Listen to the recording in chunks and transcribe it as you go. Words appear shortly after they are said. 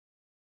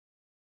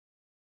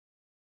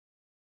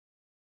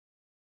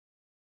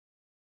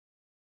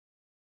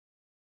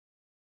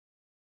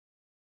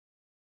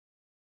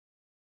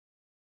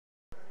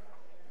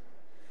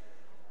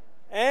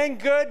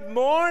And good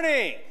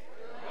morning.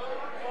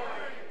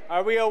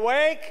 Are we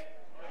awake?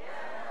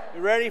 You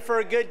ready for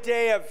a good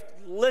day of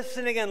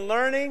listening and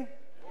learning?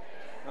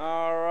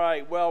 All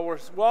right. Well,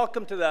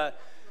 welcome to the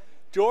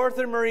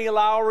Dorothy Marie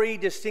Lowry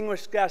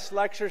Distinguished Guest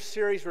Lecture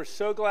Series. We're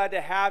so glad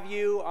to have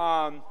you.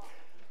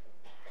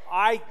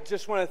 I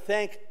just want to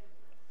thank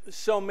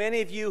so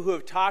many of you who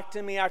have talked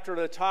to me after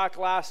the talk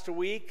last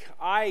week.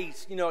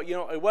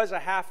 It was a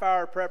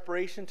half-hour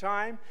preparation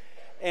time,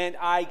 and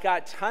I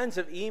got tons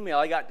of email.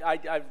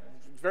 I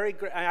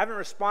haven't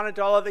responded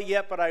to all of it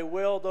yet, but I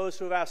will. Those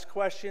who have asked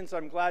questions,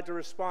 I'm glad to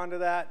respond to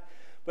that.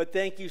 But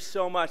thank you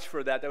so much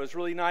for that. That was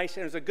really nice,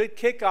 and it was a good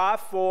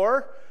kickoff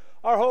for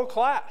our whole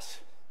class.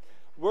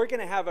 We're going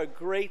to have a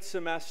great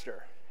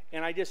semester,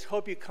 and I just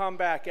hope you come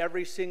back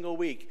every single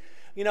week.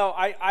 You know,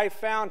 I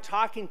found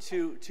talking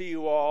to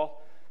you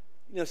all,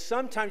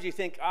 sometimes you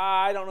think,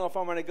 I don't know if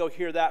I'm going to go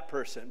hear that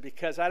person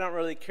because I don't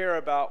really care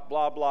about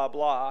blah, blah,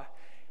 blah.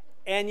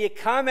 And you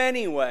come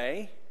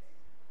anyway,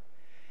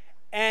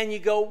 and you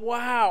go,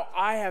 wow,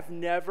 I have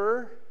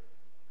never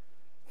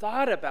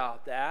thought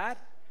about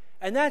that.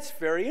 And that's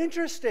very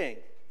interesting.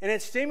 And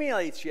it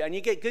stimulates you, and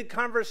you get good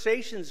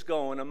conversations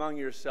going among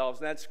yourselves,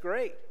 and that's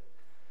great.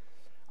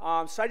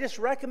 So I just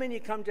recommend you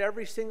come to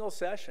every single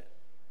session.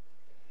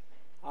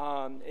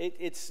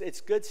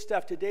 It's good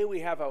stuff. Today we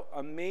have an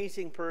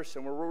amazing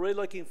person. We're really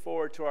looking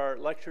forward to our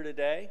lecture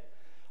today.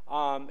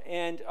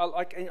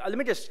 Let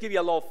me just give you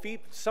a little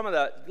some of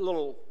the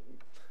little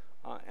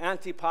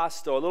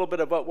antipasto, a little bit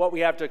about what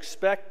we have to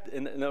expect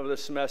over the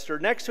semester.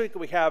 Next week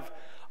we have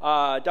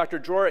Dr.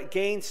 Jorrit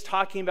Gaines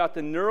talking about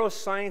the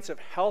neuroscience of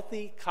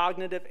healthy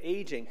cognitive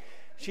aging.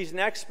 She's an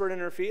expert in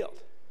her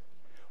field.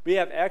 We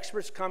have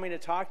experts coming to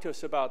talk to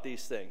us about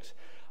these things.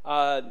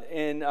 Sam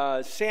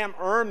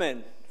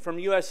Ehrman from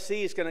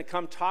USC is going to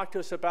come talk to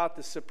us about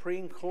the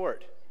Supreme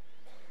Court,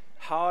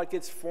 how it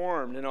gets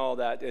formed and all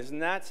that. Isn't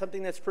that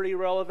something that's pretty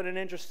relevant and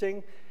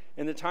interesting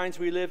in the times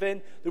we live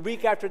in? The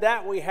week after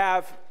that, we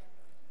have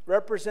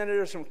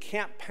representatives from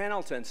Camp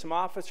Pendleton. Some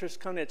officers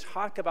come to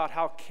talk about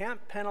how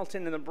Camp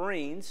Pendleton and the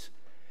Marines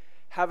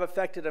have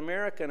affected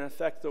America and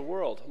affect the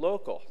world,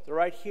 local. They're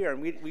right here.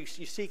 And you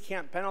see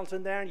Camp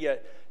Pendleton there, and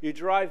you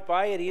drive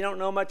by it, and you don't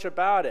know much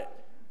about it.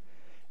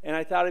 And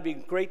I thought it'd be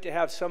great to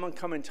have someone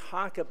come and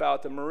talk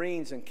about the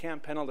Marines and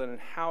Camp Pendleton and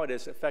how it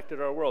has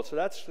affected our world. So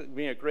that's going to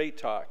be a great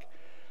talk.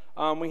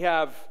 We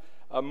have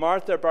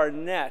Martha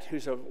Barnett,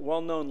 who's a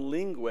well-known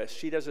linguist.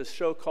 She does a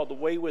show called The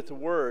Way with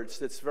Words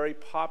that's very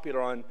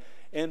popular on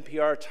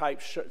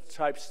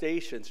NPR-type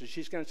stations. So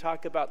she's going to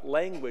talk about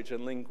language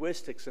and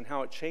linguistics and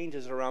how it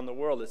changes around the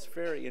world. It's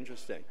very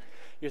interesting.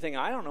 You're thinking,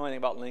 I don't know anything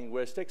about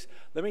linguistics.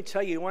 Let me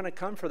tell you, you want to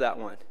come for that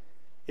one.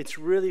 It's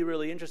really,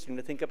 really interesting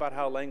to think about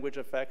how language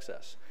affects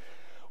us.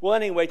 Well,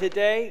 anyway,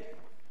 today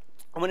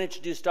I'm going to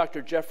introduce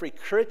Dr. Jeffery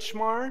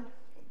Krichmar.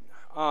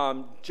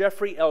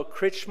 Jeffery L.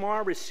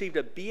 Krichmar received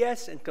a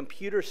B.S. in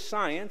computer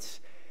science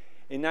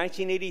in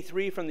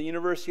 1983 from the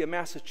University of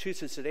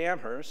Massachusetts at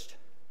Amherst,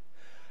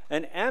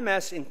 an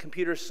M.S. in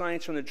computer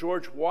science from the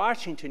George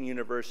Washington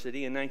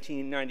University in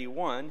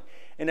 1991,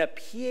 and a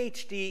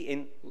Ph.D.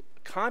 in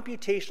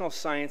computational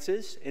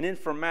sciences and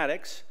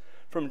informatics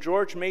from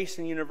George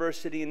Mason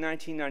University in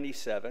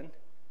 1997.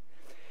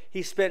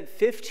 He spent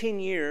 15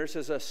 years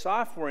as a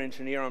software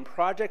engineer on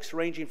projects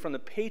ranging from the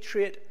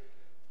Patriot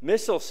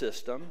missile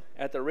system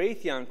at the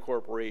Raytheon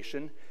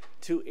Corporation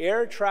to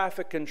air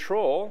traffic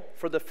control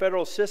for the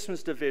Federal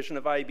Systems Division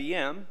of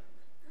IBM.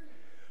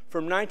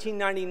 From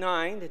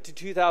 1999 to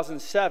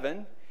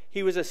 2007,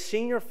 he was a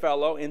senior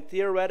fellow in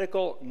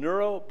theoretical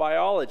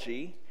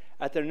neurobiology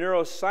at the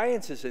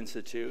Neurosciences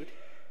Institute.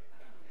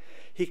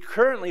 He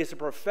currently is a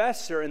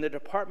professor in the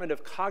Department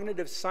of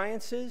Cognitive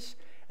Sciences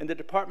and the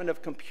Department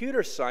of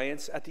Computer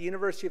Science at the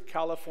University of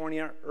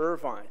California,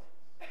 Irvine.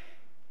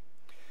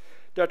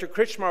 Dr.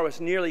 Krichmar has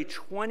nearly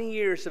 20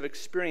 years of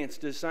experience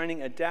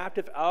designing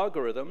adaptive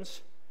algorithms,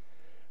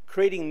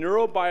 creating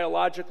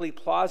neurobiologically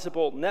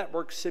plausible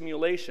network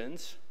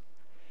simulations,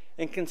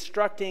 and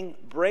constructing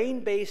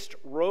brain-based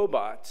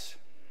robots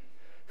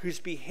whose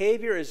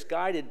behavior is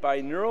guided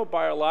by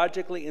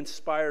neurobiologically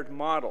inspired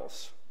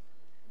models.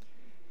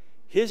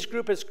 His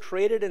group has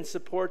created and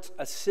supports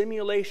a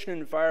simulation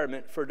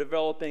environment for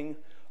developing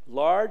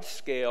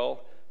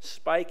large-scale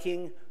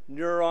spiking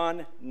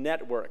neuron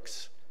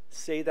networks.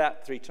 Say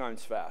that 3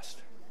 times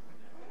fast.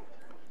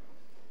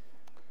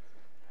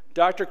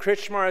 Dr.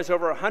 Krichmar has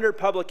over 100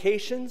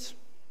 publications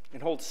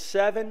and holds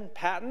 7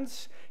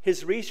 patents.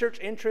 His research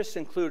interests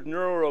include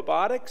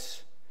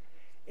neurorobotics,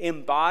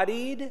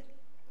 embodied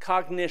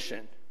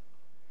cognition,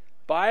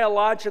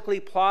 biologically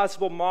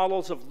plausible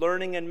models of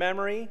learning and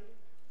memory,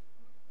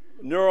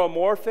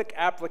 neuromorphic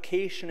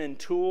application and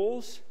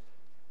tools,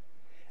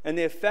 and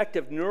the effect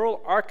of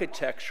neural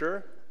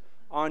architecture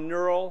on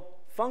neural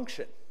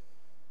function.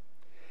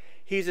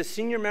 He's a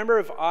senior member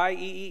of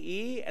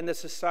IEEE and the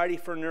Society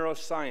for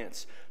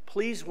Neuroscience.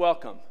 Please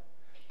welcome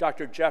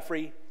Dr.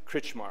 Jeffery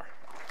Krichmar.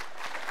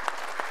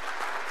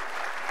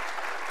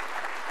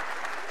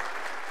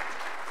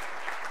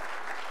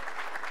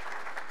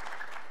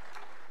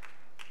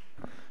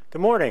 Good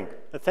morning.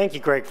 Thank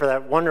you, Greg, for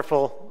that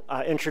wonderful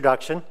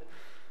introduction.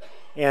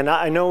 And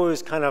I know it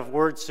was kind of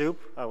word soup.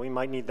 We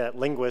might need that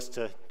linguist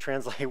to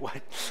translate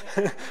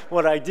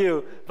what I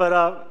do.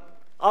 But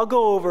I'll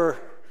go over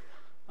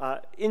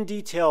in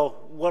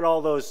detail what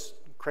all those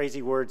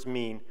crazy words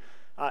mean.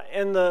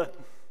 And the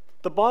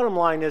bottom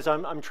line is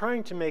I'm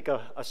trying to make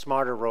a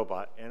smarter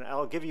robot. And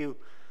I'll give you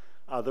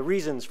the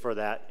reasons for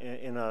that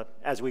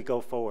as we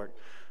go forward.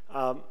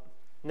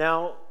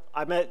 Now,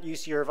 I'm at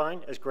UC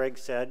Irvine, as Greg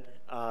said.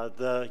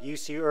 The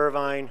UC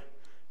Irvine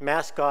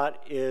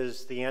mascot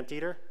is the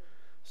anteater.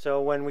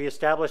 So when we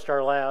established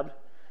our lab,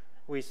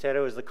 we said it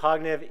was the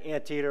Cognitive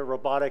Anteater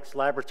Robotics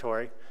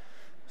Laboratory.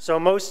 So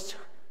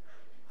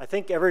I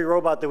think every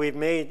robot that we've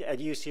made at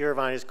UC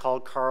Irvine is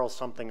called Carl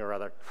something or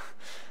other.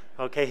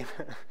 Okay,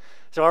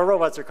 so our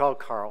robots are called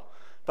Carl.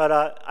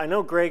 But I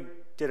know Greg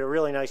did a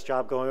really nice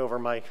job going over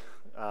my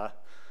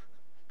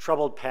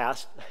troubled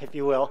past, if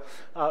you will.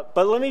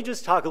 But let me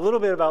just talk a little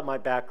bit about my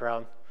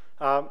background.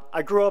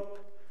 I grew up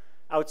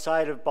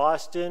outside of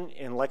Boston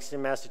in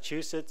Lexington,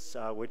 Massachusetts,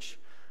 which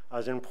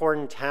was an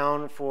important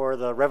town for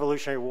the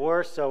Revolutionary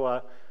War.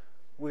 So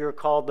we were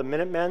called the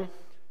Minutemen.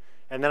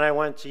 And then I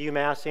went to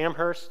UMass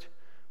Amherst,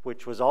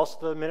 which was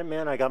also the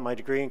Minutemen. I got my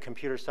degree in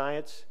computer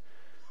science.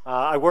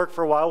 I worked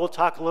for a while. We'll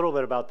talk a little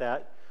bit about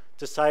that.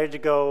 Decided to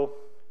go,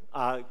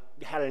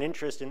 had an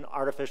interest in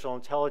artificial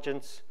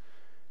intelligence.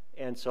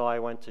 And so I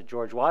went to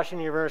George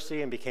Washington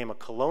University and became a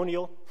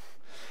colonial.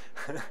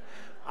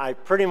 I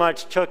pretty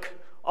much took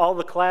all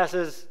the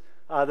classes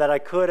that I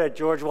could at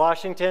George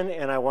Washington,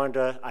 and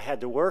I had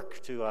to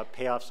work to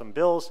pay off some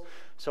bills.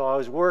 So I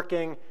was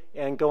working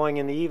and going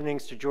in the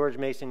evenings to George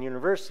Mason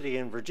University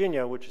in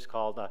Virginia, which is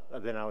called,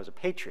 then I was a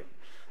patriot.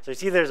 So you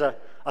see there's a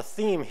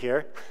theme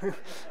here.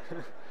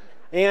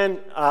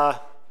 And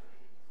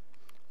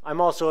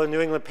I'm also a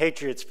New England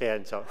Patriots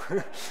fan, so.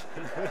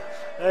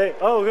 Hey,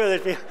 oh,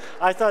 good.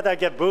 I thought I'd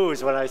get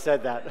boos when I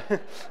said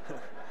that.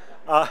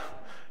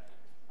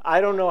 I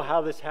don't know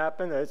how this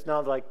happened. It's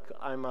not like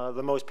I'm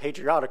the most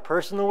patriotic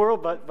person in the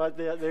world, but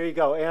there you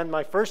go. And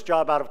my first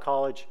job out of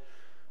college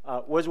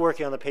was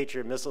working on the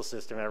Patriot missile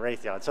system at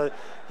Raytheon. So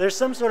there's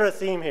some sort of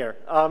theme here.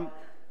 And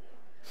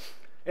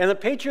the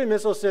Patriot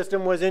missile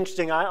system was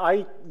interesting.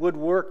 I would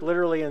work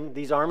literally in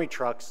these Army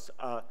trucks,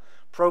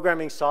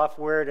 programming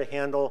software to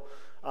handle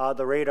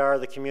the radar,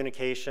 the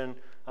communication,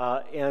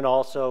 and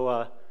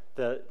also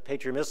the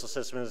Patriot missile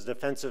system is a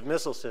defensive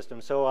missile system.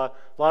 So a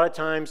lot of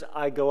times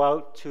I go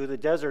out to the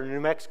desert in New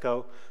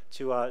Mexico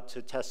to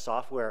test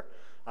software.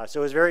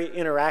 So it was very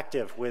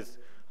interactive with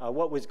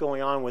what was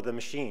going on with the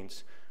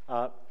machines.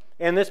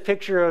 And this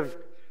picture of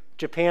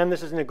Japan,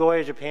 this is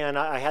Nagoya, Japan.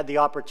 I had the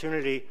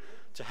opportunity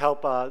to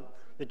help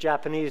the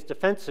Japanese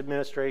Defense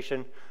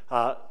Administration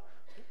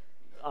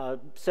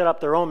set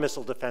up their own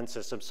missile defense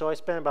system. So I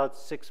spent about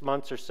 6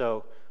 months or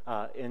so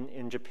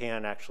in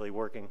Japan actually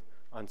working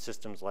on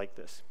systems like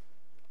this.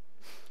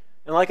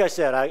 And like I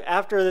said,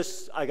 after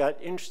this, I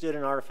got interested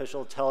in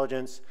artificial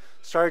intelligence,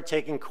 started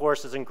taking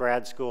courses in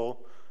grad school.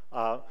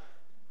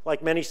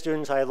 Like many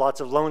students, I had lots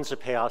of loans to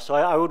pay off, so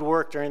I would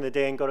work during the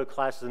day and go to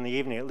classes in the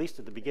evening, at least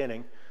at the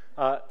beginning.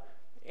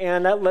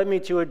 And that led me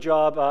to a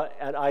job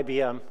at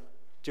IBM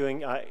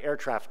doing air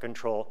traffic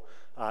control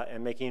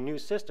and making a new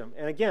system.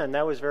 And again,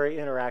 that was very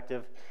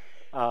interactive,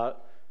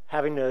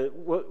 having to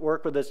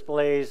work with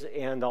displays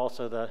and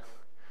also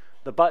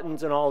the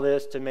buttons and all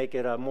this to make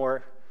it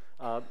more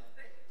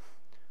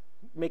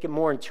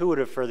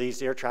intuitive for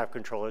these air traffic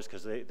controllers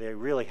because they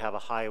really have a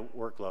high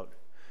workload.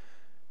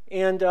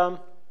 And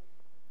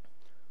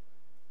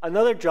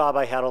another job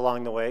I had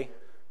along the way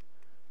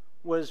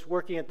was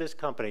working at this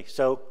company.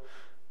 So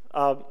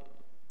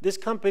this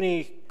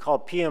company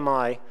called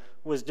PMI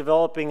was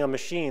developing a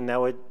machine that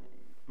would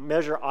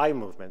measure eye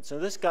movements.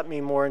 And this got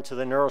me more into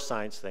the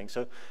neuroscience thing.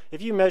 So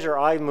if you measure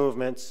eye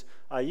movements,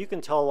 you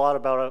can tell a lot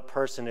about a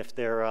person if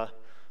they're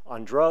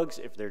on drugs,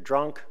 if they're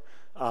drunk.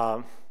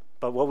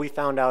 But what we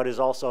found out is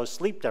also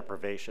sleep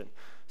deprivation.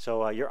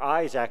 So your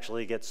eyes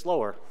actually get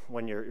slower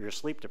when you're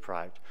sleep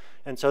deprived.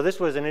 And so this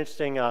was an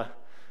interesting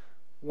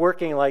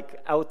working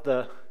like out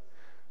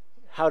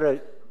how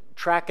to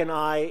track an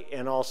eye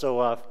and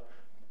also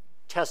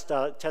test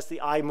the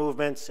eye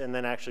movements and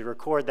then actually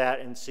record that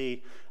and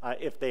see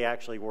if they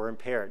actually were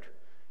impaired.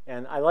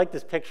 And I like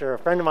this picture. A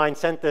friend of mine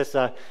sent this.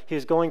 He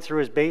was going through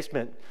his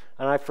basement,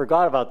 and I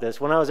forgot about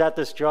this. When I was at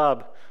this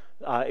job,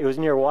 it was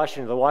near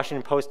Washington. The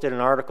Washington Post did an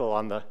article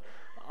on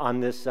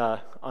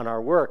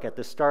our work at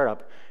this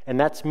startup, and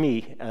that's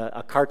me,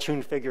 a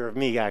cartoon figure of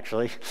me,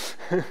 actually.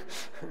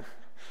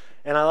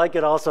 And I like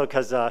it also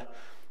because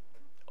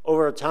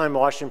over time,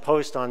 Washington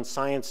Post on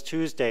Science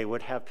Tuesday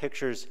would have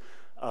pictures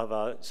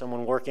of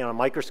someone working on a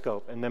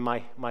microscope, and then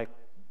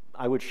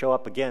I would show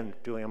up again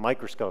doing a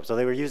microscope. So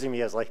they were using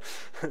me as like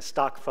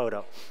stock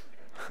photo.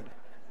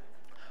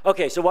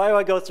 Okay, so why do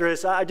I go through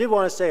this? I did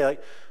want to say,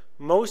 like,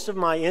 most of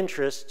my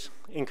interest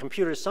in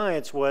computer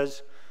science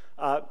was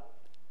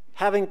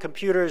having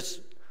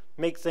computers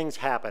make things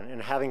happen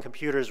and having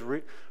computers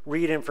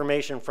read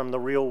information from the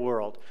real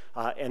world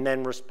and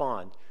then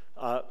respond.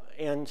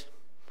 And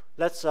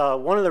that's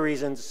one of the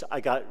reasons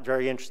I got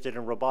very interested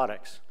in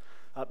robotics.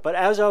 But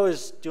as I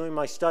was doing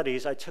my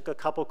studies, I took a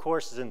couple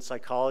courses in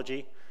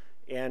psychology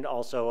and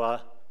also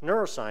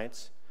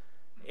neuroscience,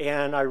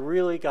 and I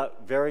really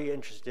got very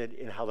interested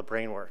in how the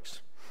brain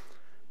works.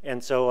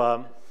 And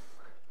so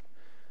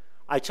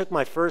I took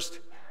my first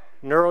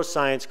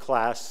neuroscience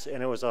class,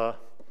 and it was a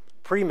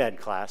pre-med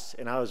class,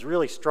 and I was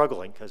really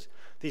struggling because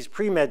these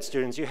pre-med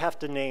students, you have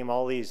to name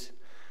all these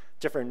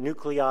different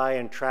nuclei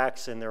and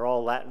tracks, and they're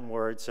all Latin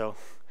words, so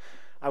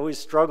I was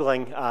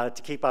struggling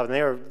to keep up.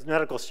 And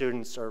medical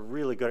students are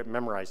really good at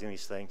memorizing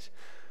these things,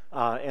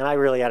 and I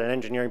really had an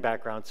engineering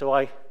background, so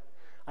I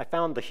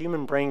found the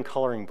Human Brain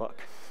Coloring Book.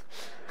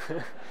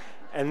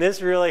 And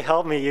this really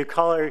helped me. You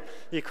color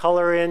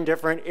in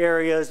different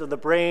areas of the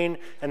brain,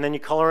 and then you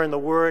color in the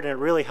word, and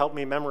it really helped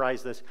me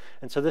memorize this.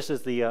 And so this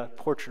is the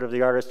portrait of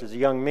the artist as a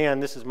young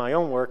man. This is my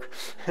own work,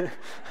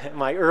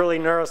 my early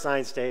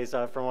neuroscience days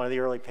from one of the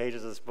early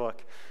pages of this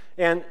book.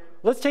 And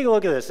let's take a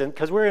look at this,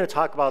 because we're going to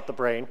talk about the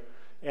brain.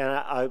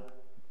 And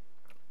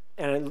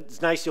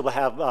it's nice you'll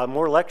have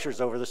more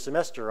lectures over the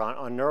semester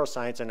on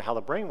neuroscience and how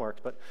the brain works.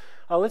 But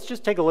let's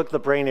just take a look at the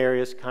brain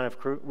areas, kind of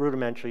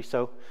rudimentary.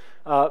 So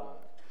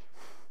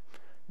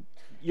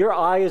your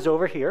eye is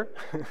over here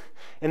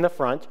in the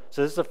front.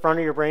 So this is the front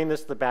of your brain,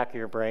 this is the back of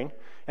your brain,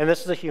 and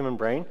this is a human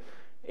brain.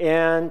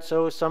 And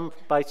so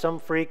by some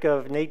freak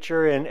of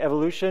nature and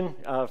evolution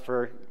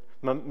for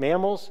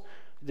mammals,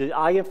 the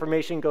eye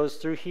information goes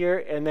through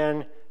here and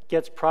then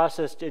gets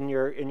processed in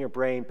your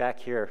brain back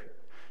here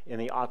in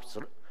the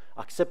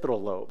occipital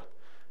lobe.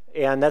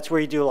 And that's where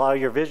you do a lot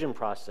of your vision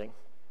processing.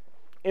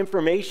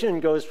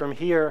 Information goes from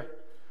here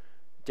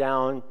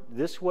down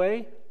this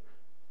way,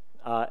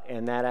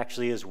 and that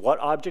actually is what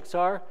objects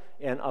are,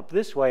 and up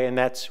this way, and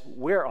that's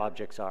where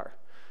objects are.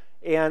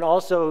 And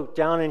also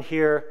down in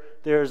here,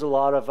 there's a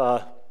lot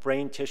of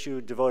brain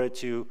tissue devoted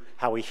to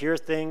how we hear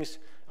things,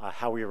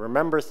 how we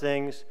remember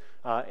things,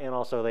 and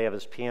also they have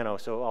this piano,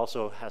 so it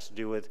also has to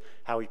do with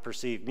how we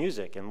perceive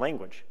music and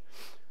language.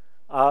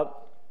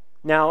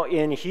 Now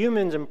in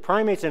humans and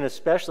primates, and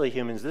especially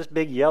humans, this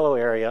big yellow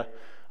area,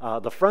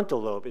 the frontal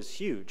lobe is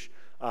huge,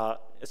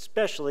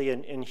 especially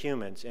in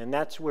humans, and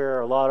that's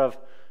where a lot of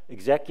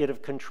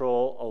executive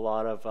control, a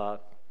lot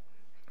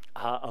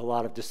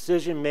of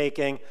decision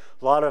making,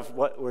 a lot of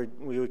what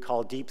we would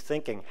call deep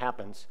thinking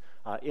happens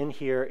in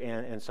here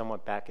and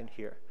somewhat back in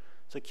here.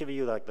 So to give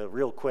you like the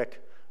real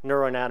quick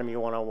neuroanatomy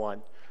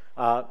 101.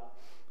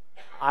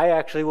 I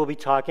actually will be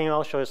talking,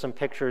 I'll show you some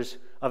pictures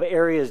of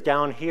areas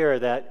down here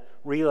that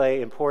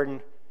relay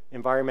important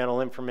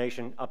environmental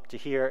information up to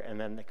here, and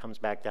then it comes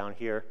back down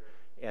here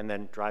and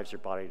then drives your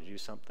body to do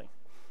something.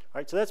 All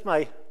right, so that's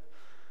my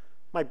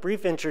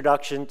brief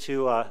introduction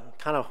to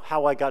kind of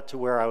how I got to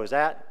where I was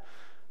at.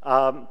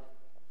 I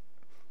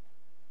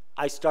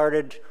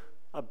started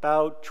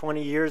about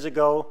 20 years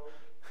ago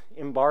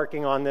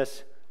embarking on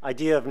this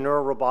idea of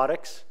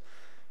neurorobotics.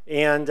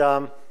 And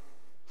the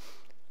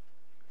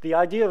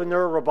idea of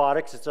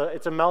neurorobotics,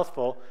 it's a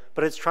mouthful,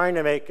 but it's trying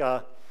to make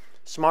a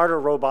smarter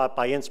robot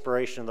by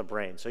inspiration of the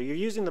brain. So you're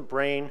using the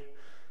brain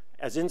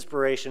as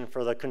inspiration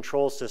for the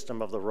control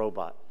system of the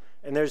robot.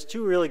 And there's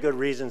two really good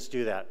reasons to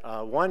do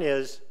that. One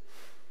is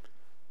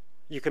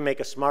you can make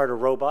a smarter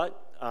robot.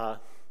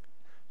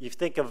 You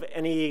think of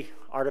any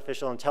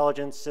artificial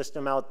intelligence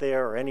system out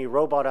there or any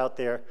robot out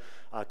there,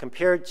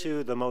 compared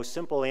to the most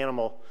simple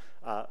animal,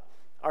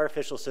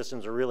 artificial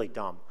systems are really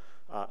dumb.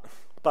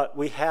 But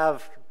we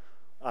have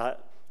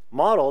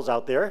models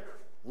out there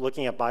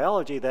looking at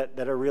biology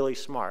that are really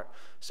smart.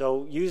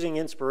 So using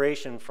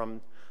inspiration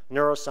from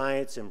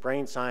neuroscience and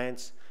brain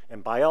science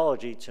and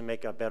biology to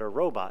make a better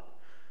robot.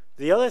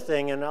 The other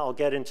thing, and I'll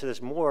get into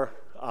this more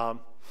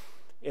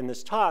in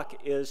this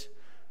talk, is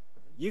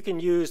you can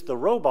use the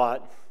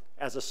robot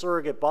as a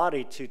surrogate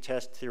body to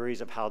test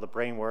theories of how the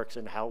brain works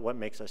and what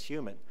makes us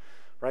human,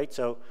 right?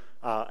 So,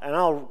 and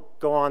I'll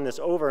go on this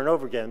over and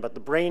over again, but the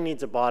brain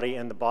needs a body,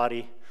 and the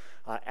body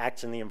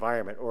acts in the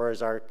environment. Or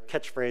as our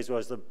catchphrase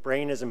was, the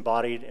brain is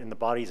embodied and the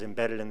body is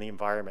embedded in the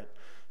environment.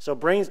 So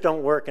brains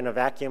don't work in a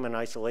vacuum and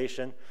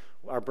isolation.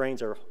 Our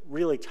brains are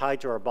really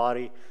tied to our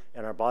body,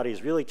 and our body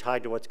is really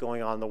tied to what's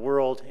going on in the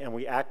world, and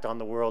we act on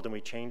the world and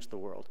we change the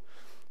world.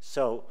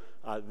 So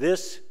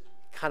this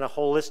kind of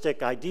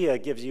holistic idea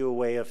gives you a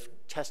way of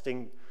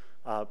testing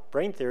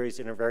brain theories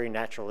in a very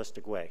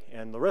naturalistic way.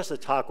 And the rest of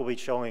the talk will be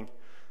showing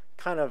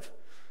kind of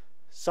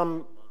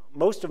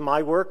most of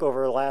my work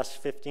over the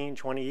last 15,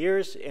 20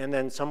 years, and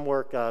then some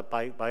work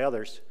by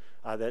others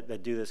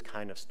that do this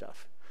kind of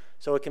stuff.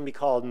 So it can be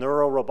called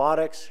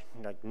neurorobotics,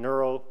 like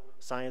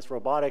neuroscience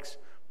robotics,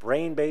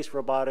 brain-based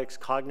robotics,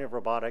 cognitive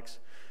robotics.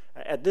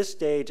 At this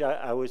stage,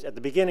 at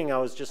the beginning, I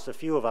was just a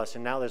few of us,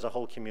 and now there's a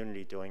whole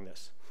community doing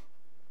this.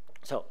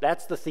 So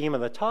that's the theme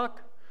of the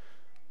talk.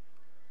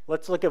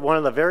 Let's look at one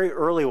of the very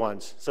early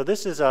ones. So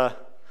this is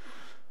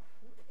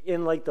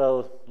in like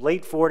the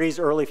late 40s,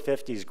 early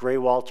 50s, Gray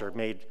Walter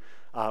made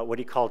what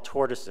he called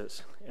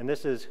tortoises. And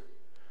this is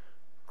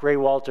Gray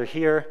Walter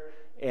here,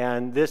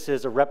 and this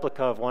is a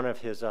replica of one of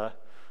his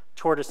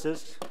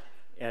tortoises.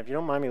 And if you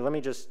don't mind me, let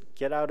me just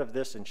get out of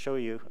this and show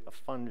you a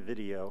fun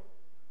video.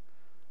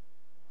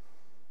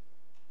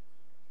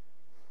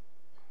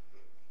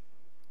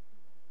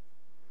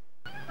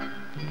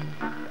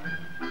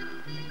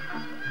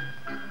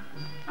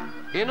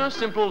 In a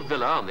simple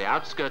villa on the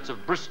outskirts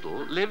of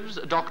Bristol lives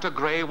Dr.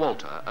 Gray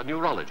Walter, a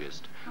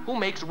neurologist, who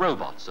makes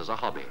robots as a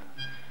hobby.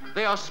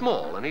 They are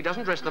small, and he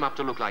doesn't dress them up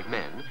to look like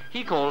men.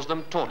 He calls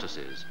them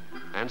tortoises,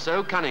 and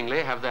so cunningly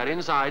have their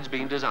insides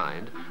been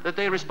designed that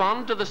they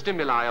respond to the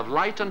stimuli of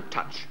light and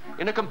touch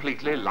in a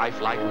completely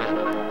lifelike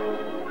manner.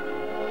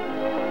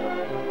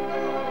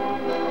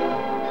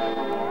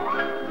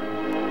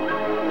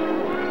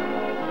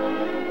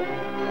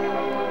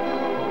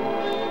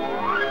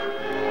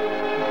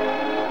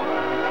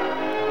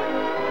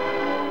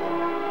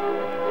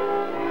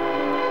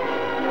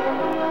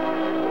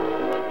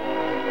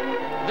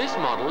 This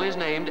model is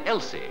named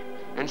Elsie,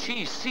 and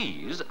she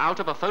sees out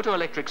of a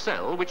photoelectric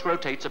cell which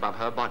rotates above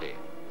her body.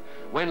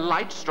 When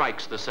light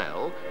strikes the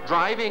cell,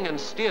 driving and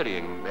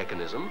steering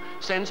mechanism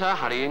sends her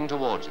hurrying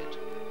towards it.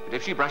 But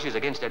if she brushes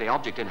against any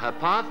object in her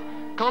path,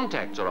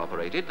 contacts are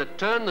operated that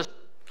turn the...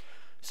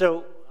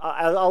 So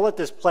I'll let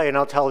this play and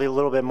I'll tell you a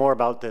little bit more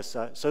about this.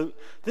 So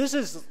this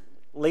is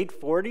late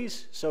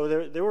 40s, so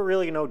there were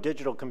really no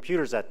digital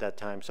computers at that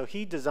time. So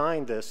he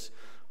designed this,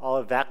 all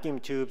of vacuum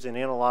tubes and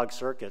analog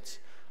circuits.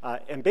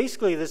 And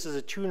basically, this is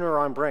a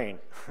 2-neuron brain,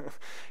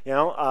 you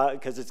know,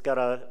 because it's got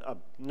a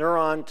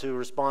neuron to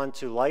respond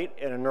to light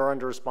and a neuron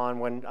to respond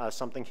when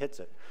something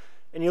hits it.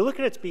 And you look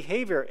at its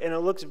behavior, and it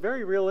looks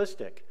very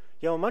realistic,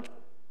 you know, much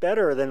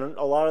better than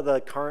a lot of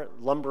the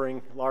current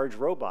lumbering large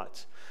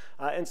robots.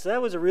 And so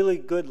that was a really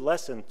good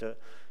lesson to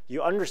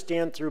you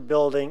understand through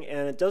building,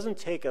 and it doesn't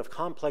take a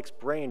complex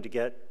brain to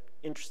get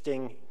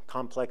interesting,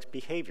 complex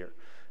behavior.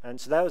 And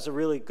so that was a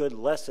really good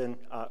lesson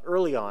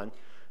early on.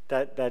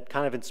 That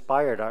kind of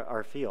inspired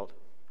our field.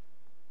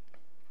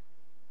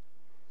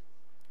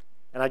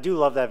 And I do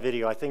love that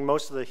video. I think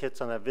most of the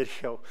hits on that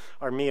video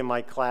are me and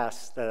my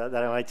class that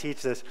I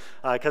teach this,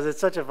 because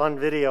it's such a fun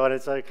video, and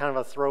it's a kind of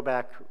a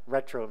throwback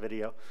retro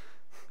video,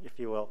 if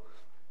you will.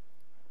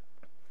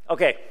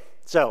 Okay,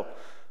 so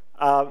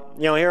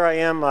you know, here I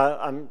am.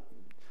 I'm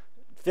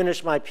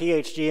finished my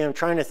PhD. I'm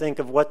trying to think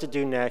of what to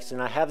do next,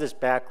 and I have this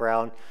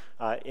background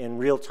in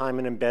real-time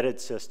and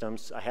embedded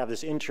systems. I have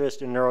this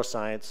interest in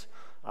neuroscience.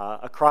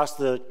 Across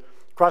the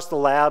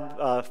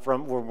lab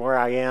from where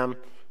I am,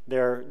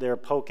 they're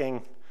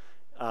poking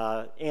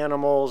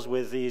animals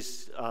with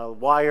these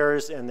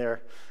wires, and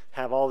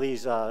have all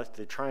these.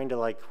 They're trying to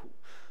like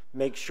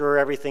make sure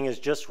everything is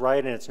just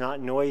right and it's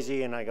not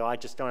noisy. And I go, I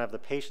just don't have the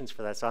patience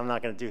for that, so I'm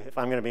not going to do. If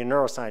I'm going to be a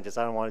neuroscientist,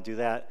 I don't want to do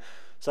that.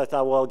 So I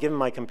thought, well, given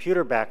my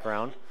computer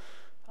background,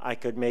 I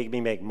could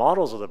maybe make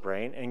models of the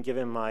brain, and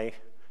given my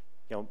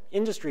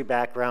industry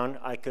background,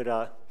 I could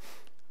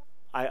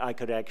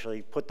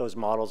actually put those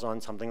models on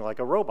something like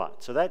a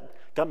robot. So that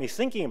got me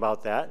thinking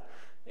about that,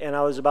 and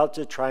I was about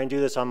to try and do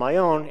this on my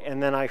own,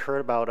 and then I heard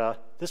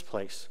about this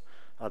place,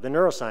 the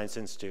Neuroscience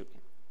Institute.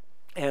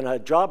 And a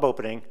job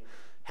opening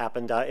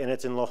happened, and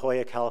it's in La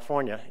Jolla,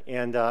 California.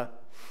 And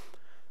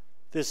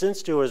this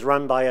institute was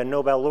run by a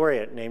Nobel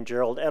laureate named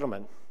Gerald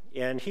Edelman,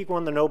 and he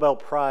won the Nobel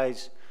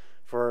Prize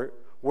for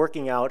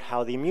working out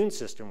how the immune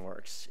system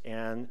works.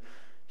 And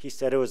he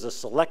said it was a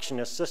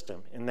selectionist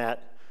system, in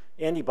that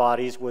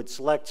antibodies would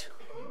select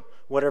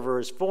whatever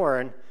is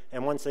foreign,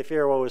 and once they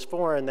figure out what was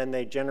foreign, then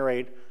they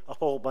generate a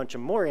whole bunch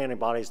of more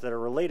antibodies that are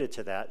related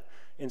to that,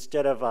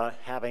 instead of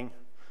having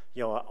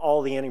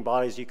all the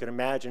antibodies you could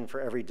imagine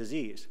for every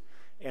disease.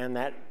 And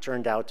that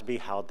turned out to be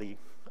how the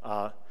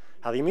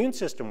immune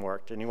system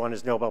worked, and he won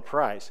his Nobel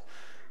Prize.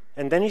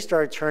 And then he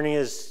started turning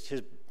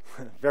his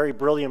very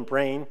brilliant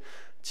brain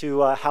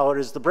to how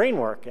does the brain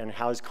work and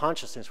how does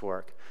consciousness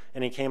work.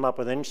 And he came up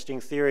with an interesting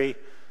theory,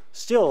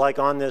 still like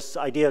on this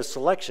idea of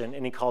selection,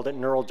 and he called it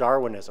neural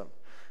Darwinism,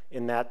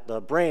 in that the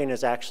brain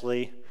is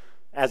actually,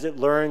 as it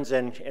learns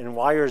and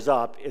wires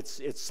up,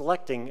 it's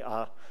selecting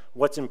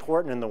what's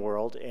important in the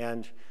world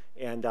and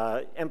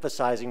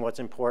emphasizing what's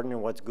important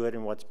and what's good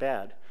and what's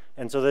bad.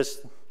 And so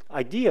this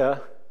idea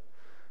of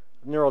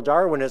neural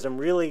Darwinism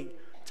really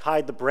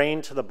tied the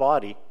brain to the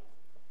body.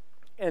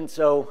 And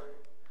so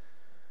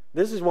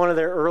this is one of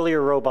their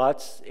earlier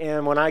robots,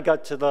 and when I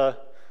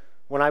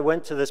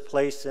went to this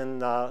place in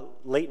the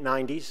late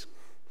 90s,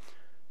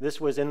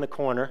 this was in the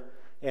corner,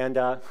 and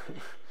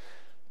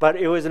but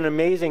it was an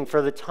amazing,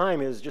 for the time,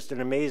 it was just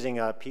an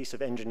amazing piece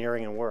of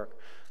engineering and work.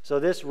 So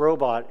this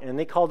robot, and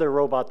they called their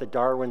robot the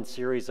Darwin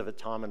series of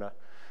automata.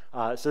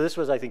 So this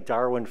was, I think,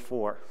 Darwin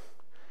 4.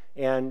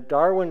 And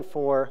Darwin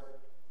 4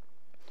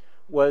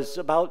 was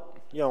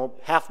about,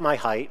 half my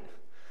height,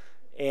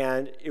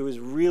 and it was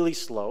really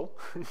slow,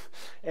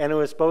 and it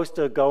was supposed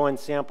to go and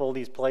sample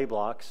these play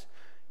blocks.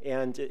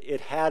 And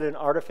it had an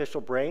artificial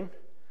brain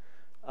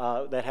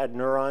that had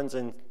neurons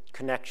and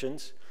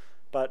connections.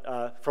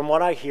 But from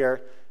what I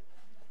hear,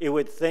 it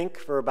would think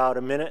for about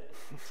a minute,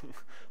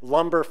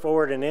 lumber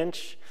forward an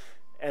inch,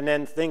 and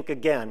then think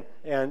again.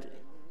 And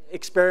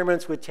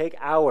experiments would take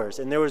hours,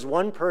 and there was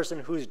one person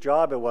whose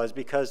job it was,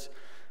 because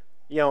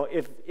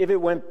if it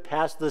went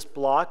past this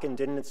block and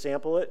didn't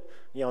sample it,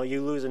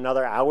 you lose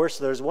another hour.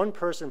 So there's one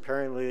person,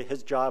 apparently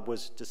his job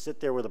was to sit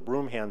there with a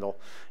broom handle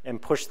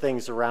and push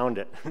things around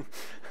it.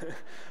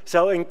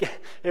 So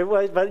it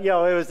was, but it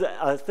was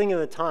a thing of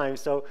the time.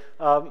 So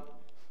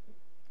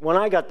when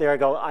I got there, I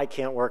go, I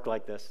can't work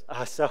like this.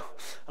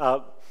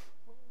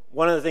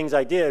 One of the things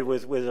I did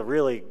with a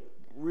really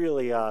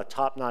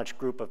top-notch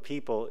group of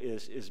people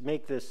is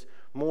make this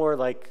more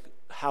like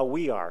how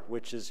we are,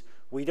 which is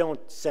we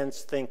don't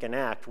sense, think, and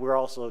act. We're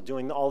also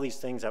doing all these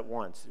things at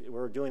once.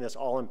 We're doing this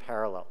all in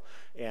parallel,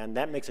 and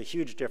that makes a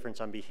huge difference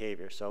on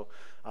behavior. So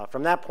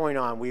from that point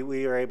on,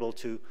 we are able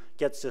to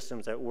get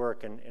systems that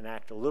work and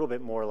act a little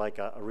bit more like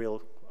a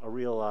real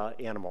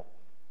animal.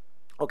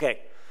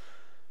 Okay,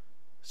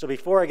 so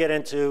before I get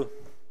into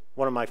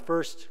one of my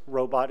first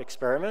robot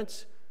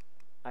experiments,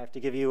 I have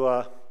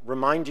to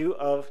remind you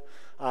of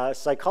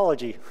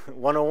Psychology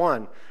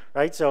 101,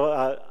 right?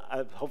 So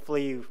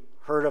hopefully you've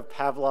heard of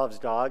Pavlov's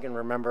dog and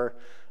remember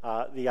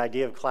the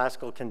idea of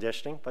classical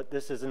conditioning, but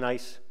this is a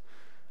nice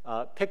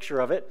picture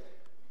of it.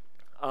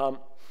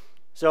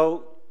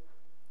 So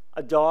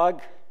a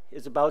dog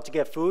is about to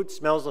get food,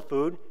 smells the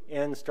food,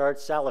 and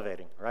starts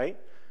salivating, right?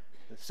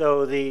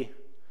 So the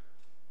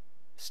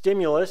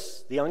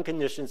stimulus, the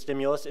unconditioned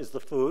stimulus, is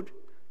the food,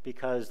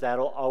 because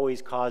that'll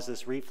always cause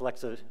this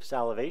reflex of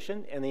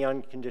salivation, and the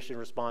unconditioned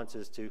response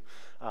is to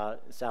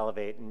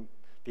salivate and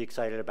be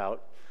excited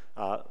about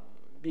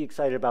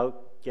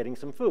getting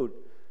some food.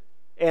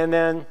 And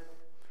then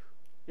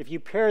if you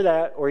pair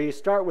that, or you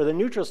start with a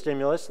neutral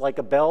stimulus like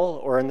a bell,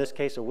 or in this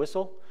case a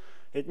whistle,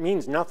 it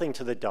means nothing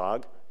to the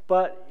dog.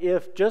 But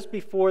if just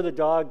before the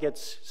dog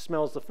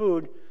smells the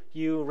food,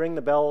 you ring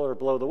the bell or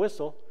blow the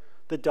whistle,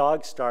 the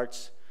dog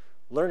starts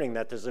learning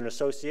that there's an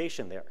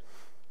association there.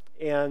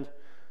 And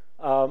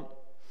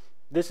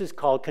this is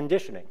called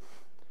conditioning.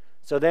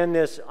 So then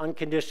this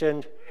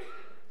unconditioned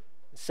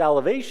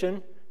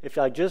salivation, if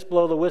I just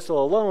blow the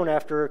whistle alone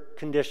after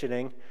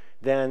conditioning,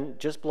 then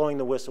just blowing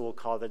the whistle will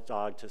cause the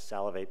dog to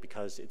salivate,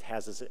 because it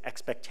has this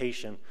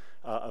expectation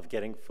of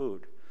getting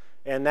food.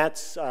 And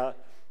that's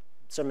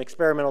some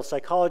experimental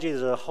psychology.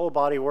 There's a whole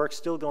body of work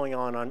still going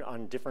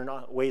on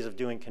different ways of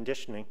doing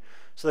conditioning.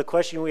 So the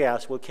question we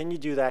asked, well, can you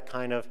do that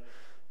kind of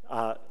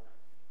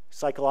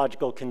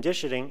psychological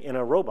conditioning in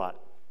a robot?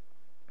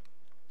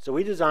 So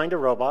we designed a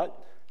robot.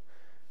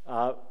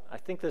 I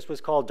think this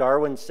was called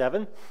Darwin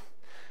 7.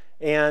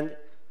 And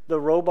the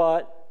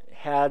robot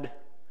had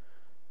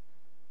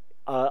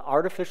an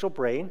artificial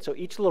brain. So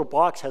each little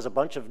box has a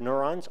bunch of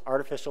neurons,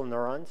 artificial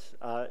neurons.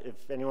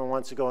 If anyone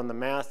wants to go on the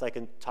math, I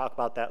can talk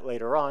about that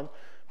later on.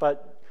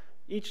 But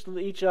each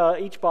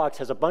box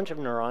has a bunch of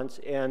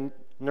neurons, and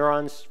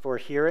neurons for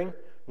hearing,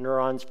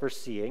 neurons for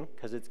seeing,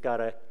 because it's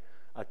got a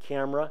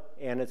camera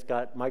and it's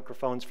got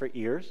microphones for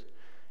ears.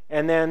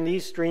 And then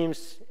these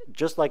streams,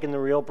 just like in the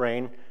real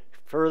brain,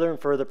 further and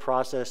further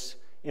process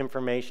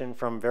information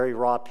from very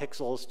raw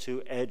pixels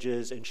to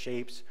edges and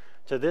shapes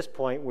to this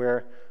point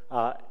where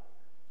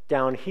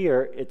down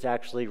here it's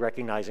actually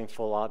recognizing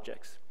full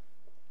objects.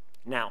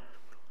 Now,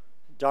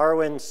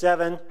 Darwin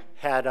 7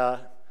 had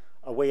a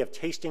way of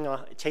tasting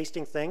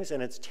things,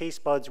 and its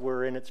taste buds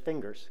were in its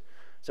fingers.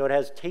 So it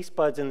has taste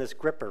buds in this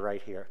gripper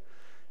right here.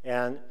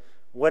 And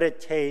what it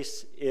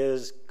tastes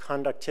is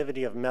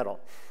conductivity of metal.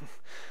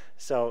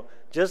 So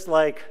just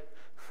like,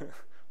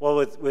 well,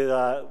 with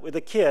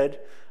a kid,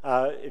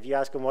 if you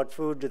ask them what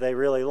food do they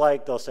really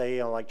like, they'll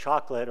say, like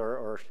chocolate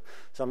or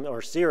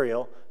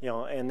cereal,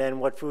 and then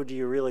what food do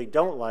you really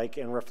don't like?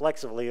 And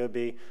reflexively, it would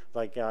be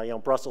like,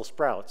 Brussels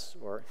sprouts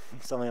or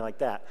something like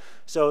that.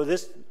 So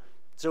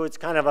it's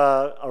kind of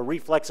a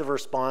reflexive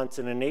response,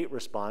 an innate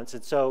response.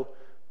 And so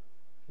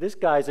this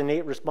guy's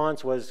innate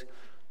response was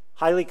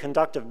highly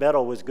conductive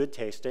metal was good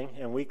tasting,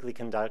 and weakly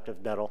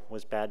conductive metal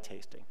was bad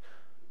tasting.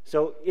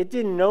 So it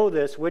didn't know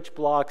which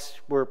blocks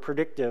were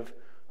predictive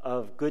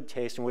of good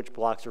taste and which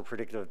blocks were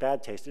predictive of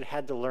bad taste. It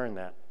had to learn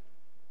that.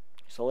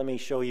 So let me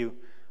show you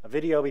a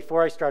video.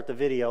 Before I start the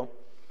video,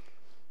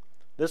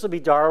 this will be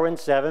Darwin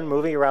 7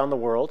 moving around the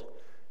world.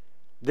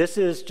 This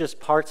is just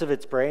parts of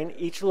its brain.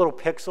 Each little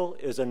pixel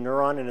is a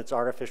neuron in its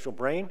artificial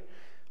brain.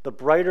 The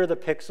brighter the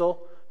pixel,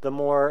 the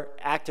more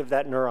active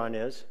that neuron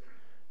is.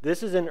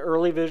 This is an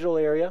early visual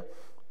area.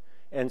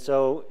 And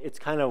so it's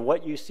kind of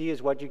what you see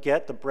is what you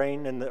get. The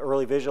brain in the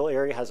early visual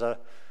area has a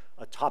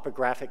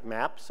topographic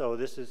map, so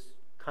this is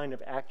kind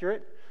of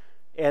accurate.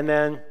 And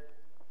then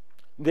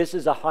this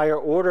is a higher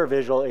order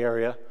visual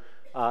area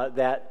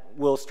that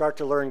will start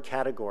to learn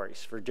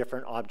categories for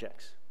different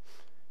objects.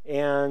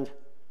 And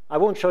I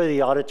won't show you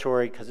the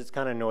auditory because it's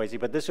kind of noisy,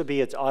 but this would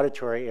be its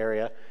auditory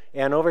area.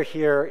 And over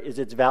here is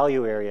its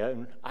value area.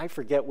 And I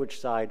forget which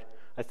side.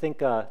 I think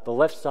the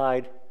left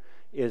side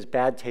is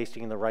bad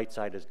tasting and the right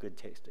side is good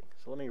tasting.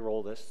 So let me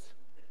roll this.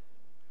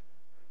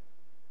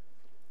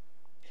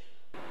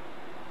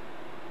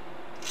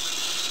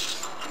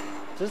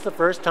 This is the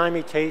first time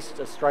he tastes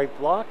a striped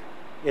block.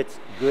 it's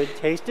good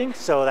tasting,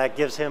 so that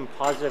gives him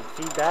positive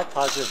feedback,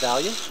 positive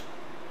value.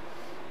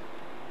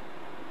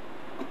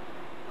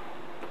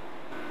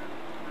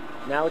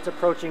 Now it's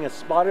approaching a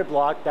spotted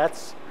block.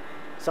 That's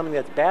something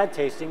that's bad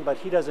tasting, but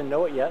he doesn't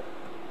know it yet.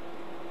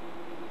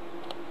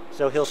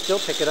 So he'll still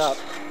pick it up.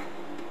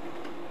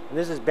 And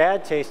this is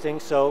bad tasting,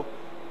 so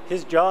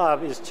his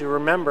job is to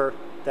remember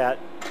that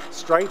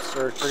stripes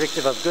are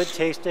predictive of good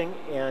tasting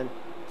and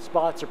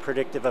spots are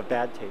predictive of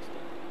bad tasting.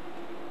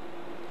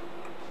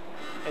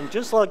 And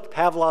just like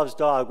Pavlov's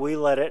dog, we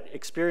let it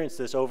experience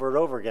this over and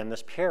over again,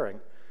 this pairing.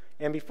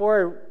 And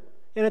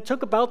it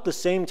took about the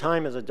same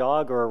time as a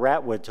dog or a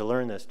rat would to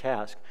learn this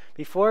task.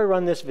 Before I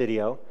run this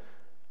video,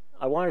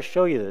 I want to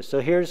show you this. So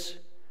here's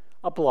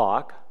a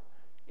block,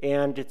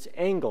 and it's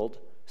angled.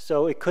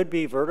 So it could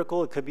be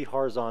vertical, it could be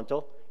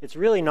horizontal. It's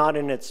really not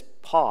in its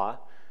paw.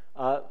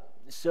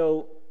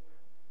 So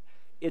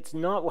it's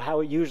not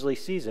how it usually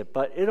sees it.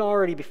 But it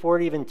already, before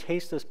it even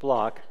tastes this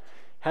block,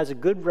 has a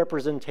good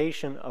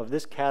representation of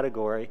this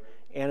category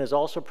and is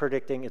also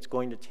predicting it's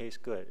going to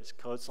taste good.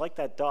 It's like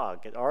that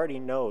dog. It already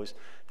knows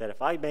that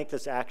if I make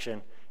this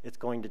action, it's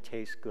going to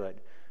taste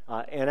good.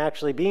 And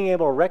actually being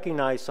able to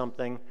recognize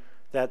something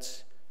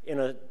that's in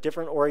a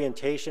different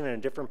orientation and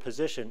a different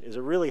position is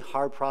a really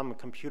hard problem in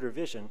computer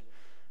vision.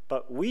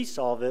 But we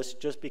solve this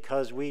just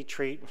because we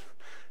treat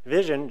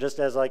vision just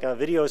as like a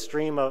video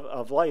stream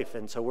of life.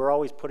 And so we're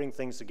always putting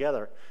things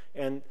together.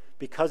 And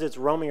because it's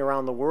roaming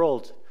around the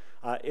world,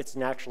 it's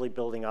naturally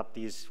building up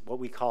these, what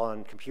we call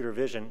in computer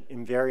vision,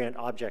 invariant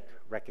object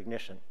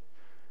recognition.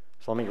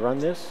 So let me run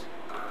this.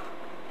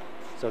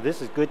 So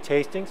this is good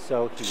tasting,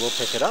 so he will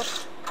pick it up.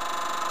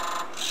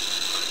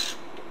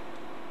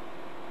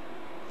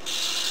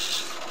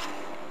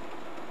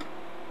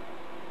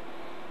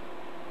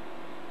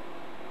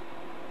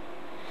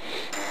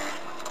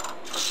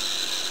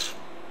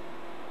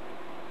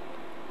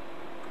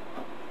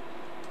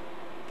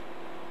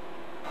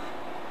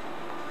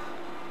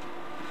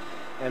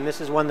 And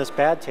this is one that's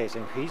bad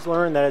tasting. He's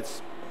learned that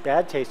it's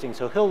bad tasting,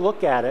 so he'll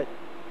look at it,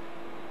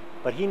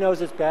 but he knows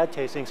it's bad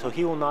tasting, so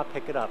he will not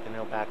pick it up and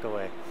he'll back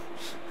away.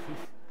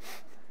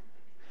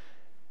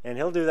 And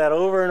he'll do that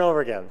over and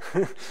over again.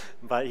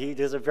 But he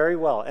does it very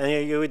well.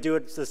 And you would do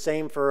it the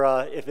same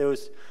for if it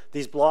was,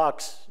 these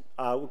blocks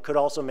could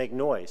also make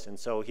noise. And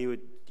so he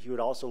would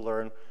also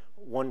learn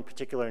one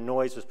particular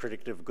noise was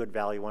predictive of good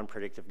value, one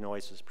predictive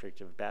noise was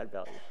predictive of bad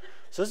value.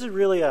 So this is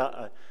really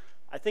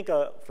I think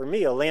for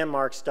me, a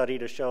landmark study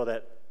to show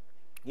that,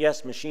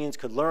 yes, machines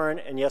could learn,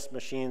 and yes,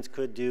 machines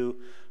could do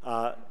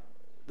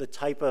the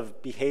type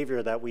of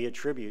behavior that we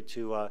attribute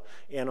to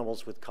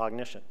animals with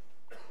cognition.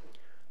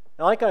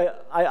 Now,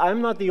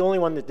 I'm not the only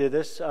one that did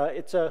this.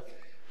 It's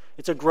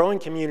a growing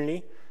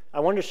community. I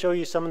wanted to show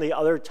you some of the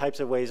other types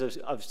of ways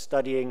of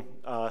studying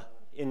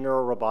in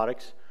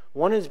neurorobotics.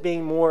 One is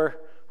being more,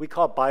 we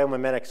call it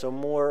biomimetics, so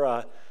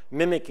more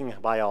mimicking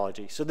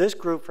biology. So this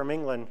group from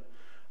England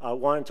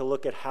wanted to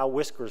look at how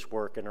whiskers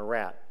work in a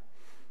rat.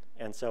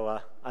 And so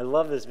I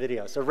love this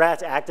video. So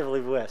rats actively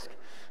whisk.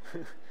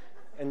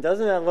 And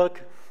doesn't that look,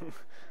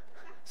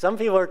 some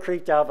people are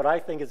creeped out, but I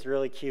think it's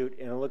really cute,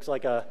 and it looks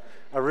like a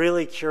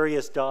really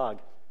curious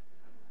dog.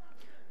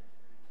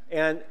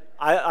 And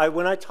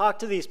when I talked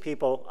to these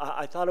people,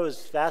 I thought it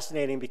was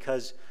fascinating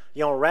because,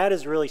 you know, a rat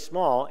is really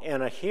small,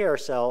 and a hair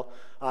cell,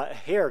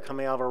 hair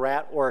coming out of a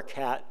rat or a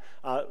cat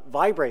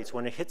vibrates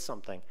when it hits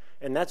something.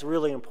 And that's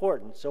really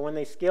important. So when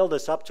they scaled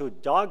this up to a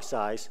dog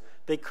size,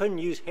 they couldn't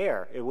use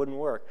hair. It wouldn't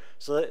work.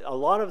 So a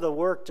lot of the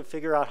work to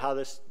figure out how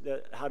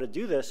to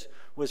do this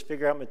was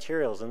figure out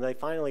materials. And they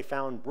finally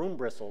found broom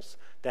bristles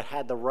that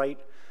had the right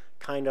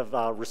kind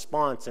of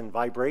response and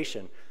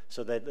vibration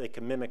so that they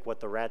can mimic what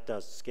the rat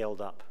does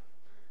scaled up.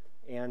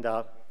 And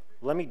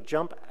let me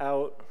jump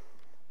out.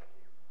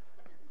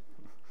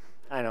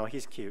 I know,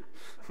 he's cute.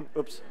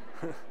 Oops.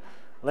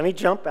 Let me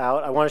jump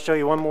out. I want to show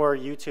you one more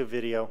YouTube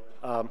video.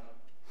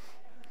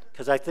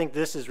 Because I think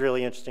this is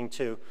really interesting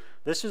too.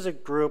 This is a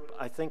group,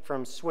 I think,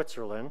 from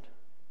Switzerland.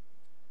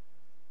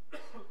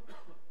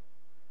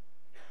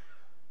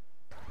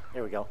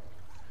 There we go.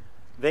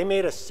 They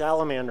made a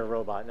salamander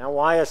robot. Now,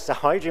 why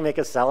did you make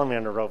a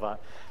salamander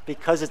robot?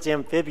 Because it's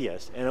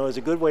amphibious, and it was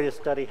a good way to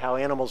study how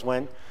animals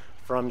went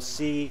from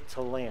sea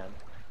to land.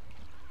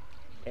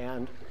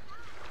 And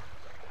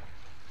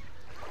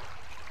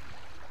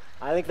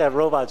I think that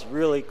robot's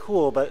really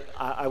cool, but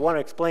I want to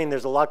explain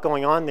there's a lot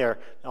going on there.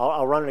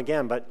 I'll run it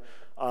again, but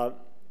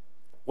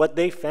what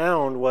they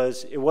found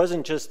was it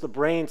wasn't just the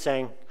brain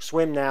saying,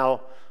 swim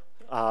now,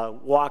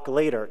 walk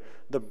later.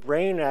 The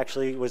brain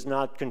actually was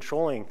not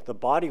controlling, the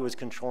body was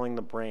controlling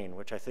the brain,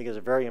 which I think is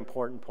a very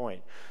important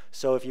point.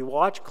 So if you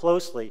watch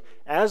closely,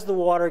 as the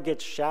water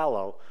gets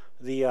shallow,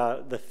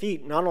 the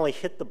feet not only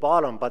hit the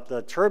bottom, but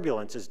the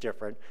turbulence is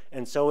different.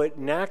 And so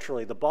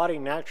the body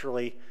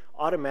naturally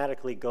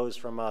automatically goes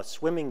from a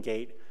swimming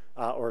gait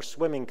or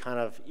swimming kind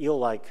of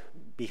eel-like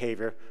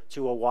behavior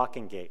to a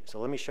walking gait. So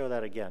let me show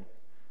that again.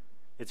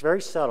 It's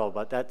very subtle,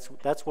 but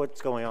that's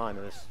what's going on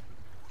in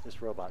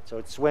this robot. So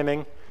it's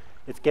swimming,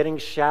 it's getting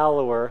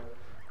shallower,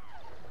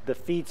 the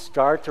feet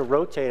start to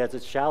rotate as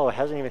it's shallow. It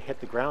hasn't even hit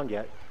the ground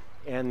yet.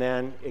 And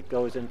then it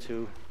goes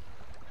into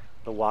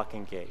the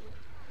walking gait.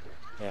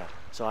 Yeah,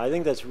 so I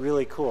think that's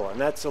really cool. And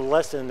that's a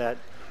lesson that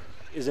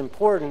is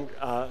important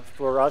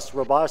for us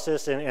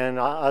roboticists and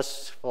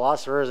us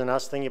philosophers and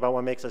us thinking about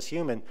what makes us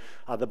human.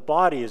 The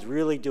body is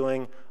really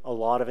doing a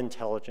lot of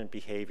intelligent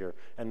behavior,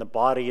 and the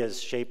body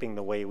is shaping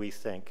the way we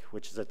think,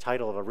 which is the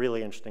title of a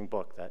really interesting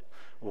book that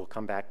we'll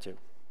come back to.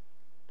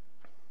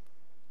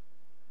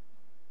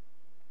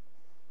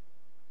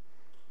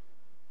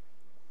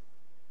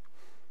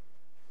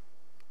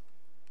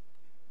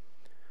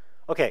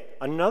 Okay,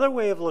 another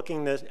way of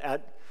looking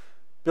at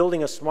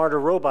building a smarter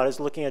robot is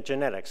looking at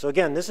genetics. So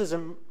again, this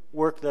isn't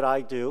work that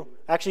I do.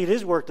 Actually, it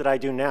is work that I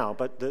do now,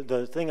 but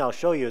the thing I'll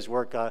show you is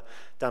work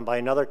done by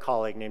another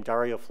colleague named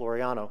Dario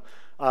Floriano.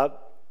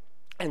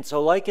 And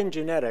so like in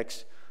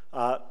genetics,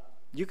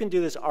 you can do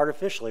this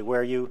artificially,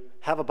 where you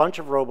have a bunch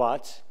of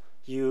robots,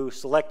 you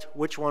select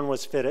which one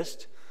was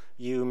fittest,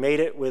 you mate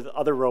it with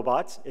other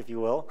robots, if you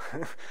will.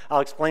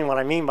 I'll explain what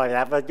I mean by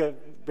that,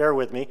 but bear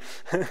with me.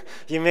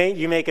 You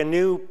make a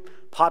new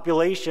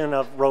population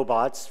of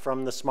robots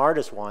from the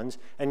smartest ones,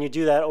 and you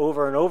do that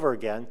over and over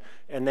again,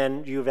 and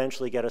then you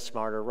eventually get a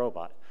smarter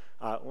robot.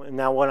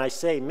 Now, when I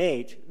say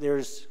mate,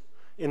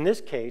 in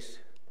this case,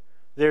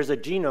 there's a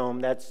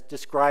genome that's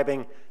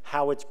describing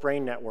how its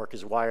brain network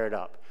is wired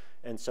up.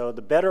 And so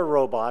the better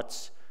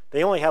robots,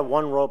 they only have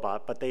one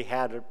robot, but they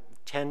had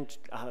 10,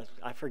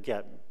 I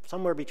forget,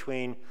 somewhere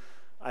between,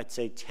 I'd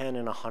say 10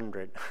 and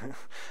 100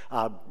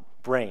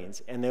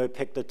 brains. And they would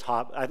pick the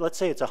top, let's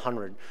say it's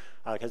 100,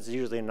 because it's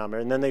usually a number.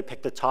 And then they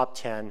pick the top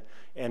 10,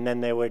 and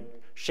then they would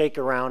shake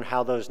around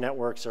how those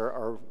networks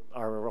are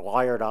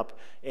wired up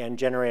and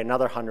generate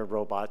another 100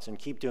 robots and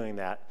keep doing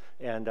that.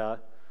 And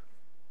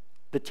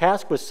the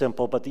task was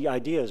simple, but the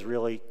idea is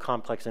really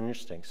complex and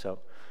interesting. So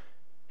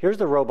here's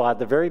the robot at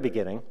the very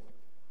beginning.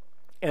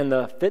 And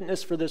the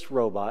fitness for this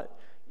robot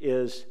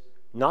is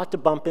not to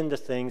bump into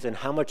things and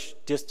how much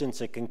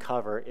distance it can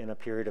cover in a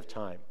period of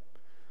time.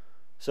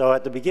 So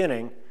at the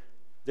beginning,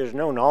 there's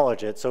no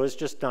knowledge yet, so it's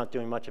just not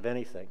doing much of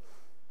anything.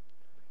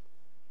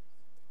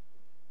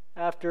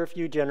 After a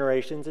few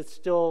generations, it's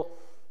still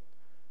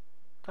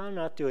kind of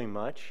not doing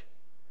much.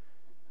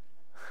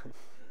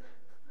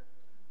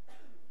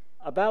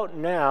 About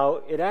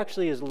now, it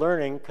actually is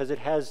learning, because it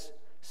has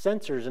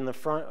sensors in the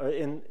front,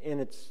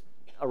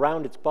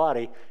 around its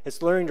body.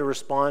 It's learning to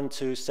respond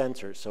to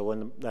sensors. So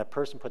when that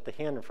person put the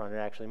hand in front, it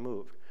actually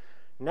moved.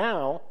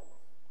 Now,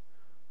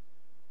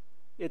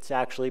 it's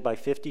actually, by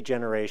 50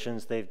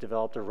 generations, they've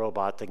developed a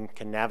robot that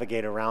can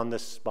navigate around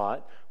this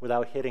spot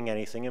without hitting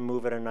anything and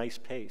move at a nice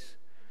pace.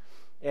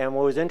 And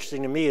what was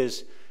interesting to me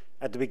is,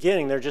 at the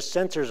beginning, there are just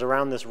sensors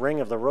around this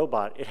ring of the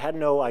robot. It had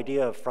no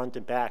idea of front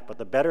and back, but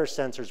the better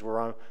sensors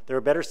there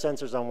were better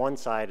sensors on one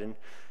side and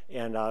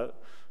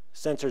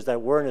sensors that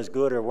weren't as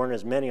good or weren't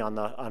as many on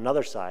the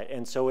other side.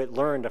 And so it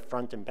learned a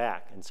front and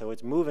back. And so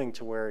it's moving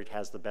to where it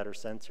has the better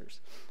sensors.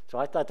 So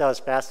I thought that was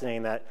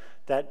fascinating, that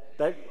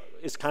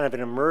is kind of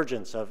an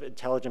emergence of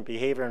intelligent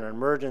behavior and an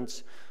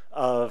emergence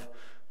of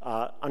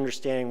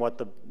understanding what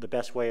the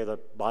best way of the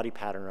body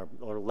pattern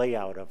or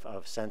layout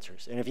of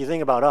sensors. And if you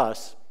think about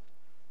us,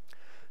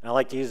 and I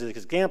like to use this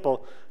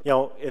example,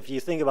 if you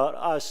think about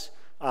us,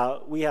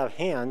 we have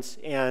hands,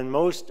 and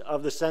most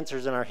of the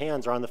sensors in our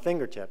hands are on the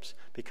fingertips,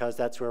 because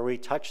that's where we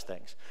touch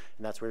things,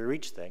 and that's where we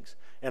reach things.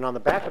 And on the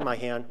back of my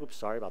hand, oops,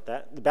 sorry about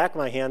that, the back of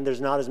my hand, there's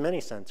not as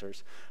many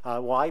sensors.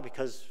 Why?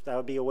 Because that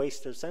would be a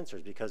waste of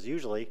sensors, because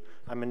usually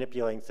I'm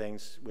manipulating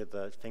things with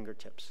the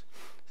fingertips.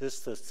 This is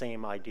the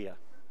same idea.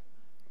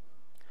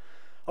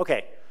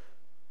 Okay,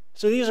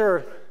 so these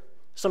are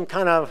some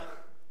kind of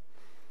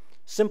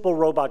simple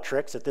robot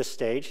tricks at this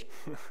stage.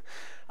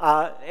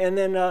 And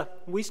then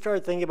we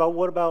started thinking about,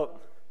 what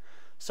about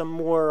some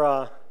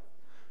more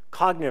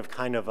cognitive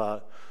kind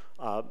of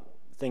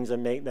things that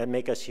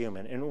make us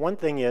human. And one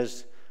thing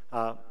is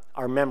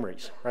our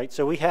memories, right?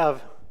 So we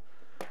have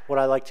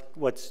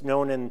what's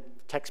known in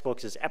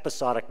textbooks as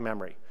episodic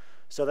memory.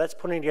 So that's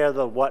putting together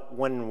the what,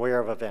 when, and where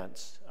of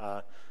events.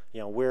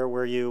 Where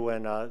were you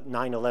when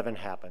 9/11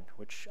 happened?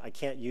 Which I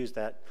can't use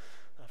that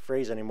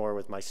phrase anymore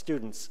with my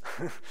students,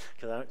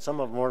 because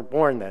some of them weren't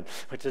born then,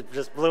 which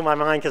just blew my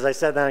mind, because I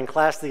said that in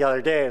class the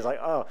other day. It's like,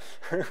 oh,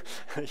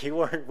 you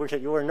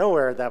were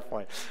nowhere at that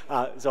point.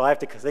 So I have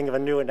to think of a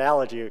new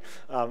analogy.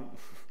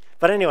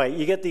 But anyway,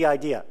 you get the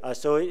idea.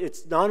 So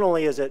it's not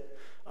only is it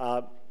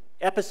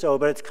episode,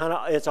 but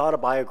it's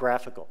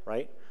autobiographical,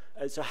 right?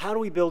 So how do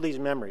we build these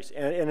memories?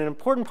 And an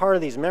important part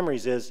of these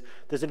memories is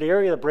there's an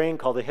area of the brain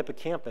called the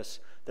hippocampus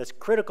that's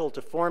critical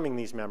to forming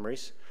these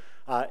memories.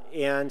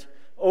 And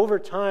over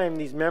time,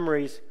 these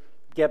memories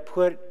get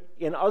put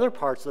in other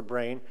parts of the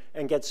brain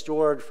and get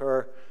stored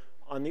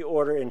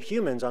in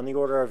humans, on the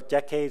order of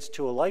decades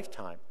to a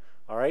lifetime,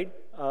 all right?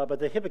 But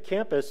the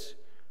hippocampus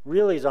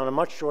really is on a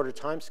much shorter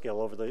time scale,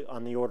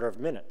 on the order of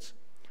minutes.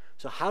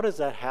 So how does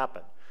that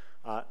happen?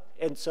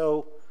 And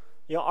so,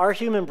 our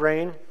human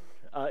brain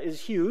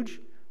is huge,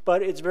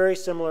 but it's very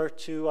similar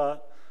to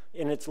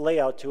in its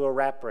layout to a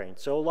rat brain.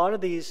 So a lot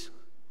of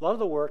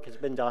the work has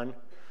been done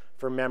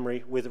for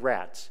memory with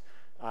rats.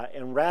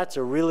 And rats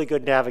are really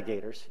good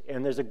navigators.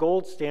 And there's a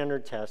gold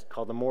standard test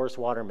called the Morris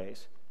Water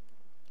Maze.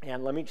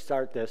 And let me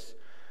start this.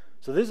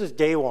 So this is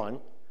day one.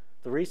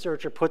 The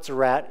researcher puts a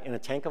rat in a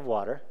tank of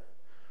water.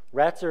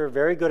 Rats are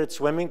very good at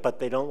swimming, but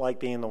they don't like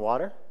being in the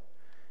water.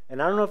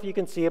 And I don't know if you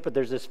can see it, but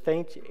there's this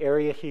faint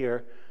area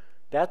here.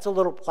 That's a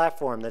little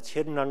platform that's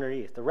hidden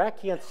underneath. The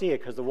rat can't see it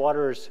because the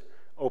water is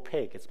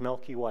opaque. It's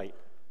milky white.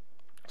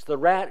 So the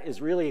rat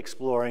is really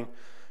exploring,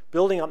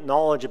 building up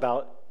knowledge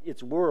about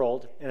its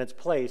world and its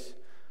place,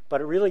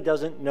 but it really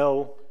doesn't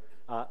know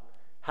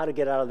how to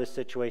get out of this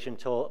situation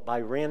until by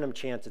random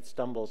chance it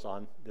stumbles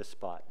on this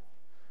spot.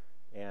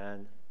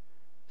 And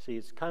see,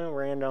 it's kind of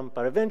random,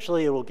 but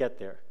eventually it will get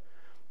there.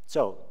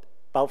 So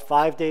about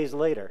 5 days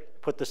later,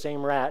 put the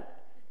same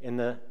rat in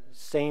the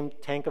same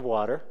tank of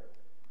water.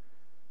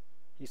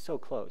 He's so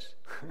close.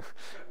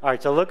 All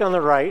right, so look on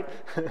the right.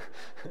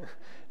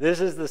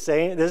 This is the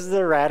same, this is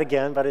the rat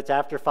again, but it's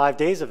after 5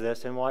 days of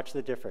this, and watch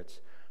the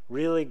difference.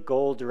 Really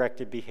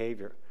goal-directed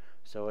behavior.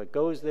 So it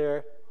goes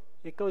there,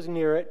 it goes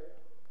near it,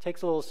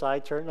 takes a little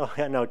side turn. Oh,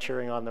 yeah, no,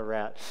 cheering on the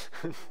rat.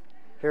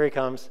 Here he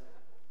comes.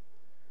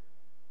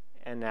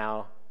 And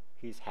now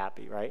he's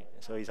happy, right?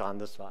 So he's on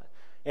the spot.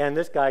 And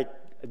this guy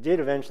did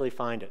eventually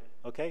find it,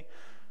 okay?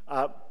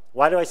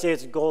 Why do I say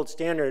it's a gold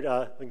standard?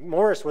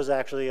 Morris was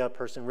actually a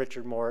person,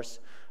 Richard Morris,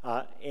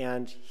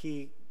 and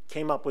he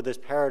came up with this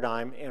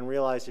paradigm and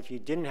realized if you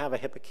didn't have a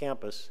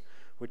hippocampus,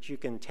 which you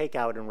can take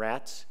out in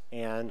rats,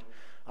 and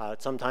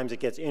sometimes it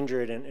gets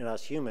injured in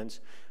us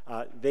humans,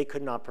 they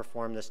could not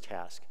perform this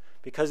task.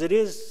 Because it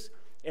is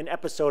an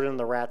episode in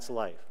the rat's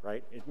life,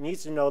 right? It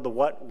needs to know the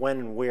what, when,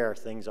 and where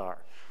things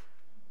are.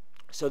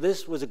 So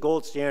this was a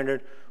gold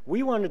standard.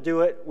 We wanted to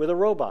do it with a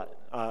robot,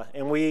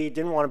 and we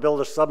didn't want to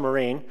build a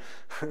submarine,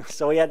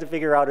 so we had to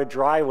figure out a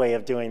dry way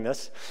of doing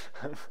this.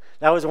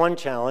 That was one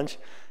challenge.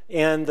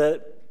 And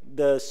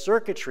the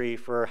circuitry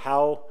for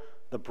how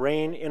the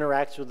brain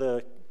interacts with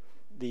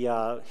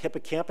the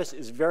hippocampus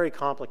is very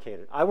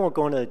complicated. I won't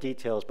go into the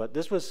details, but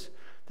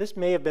this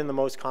may have been the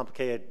most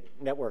complicated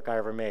network I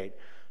ever made.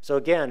 So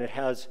again, it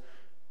has,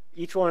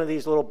 each one of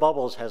these little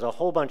bubbles has a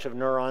whole bunch of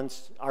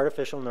neurons,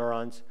 artificial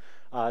neurons,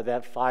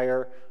 that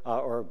fire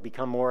or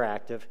become more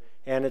active.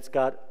 And it's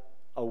got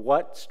a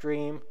what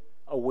stream,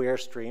 a where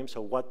stream,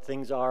 so what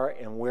things are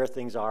and where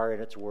things are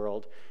in its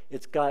world.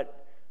 It's got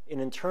an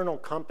internal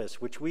compass,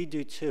 which we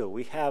do too.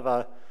 We have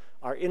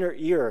our inner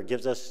ear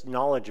gives us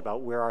knowledge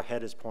about where our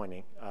head is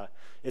pointing.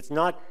 It's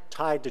not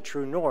tied to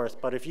true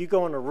north, but if you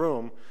go in a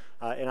room,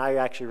 and I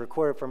actually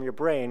record it from your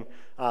brain,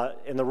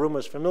 and the room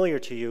was familiar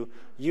to you,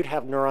 you'd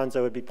have neurons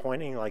that would be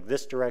pointing like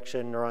this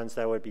direction, neurons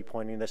that would be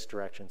pointing this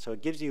direction. So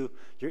it gives you,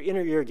 your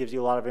inner ear gives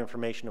you a lot of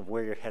information of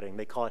where you're heading.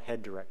 They call it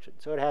head direction.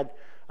 So it had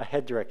a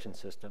head direction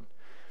system.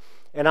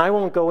 And I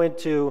won't go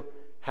into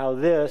how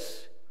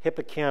this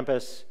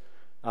hippocampus,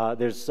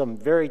 there's some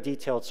very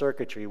detailed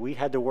circuitry. We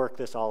had to work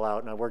this all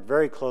out, and I worked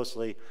very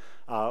closely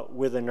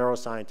with a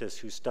neuroscientist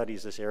who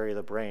studies this area of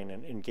the brain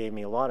and gave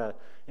me a lot of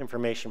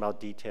information about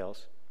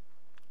details.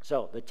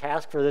 So the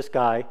task for this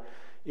guy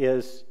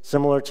is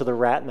similar to the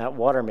rat in that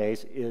water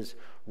maze, is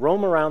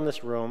roam around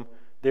this room.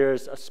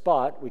 There's a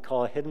spot we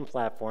call a hidden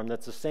platform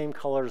that's the same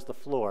color as the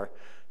floor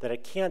that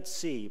it can't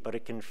see, but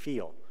it can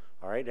feel.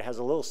 All right, it has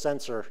a little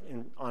sensor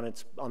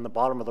on the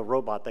bottom of the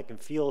robot that can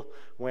feel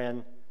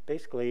when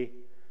basically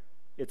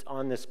it's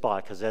on this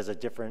spot because it's a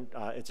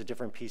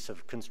different piece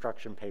of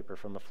construction paper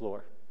from the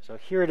floor. So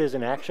here it is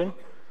in action.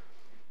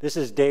 This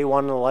is day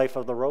one in the life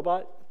of the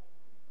robot.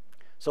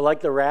 So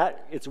like the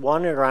rat, it's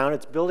wandering around,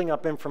 it's building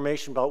up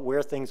information about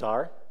where things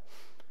are.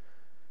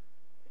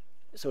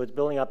 So it's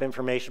building up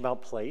information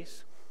about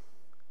place.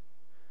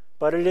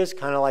 But it is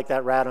kind of like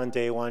that rat on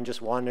day one,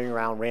 just wandering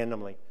around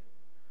randomly.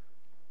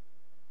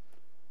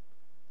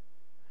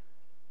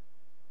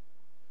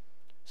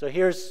 So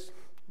here's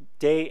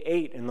day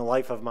 8 in the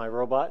life of my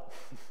robot.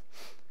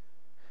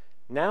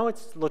 Now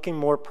it's looking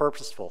more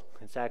purposeful.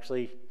 It's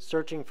actually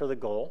searching for the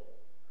goal.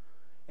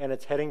 And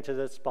it's heading to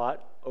the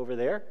spot over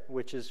there,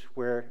 which is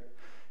where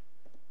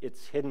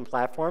it's hidden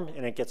platform,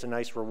 and it gets a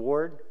nice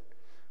reward.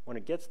 When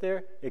it gets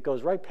there, it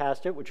goes right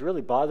past it, which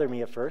really bothered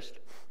me at first.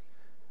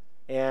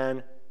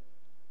 And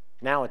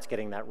now it's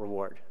getting that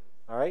reward,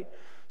 all right?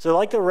 So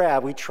like the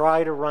rat, we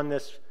try to run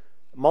this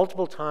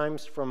multiple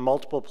times from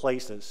multiple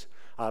places,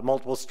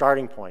 multiple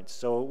starting points.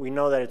 So we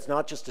know that it's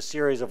not just a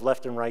series of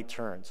left and right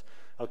turns,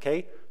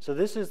 okay? So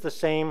this is the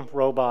same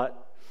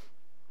robot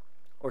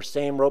or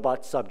same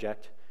robot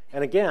subject.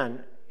 And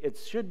again, it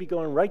should be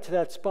going right to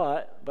that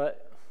spot,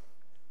 but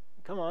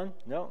come on,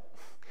 no.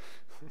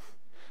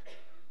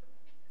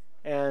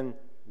 And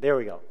there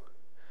we go.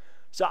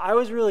 So I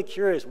was really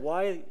curious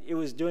why it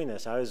was doing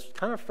this. I was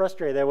kind of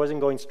frustrated that I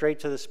wasn't going straight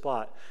to the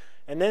spot.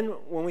 And then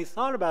when we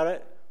thought about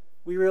it,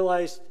 we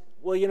realized,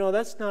 well, you know,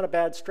 that's not a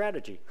bad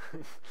strategy.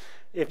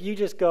 If you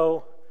just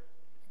go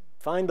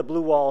find the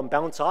blue wall and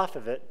bounce off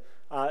of it,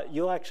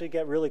 you'll actually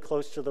get really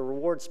close to the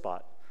reward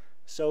spot.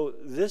 So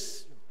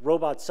this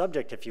robot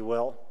subject, if you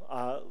will,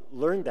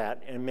 learned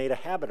that and made a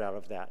habit out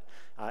of that.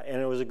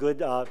 And it was a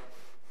good,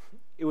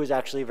 it was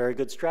actually a very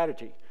good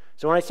strategy.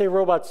 So when I say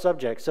robot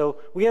subject, so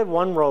we had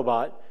one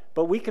robot,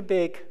 but we could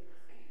make,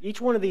 each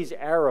one of these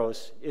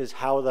arrows is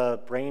how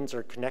the brains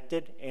are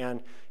connected,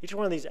 and each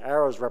one of these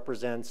arrows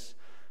represents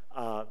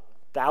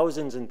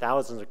thousands and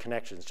thousands of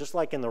connections, just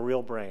like in the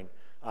real brain.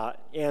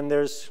 And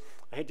there's,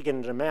 I hate to get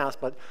into math,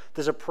 but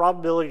there's a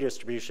probability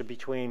distribution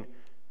between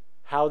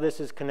how this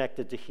is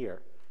connected to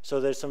here.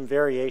 So there's some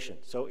variation.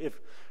 So if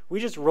we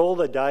just roll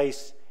the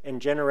dice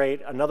and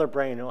generate another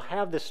brain, it'll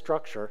have this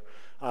structure,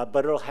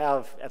 but it'll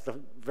have, at the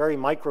very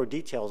micro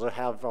details, it'll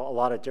have a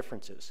lot of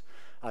differences.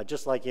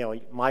 Just like, you know,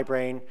 my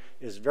brain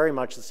is very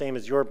much the same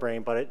as your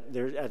brain, but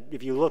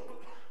if you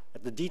look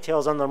at the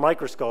details on the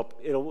microscope,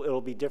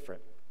 it'll be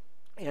different.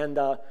 And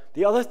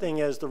the other thing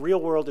is the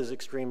real world is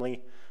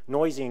extremely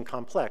noisy and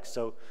complex.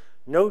 So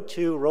no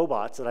two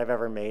robots that I've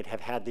ever made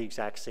have had the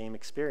exact same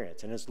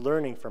experience, and it's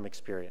learning from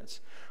experience.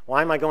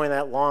 Why am I going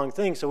that long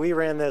thing? So we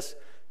ran this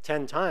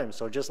 10 times.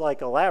 So just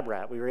like a lab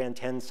rat, we ran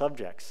 10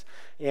 subjects.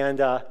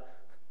 And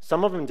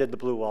some of them did the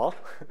blue wall.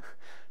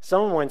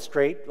 Some went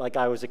straight, like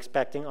I was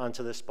expecting,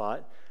 onto the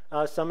spot.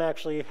 Some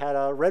actually had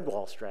a red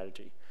wall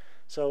strategy.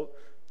 So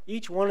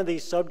each one of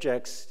these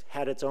subjects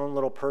had its own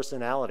little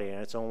personality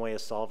and its own way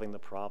of solving the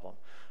problem.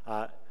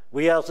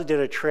 We also did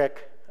a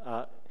trick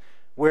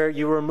where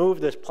you remove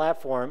this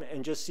platform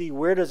and just see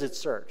where does it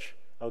search,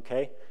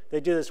 okay? They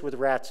do this with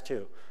rats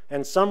too.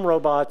 And some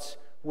robots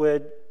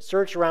would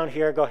search around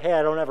here, go, hey,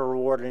 I don't have a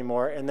reward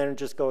anymore, and then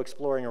just go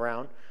exploring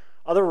around.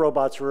 Other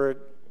robots were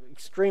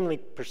extremely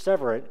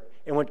perseverant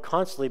and would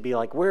constantly be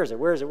like, where is it,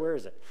 where is it, where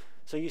is it?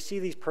 So you see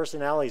these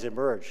personalities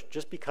emerge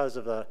just because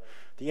of the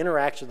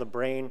interaction of the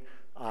brain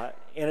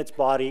and its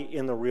body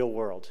in the real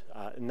world.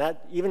 And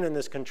that, even in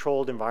this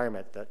controlled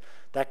environment,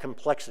 that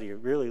complexity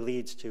really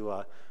leads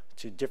to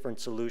different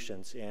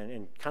solutions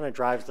and kind of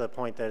drives to the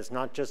point that it's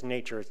not just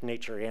nature, it's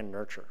nature and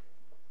nurture.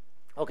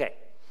 Okay.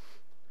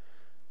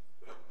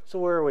 So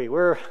where are we?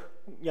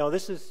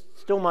 This is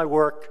still my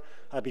work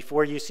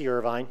before UC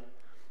Irvine.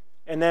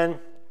 And then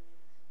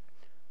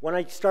when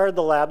I started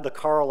the lab, the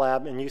Carl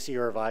lab in UC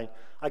Irvine,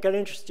 I got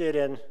interested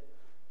in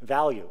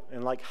value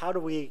and like how do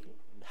we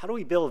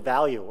build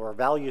value or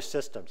value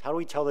systems? How do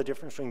we tell the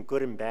difference between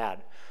good and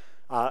bad?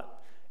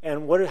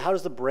 And how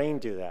does the brain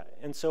do that?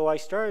 And so I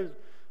started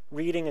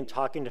reading and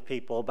talking to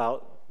people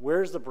about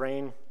where's the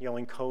brain,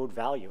 encode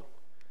value.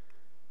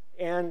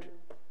 And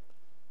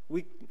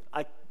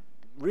I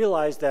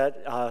realized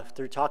that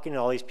through talking to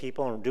all these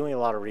people and doing a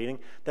lot of reading,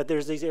 that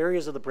there's these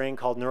areas of the brain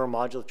called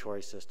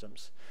neuromodulatory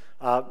systems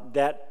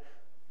that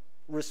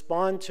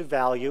respond to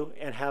value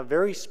and have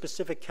very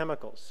specific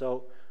chemicals.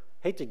 So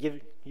I hate to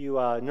give you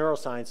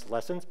neuroscience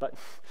lessons, but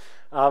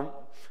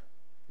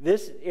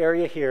this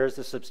area here is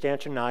the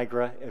substantia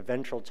nigra and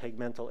ventral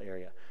tegmental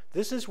area.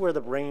 This is where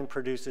the brain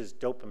produces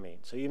dopamine.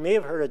 So you may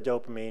have heard of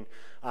dopamine.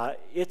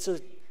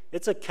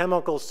 It's a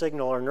chemical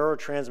signal or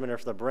neurotransmitter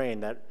for the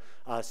brain that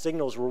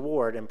signals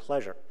reward and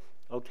pleasure,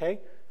 okay?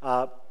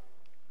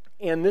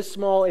 And this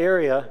small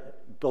area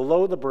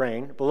below the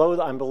brain,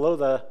 I'm below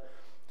the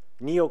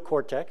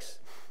neocortex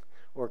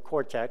or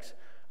cortex,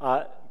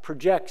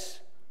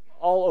 projects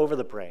all over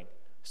the brain.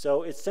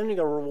 So it's sending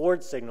a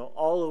reward signal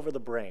all over the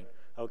brain,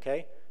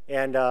 okay?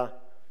 And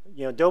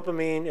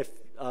dopamine, if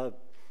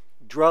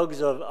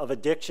drugs of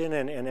addiction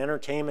and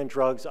entertainment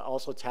drugs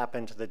also tap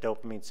into the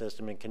dopamine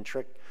system and can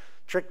trick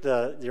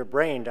your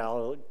brain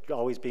to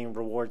always being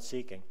reward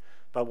seeking.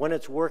 But when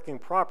it's working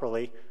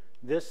properly,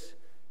 this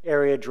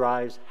area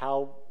drives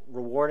how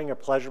rewarding or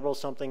pleasurable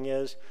something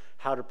is,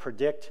 how to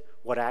predict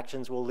what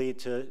actions will lead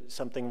to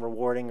something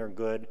rewarding or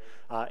good,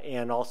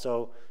 and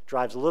also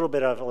drives a little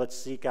bit of let's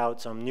seek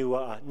out some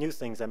new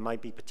things that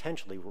might be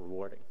potentially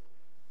rewarding.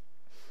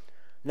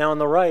 Now on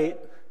the right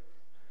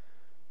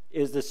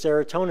is the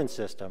serotonin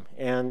system,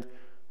 and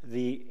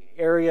the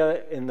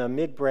area in the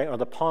midbrain, or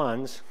the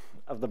pons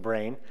of the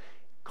brain,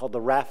 called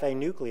the raphe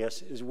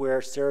nucleus, is where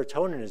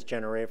serotonin is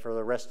generated for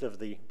the rest of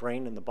the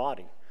brain and the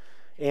body.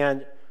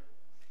 And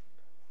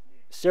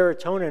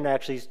serotonin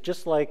actually,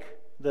 just like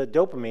the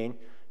dopamine,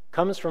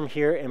 comes from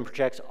here and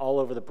projects all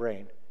over the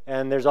brain.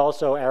 And there's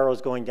also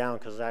arrows going down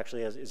because it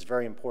actually is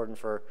very important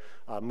for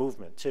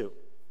movement too.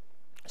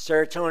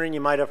 Serotonin you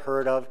might have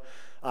heard of.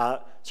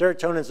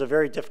 Serotonin is a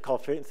very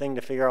difficult thing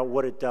to figure out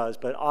what it does,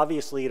 but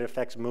obviously it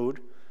affects mood.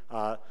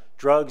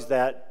 Drugs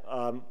that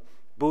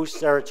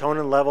boost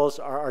serotonin levels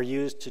are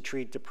used to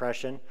treat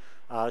depression.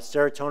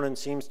 Serotonin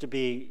seems to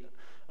be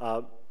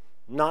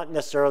not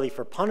necessarily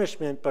for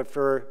punishment, but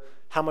for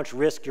how much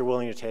risk you're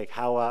willing to take,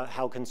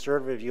 how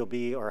conservative you'll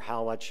be, or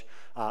how much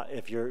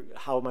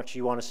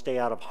you want to stay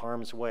out of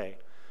harm's way.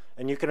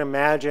 And you can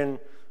imagine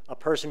a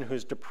person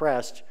who's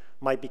depressed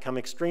might become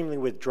extremely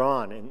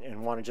withdrawn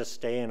and want to just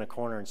stay in a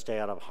corner and stay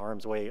out of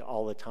harm's way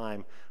all the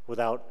time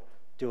without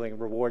doing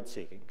reward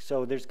seeking.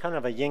 So there's kind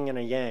of a yin and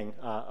a yang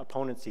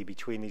opponency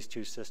between these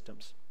two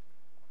systems.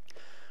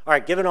 All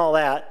right, given all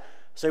that,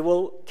 say,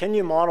 well, can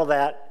you model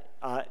that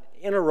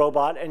in a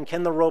robot, and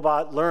can the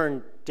robot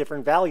learn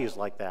different values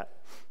like that.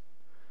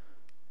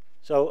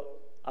 So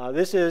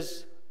this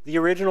is the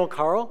original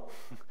Carl,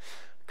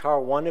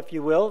 Carl 1, if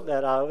you will,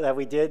 that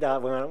we did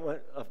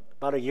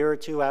about a year or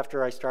two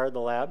after I started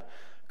the lab.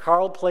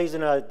 Carl plays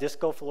in a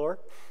disco floor,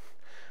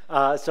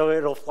 so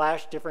it'll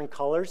flash different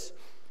colors.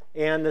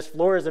 And this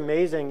floor is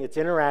amazing. It's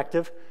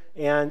interactive.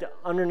 And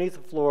underneath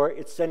the floor,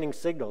 it's sending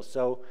signals.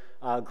 So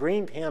a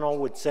green panel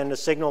would send a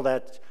signal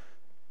that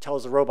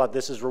tells the robot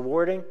this is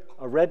rewarding.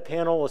 A red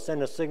panel will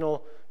send a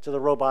signal to the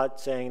robot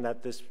saying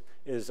that this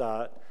is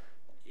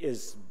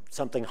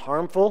something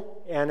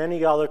harmful. And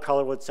any other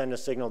color would send a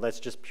signal that's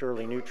just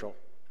purely neutral.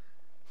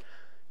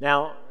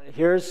 Now,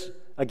 here's,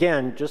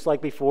 again, just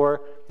like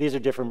before, these are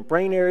different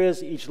brain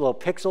areas. Each little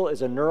pixel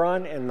is a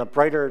neuron, and the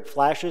brighter it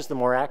flashes, the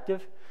more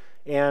active.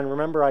 And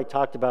remember, I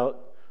talked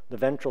about the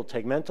ventral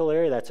tegmental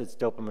area, that's its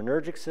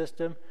dopaminergic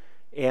system,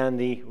 and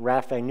the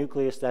raphe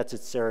nucleus, that's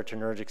its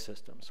serotonergic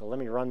system. So let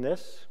me run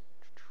this.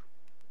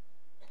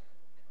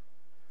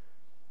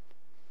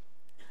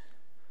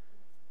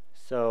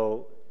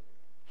 So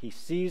he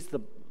sees the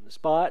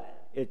spot,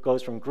 it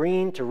goes from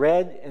green to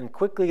red, and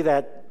quickly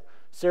that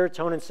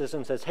serotonin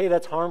system says, hey,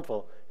 that's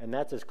harmful, and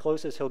that's as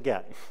close as he'll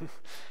get.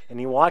 And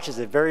he watches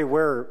it very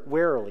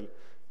warily.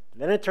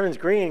 Then it turns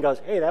green and goes,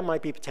 hey, that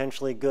might be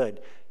potentially good.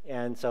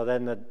 And so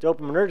then the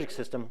dopaminergic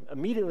system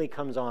immediately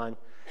comes on,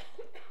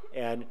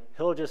 and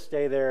he'll just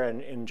stay there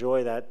and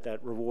enjoy that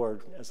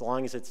reward as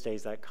long as it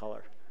stays that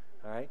color.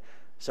 All right?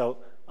 So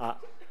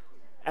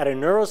at a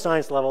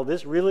neuroscience level,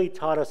 this really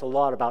taught us a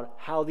lot about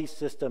how these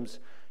systems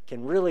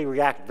can really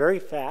react very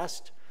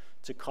fast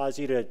to cause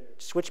you to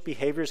switch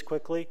behaviors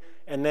quickly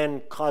and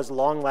then cause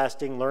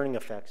long-lasting learning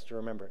effects to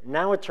remember.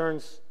 Now it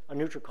turns a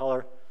neutral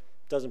color,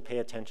 doesn't pay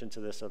attention to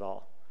this at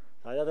all.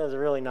 I thought that was a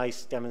really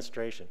nice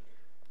demonstration.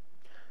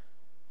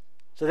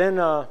 So then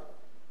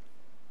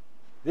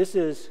this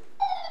is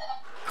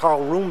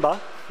Carl Roomba.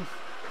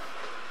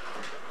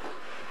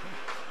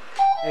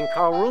 And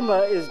Carl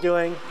Roomba is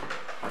doing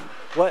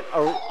what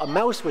a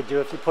mouse would do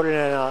if you put it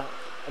in a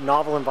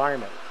novel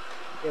environment.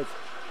 It's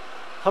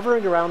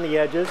hovering around the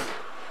edges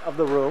of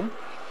the room,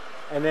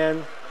 and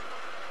then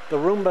the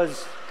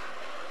Roomba's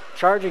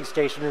charging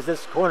station is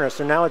this corner,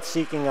 so now it's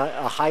seeking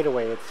a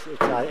hideaway,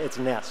 its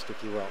nest,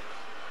 if you will.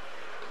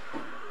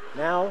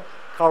 Now,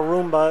 Carl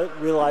Roomba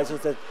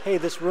realizes that, hey,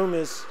 this room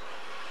is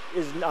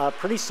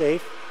pretty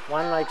safe,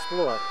 why don't I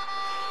explore?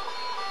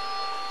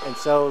 And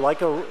so,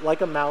 like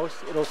a mouse,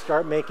 it'll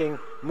start making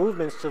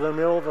movements to the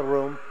middle of the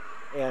room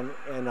and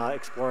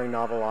exploring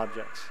novel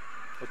objects,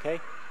 okay?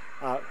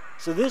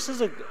 So this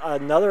is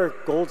another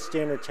gold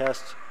standard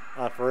test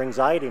for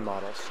anxiety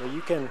models. So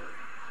you can,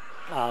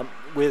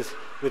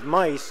 with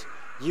mice,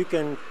 you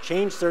can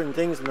change certain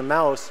things in the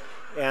mouse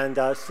and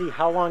see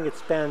how long it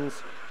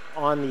spends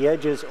on the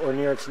edges or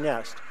near its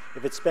nest.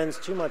 If it spends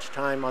too much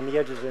time on the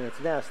edges in its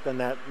nest, then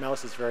that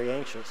mouse is very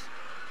anxious.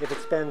 If it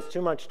spends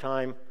too much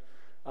time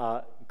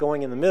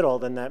going in the middle,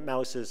 then that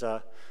mouse is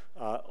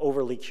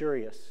overly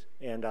curious,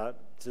 and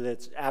so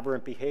that's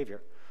aberrant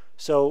behavior.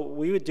 So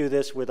we would do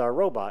this with our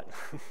robot.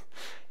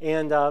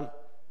 And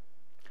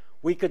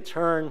we could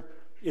turn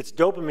its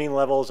dopamine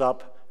levels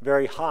up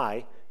very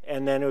high,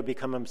 and then it would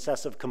become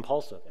obsessive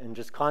compulsive and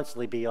just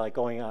constantly be like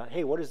going,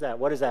 hey, what is that?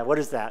 What is that? What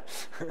is that?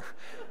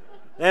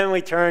 Then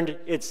we turned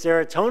its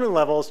serotonin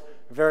levels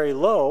very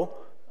low.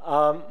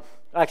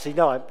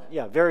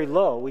 Very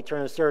low. We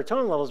turned the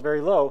serotonin levels very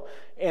low,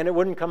 and it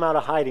wouldn't come out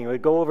of hiding. It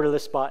would go over to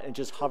this spot and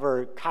just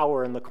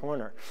cower in the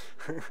corner.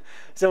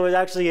 So it was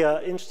actually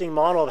an interesting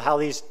model of how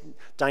these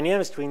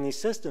dynamics between these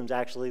systems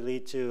actually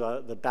lead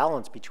to the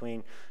balance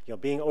between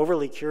being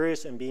overly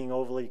curious and being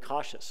overly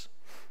cautious.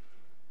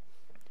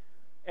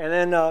 And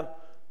then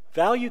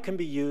value can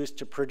be used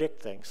to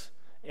predict things.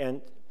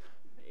 And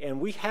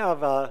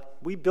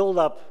we build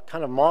up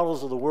kind of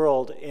models of the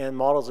world and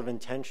models of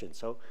intention.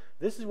 So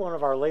this is one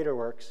of our later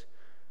works.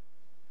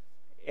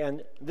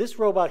 And this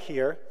robot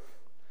here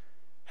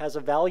has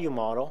a value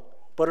model,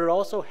 but it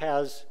also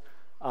has,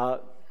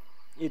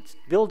 it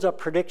builds up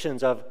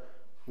predictions of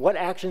what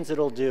actions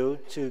it'll do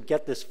to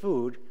get this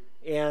food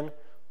and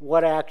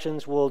what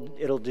actions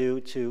it'll do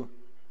to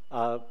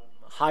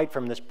hide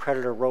from this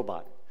predator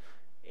robot.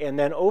 And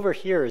then over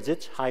here is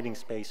its hiding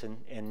space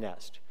and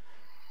nest.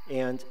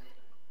 And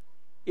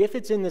if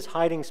it's in this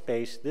hiding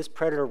space, this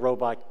predator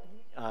robot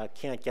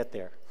can't get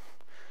there,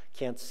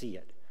 can't see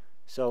it.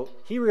 So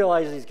he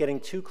realizes he's getting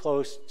too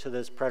close to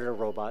this predator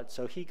robot,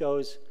 so he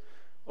goes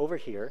over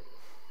here,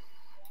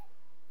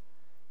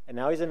 and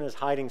now he's in his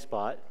hiding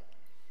spot.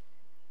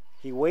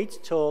 He waits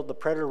till the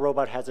predator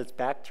robot has its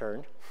back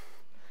turned,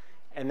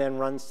 and then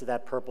runs to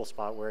that purple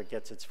spot where it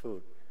gets its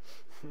food.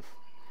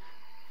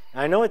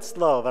 I know it's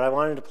slow, but I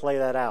wanted to play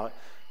that out.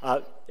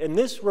 And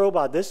this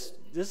robot, this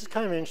is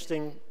kind of an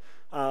interesting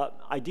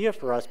idea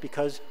for us,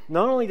 because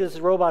not only does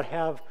the robot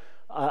have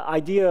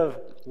idea of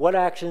what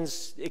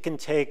actions it can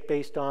take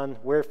based on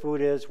where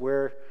food is,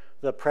 where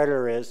the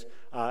predator is,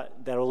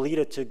 that will lead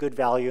it to good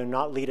value and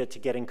not lead it to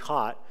getting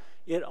caught,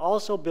 it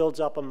also builds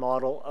up a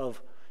model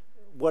of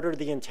what are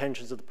the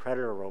intentions of the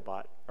predator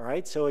robot, all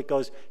right? So it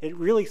goes, it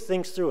really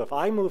thinks through, if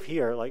I move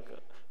here, like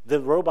the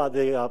robot,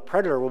 the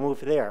predator will move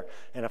there,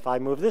 and if I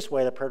move this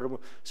way, the predator will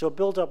move. So it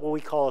builds up what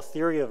we call a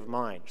theory of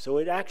mind. So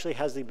it actually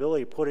has the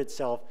ability to put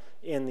itself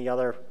in the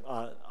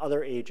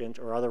other agent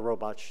or other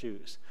robot's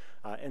shoes.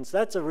 And so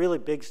that's a really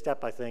big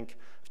step, I think,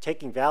 of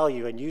taking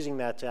value and using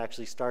that to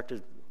actually start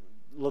to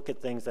look at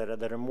things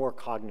that are more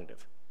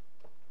cognitive.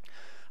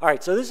 All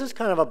right, so this is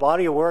kind of a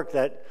body of work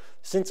that,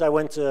 since I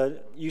went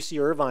to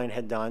UC Irvine,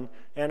 had done,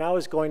 and I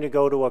was going to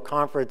go to a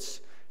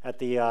conference at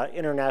the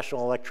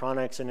International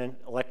Electronics and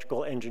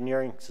Electrical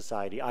Engineering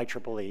Society,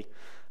 IEEE,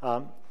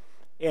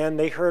 and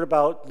they heard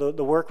about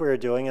the work we were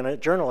doing, and a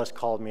journalist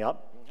called me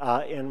up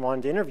and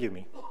wanted to interview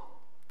me.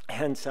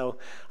 And so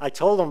I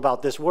told them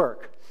about this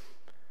work.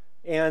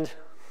 And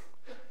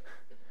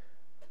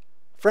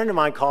a friend of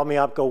mine called me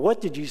up,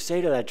 what did you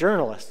say to that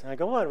journalist? And I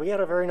go, what? We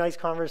had a very nice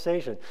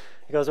conversation.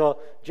 He goes, well,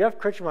 Jeff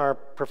Krichmar,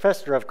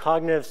 professor of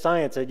cognitive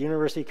science at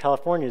University of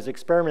California, is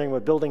experimenting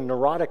with building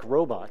neurotic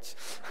robots.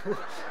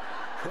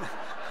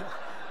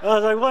 I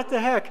was like, what the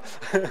heck?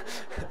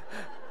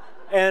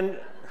 And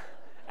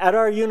at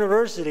our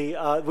university,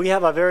 we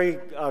have a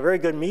very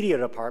good media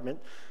department.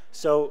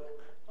 So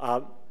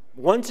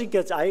once it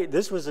gets,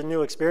 this was a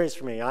new experience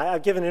for me.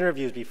 I've given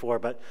interviews before,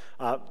 but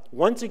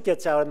once it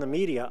gets out in the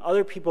media,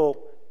 other people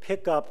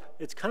pick up,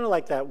 it's kind of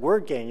like that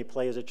word game you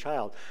play as a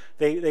child.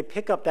 They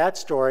pick up that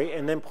story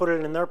and then put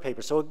it in their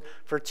paper. So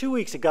for 2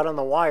 weeks, it got on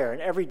the wire,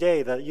 and every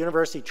day the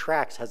university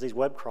has these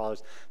web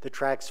crawlers that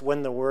tracks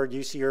when the word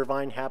UC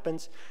Irvine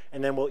happens,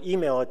 and then we'll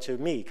email it to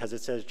me because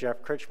it says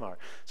Jeff Krichmar.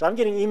 So I'm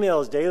getting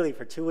emails daily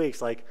for 2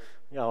 weeks, like,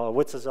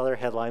 what's this other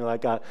headline?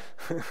 Like,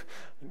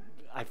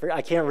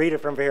 I can't read it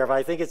from here, but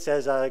I think it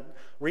says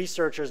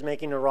researchers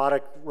making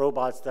neurotic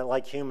robots that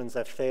like humans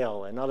that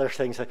fail, and other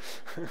things.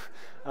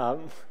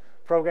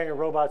 Programming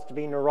robots to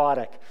be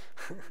neurotic.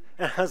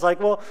 And I was like,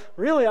 well,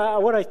 really,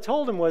 what I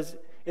told him was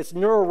it's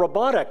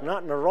neurorobotic,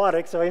 not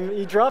neurotic. So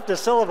he dropped a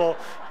syllable,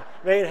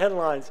 made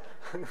headlines.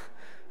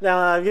 Now,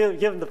 I've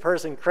given the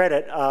person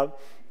credit.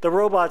 The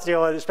robots,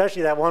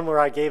 especially that one where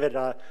I gave it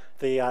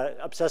the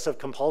obsessive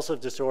compulsive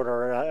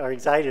disorder or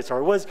anxiety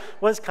disorder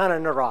was kind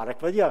of neurotic,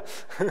 but yeah.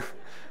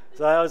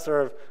 So that was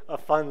sort of a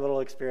fun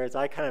little experience.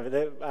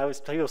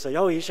 People say,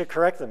 oh, you should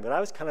correct them, but I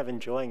was kind of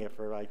enjoying it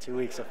for like 2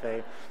 weeks of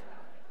fame.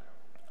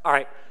 All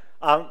right,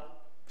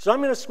 so I'm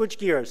going to switch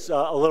gears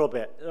a little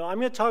bit. I'm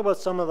going to talk about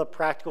some of the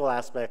practical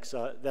aspects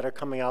that are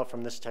coming out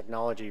from this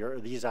technology or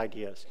these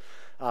ideas.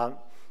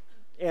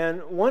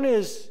 And one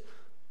is,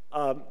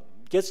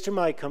 gets to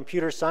my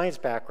computer science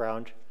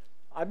background.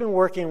 I've been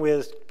working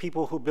with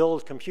people who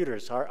build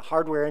computers,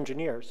 hardware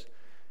engineers,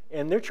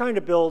 and they're trying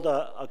to build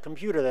a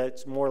computer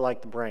that's more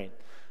like the brain.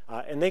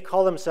 And they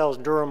call themselves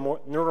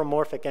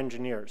neuromorphic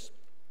engineers.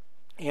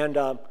 And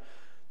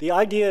the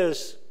idea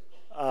is,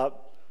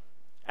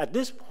 at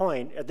this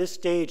point, at this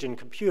stage in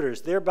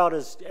computers, they're about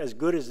as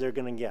good as they're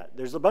going to get.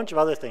 There's a bunch of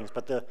other things,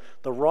 but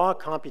the raw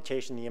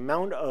computation, the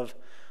amount of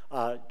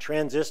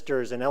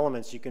transistors and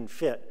elements you can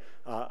fit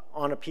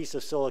on a piece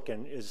of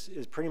silicon is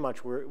pretty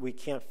much where we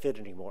can't fit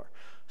anymore.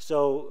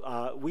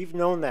 So we've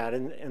known that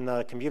in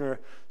the computer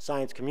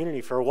science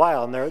community for a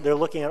while, and they're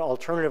looking at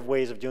alternative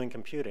ways of doing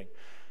computing.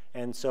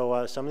 And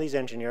so some of these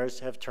engineers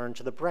have turned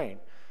to the brain.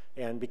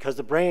 And because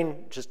the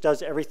brain just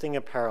does everything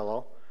in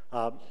parallel,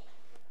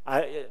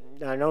 I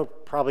know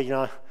probably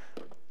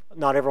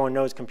not everyone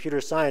knows computer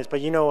science, but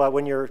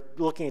when you're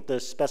looking at the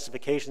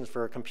specifications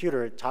for a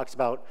computer, it talks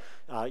about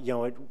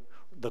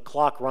the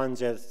clock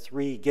runs at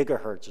 3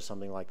 gigahertz or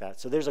something like that.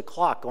 So there's a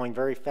clock going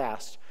very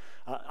fast.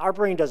 Our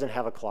brain doesn't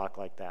have a clock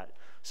like that.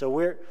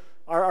 So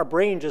our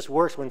brain just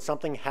works when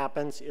something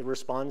happens, it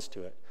responds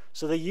to it.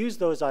 So they use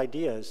those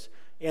ideas,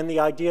 and the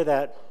idea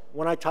that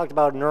when I talked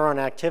about neuron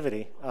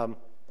activity,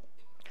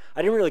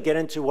 I didn't really get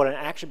into what an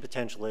action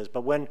potential is,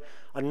 but when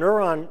a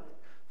neuron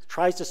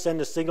tries to send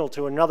a signal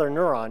to another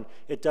neuron,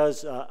 it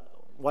does,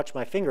 watch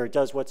my finger, it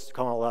does what's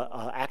called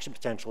an action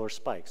potential or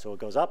spike. So it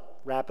goes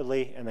up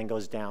rapidly and then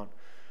goes down.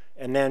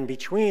 And then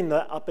between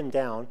the up and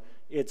down,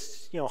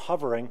 it's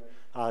hovering,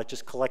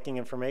 just collecting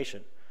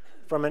information.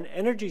 From an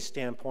energy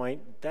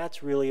standpoint,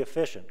 that's really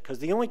efficient, because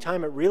the only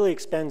time it really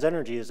expends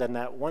energy is in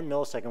that 1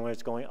 millisecond when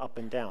it's going up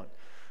and down.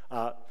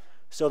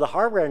 So the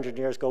hardware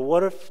engineers go,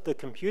 what if the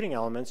computing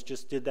elements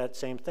just did that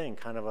same thing,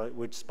 kind of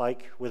would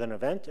spike with an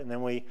event, and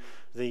then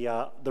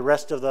the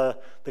rest of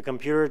the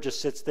computer just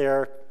sits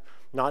there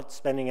not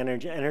spending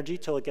energy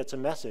till it gets a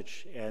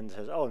message and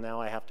says, oh, now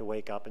I have to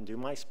wake up and do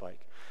my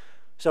spike.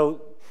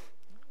 So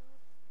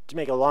to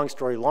make a long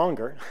story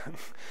longer,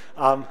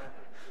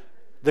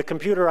 the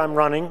computer I'm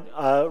running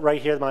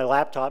right here, my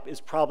laptop, is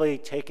probably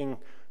taking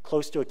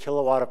close to 1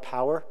 kilowatt of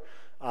power.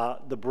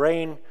 The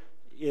brain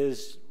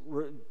is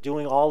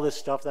doing all this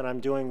stuff that I'm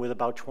doing with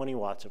about 20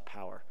 watts of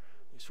power.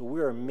 So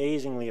we're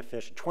amazingly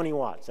efficient. 20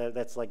 watts,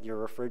 that's like your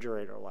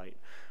refrigerator light.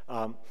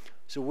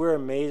 So we're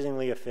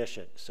amazingly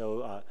efficient.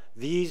 So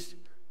these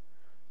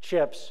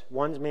chips,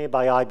 one's made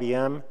by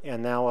IBM,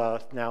 and now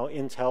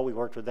Intel, we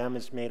worked with them,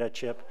 has made a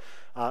chip.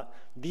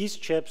 These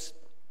chips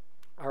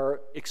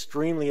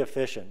extremely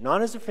efficient.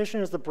 Not as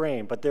efficient as the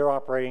brain, but they're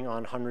operating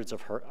on hundreds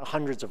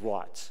of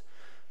watts,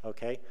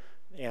 okay?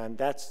 And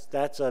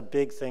that's a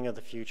big thing of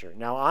the future.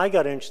 Now, I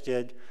got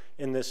interested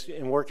in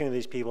working with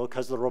these people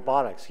because of the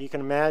robotics. You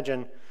can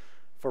imagine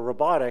for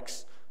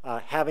robotics,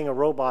 having a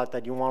robot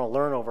that you want to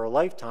learn over a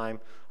lifetime,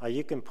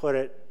 you can put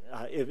it,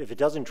 if it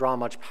doesn't draw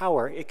much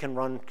power, it can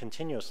run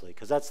continuously,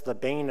 because that's the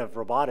bane of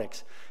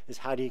robotics, is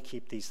how do you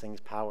keep these things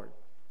powered?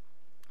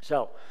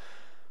 So,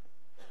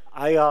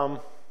 I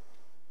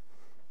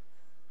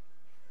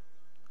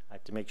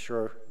have to make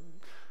sure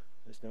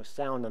there's no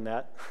sound on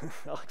that.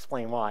 I'll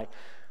explain why.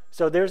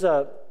 So there's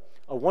a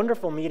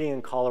wonderful meeting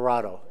in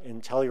Colorado,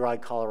 in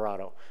Telluride,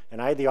 Colorado, and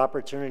I had the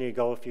opportunity to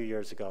go a few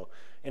years ago,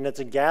 and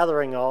it's a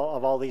gathering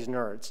of all these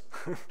nerds.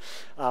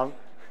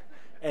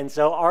 And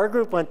so our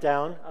group went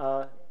down.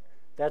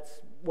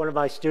 That's one of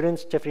my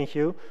students, Tiffany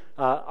Hugh.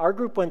 Our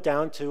group went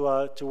down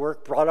to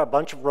work, brought a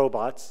bunch of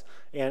robots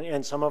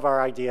and some of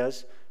our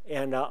ideas,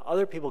 and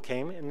other people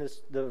came, and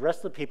the rest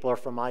of the people are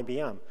from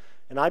IBM.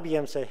 And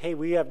IBM said, hey,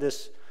 we have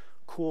this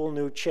cool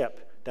new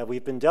chip that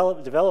we've been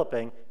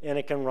developing, and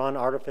it can run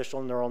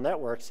artificial neural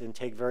networks and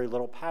take very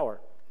little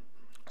power.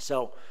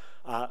 So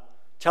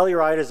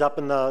Telluride is up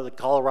in the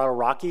Colorado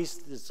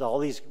Rockies. It's all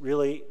these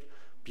really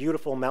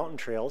beautiful mountain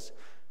trails.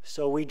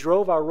 So we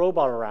drove our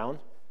robot around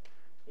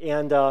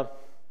and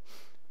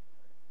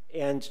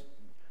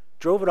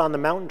drove it on the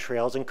mountain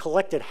trails and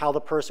collected how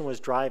the person was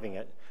driving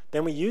it.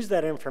 Then we used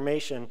that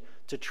information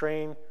to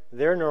train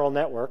their neural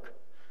network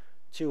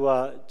to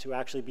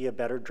actually be a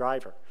better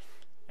driver.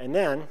 And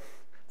then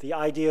the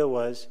idea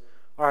was,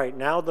 all right,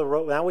 now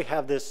we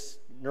have this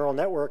neural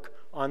network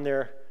on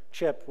their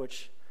chip,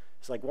 which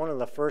is like one of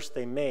the first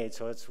they made,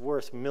 so it's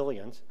worth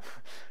millions,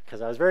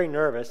 because I was very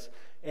nervous.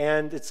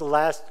 And it's the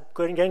last,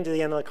 getting to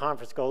the end of the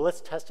conference, go,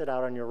 let's test it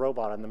out on your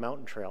robot on the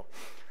mountain trail.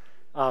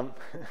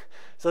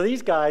 So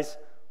these guys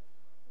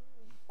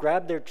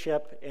grabbed their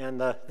chip,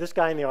 and this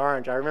guy in the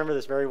orange, I remember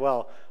this very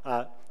well,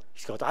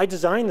 he goes, I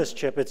designed this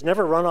chip. It's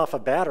never run off a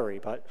battery,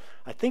 but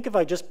I think if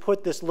I just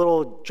put this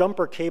little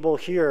jumper cable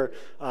here,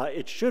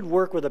 it should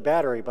work with a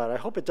battery, but I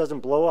hope it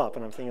doesn't blow up.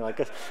 And I'm thinking, like,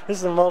 this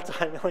is a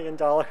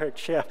multi-million-dollar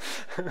chip.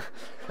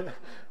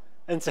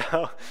 And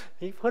so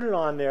he put it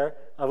on there.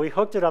 We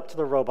hooked it up to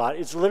the robot.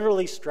 It's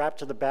literally strapped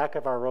to the back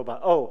of our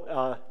robot.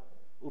 Oh,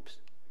 oops.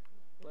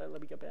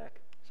 Let me get back.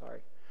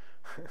 Sorry.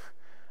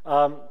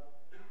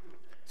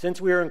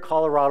 Since we were in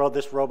Colorado,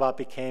 this robot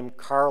became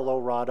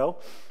Carlo-Rado.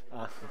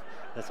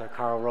 That's our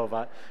Carl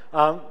robot.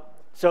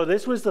 So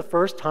this was the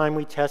first time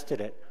we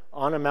tested it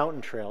on a mountain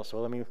trail. So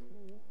let me,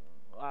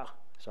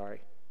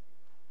 sorry.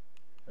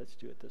 Let's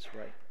do it this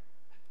way.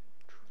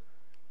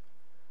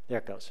 There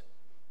it goes.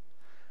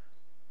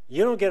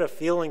 You don't get a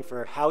feeling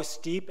for how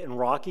steep and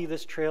rocky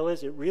this trail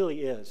is. It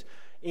really is.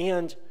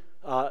 And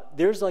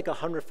there's like a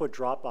 100-foot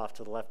drop-off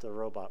to the left of the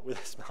robot with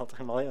this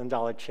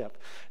multi-million-dollar chip.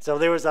 So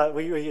there was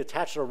we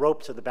attached a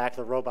rope to the back of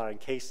the robot in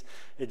case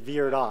it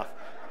veered off.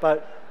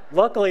 But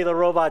luckily, the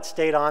robot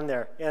stayed on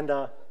there. And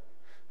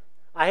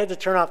I had to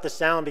turn off the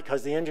sound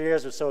because the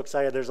engineers were so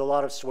excited. There's a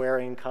lot of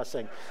swearing and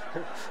cussing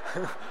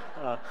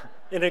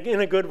in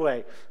a good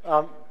way.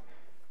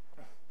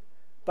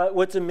 But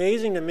what's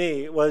amazing to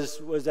me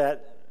was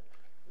that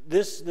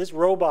this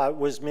robot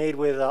was made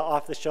with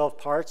off-the-shelf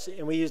parts,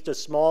 and we used a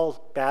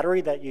small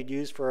battery that you'd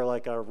use for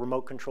like a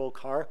remote control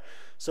car.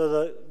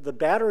 So the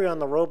battery on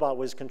the robot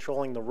was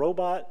controlling the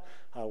robot,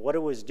 what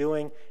it was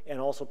doing, and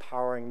also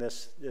powering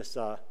this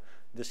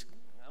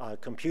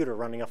computer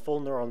running a full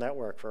neural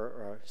network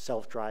for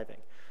self-driving.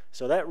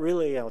 So that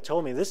really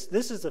told me this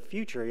is the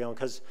future,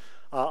 because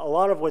a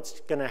lot of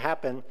what's going to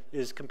happen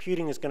is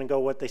computing is going to go,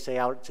 what they say,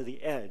 out to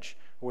the edge,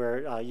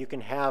 where you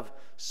can have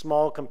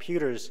small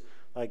computers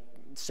like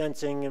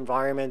sensing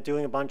environment,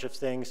 doing a bunch of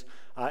things,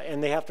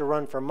 and they have to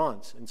run for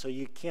months. And so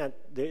you can't,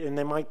 and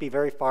they might be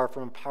very far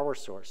from a power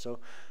source. So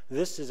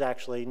this is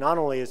actually, not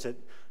only is it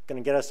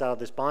going to get us out of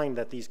this bind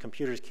that these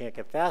computers can't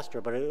get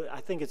faster, but I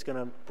think it's going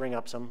to bring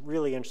up some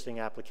really interesting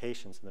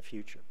applications in the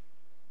future.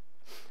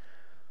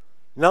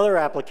 Another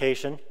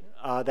application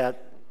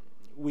that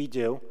we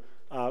do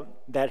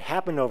that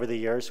happened over the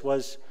years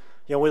was,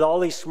 with all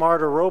these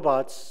smarter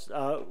robots,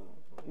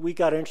 we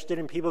got interested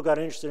and people got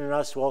interested in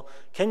us. Well,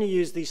 can you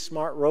use these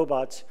smart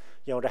robots,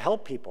 to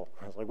help people?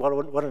 I was like,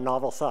 what a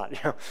novel thought.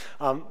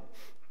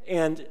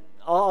 And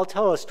I'll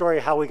tell a story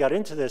of how we got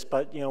into this,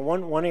 but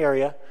one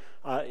area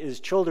is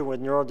children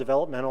with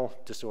neurodevelopmental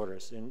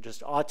disorders, and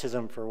just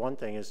autism, for one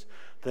thing, is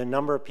the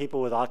number of people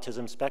with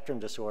autism spectrum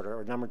disorder,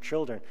 or number of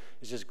children,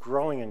 is just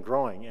growing and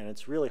growing, and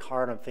it's really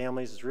hard on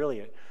families. It's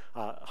really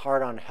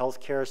hard on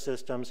healthcare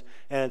systems,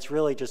 and it's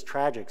really just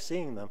tragic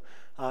seeing them.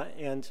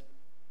 And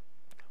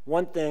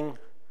one thing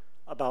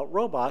about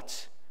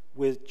robots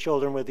with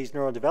children with these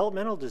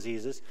neurodevelopmental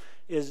diseases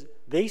is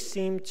they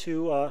seem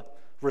to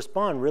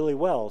respond really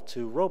well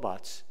to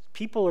robots.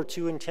 People are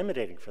too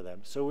intimidating for them.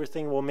 So we're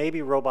thinking, well,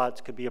 maybe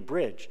robots could be a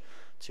bridge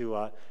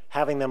to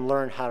having them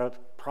learn how to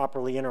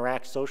properly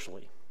interact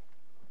socially.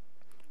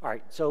 All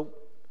right, so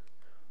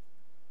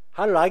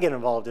how did I get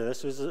involved in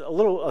this? It was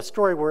a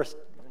story worth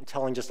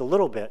telling just a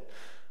little bit.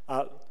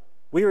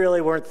 We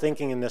really weren't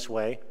thinking in this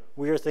way.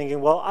 We were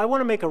thinking, well, I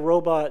want to make a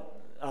robot.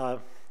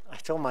 I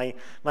told my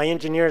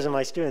engineers and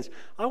my students,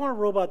 I want a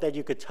robot that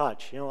you could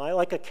touch. You know, I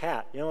like a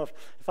cat. You know,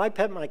 if I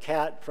pet my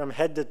cat from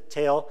head to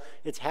tail,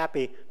 it's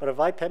happy. But if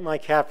I pet my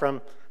cat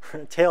from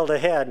tail to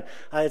head,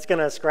 it's going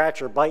to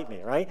scratch or bite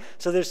me, right?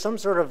 So there's some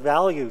sort of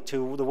value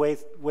to the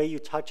way you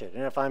touch it.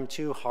 And if I'm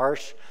too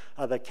harsh,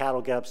 the cat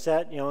will get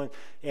upset. You know,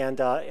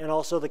 and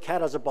also the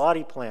cat has a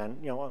body plan.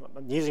 You know,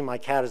 I'm using my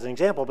cat as an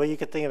example, but you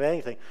could think of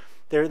anything.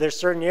 There's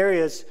certain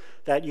areas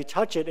that you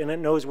touch it and it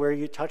knows where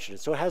you touched it.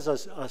 So it has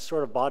a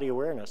sort of body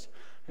awareness.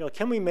 You know,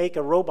 can we make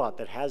a robot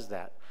that has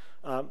that?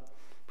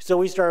 So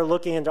we started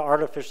looking into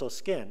artificial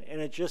skin, and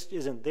it just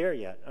isn't there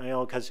yet. You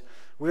know, because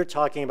we're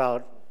talking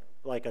about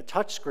like a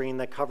touch screen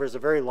that covers a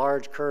very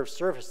large curved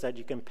surface that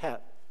you can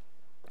pet.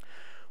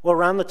 Well,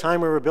 around the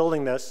time we were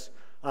building this,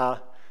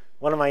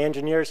 one of my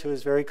engineers who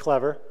was very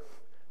clever,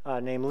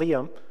 named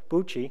Liam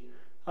Bucci,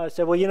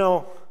 said, well, you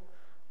know,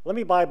 let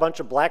me buy a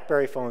bunch of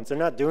BlackBerry phones. They're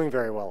not doing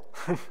very well.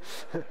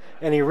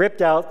 And he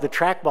ripped out the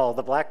trackball of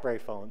the BlackBerry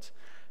phones.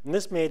 And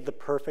this made the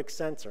perfect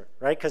sensor,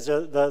 right? Because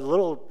the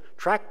little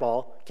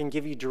trackball can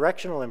give you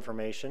directional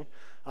information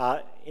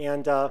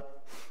and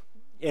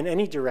in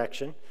any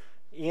direction.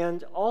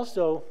 And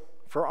also,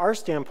 for our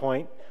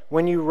standpoint,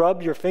 when you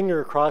rub your finger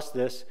across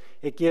this,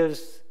 it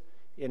gives,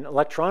 in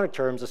electronic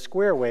terms, a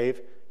square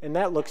wave, and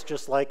that looks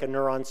just like a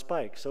neuron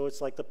spike. So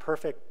it's like the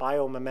perfect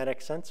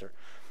biomimetic sensor.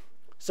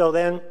 So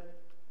then,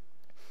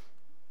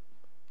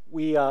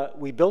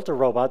 we built a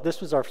robot.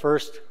 This was our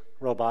first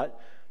robot.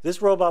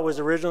 This robot was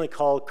originally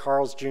called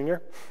Carl's Jr.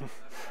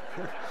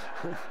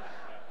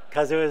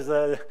 because it was,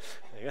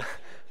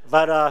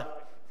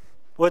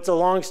 well, it's a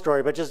long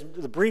story, but just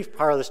the brief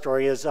part of the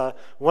story is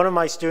one of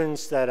my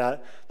students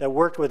that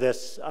worked with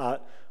this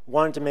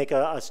wanted to make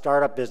a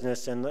startup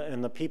business,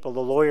 and the people, the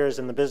lawyers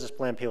and the business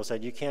plan people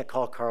said, you can't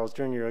call Carl's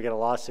Jr., you'll get a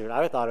lawsuit.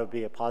 I thought it would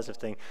be a positive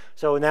thing.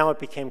 So now it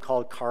became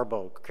called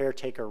Carbo,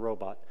 caretaker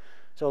robot.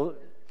 So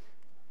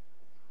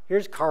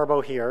here's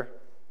Carbo here.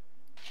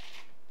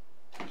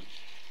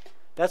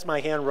 That's my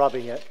hand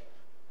rubbing it.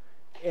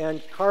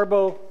 And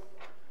Carbo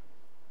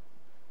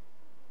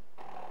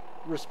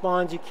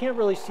responds, you can't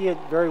really see it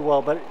very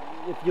well, but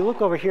if you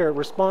look over here, it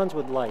responds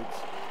with lights.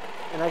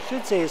 And I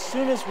should say, as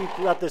soon as we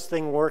got this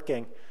thing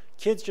working,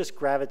 kids just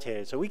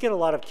gravitated. So we get a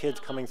lot of kids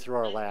coming through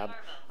our lab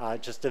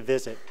just to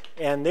visit.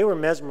 And they were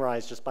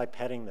mesmerized just by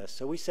petting this.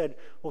 So we said,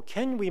 well,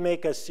 can we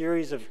make a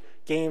series of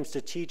games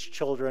to teach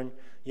children,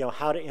 you know,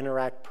 how to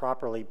interact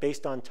properly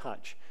based on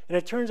touch? And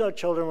it turns out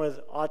children with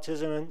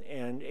autism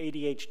and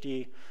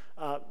ADHD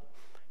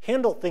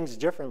handle things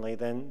differently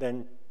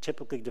than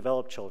typically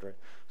developed children.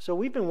 So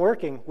we've been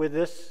working with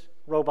this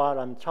robot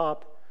on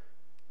top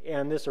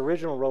and this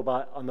original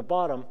robot on the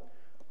bottom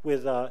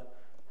with a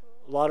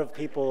lot of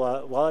people,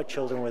 a lot of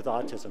children with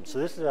autism. So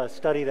this is a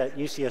study at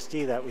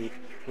UCSD that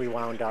we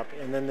wound up,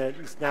 and then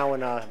it's now in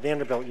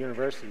Vanderbilt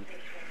University.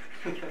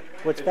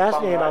 What's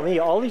fascinating about me,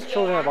 all these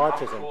children have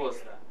autism. How cool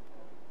is that?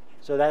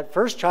 So that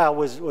first child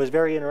was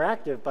very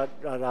interactive, but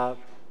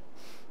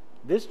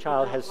this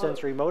child has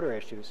sensory motor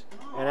issues.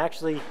 And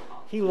actually,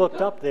 he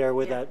looked up there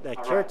with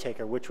that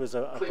caretaker, which was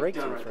a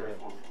breakthrough for him.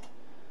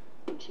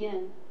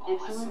 Tien,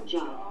 excellent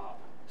job.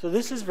 So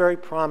this is very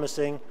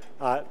promising.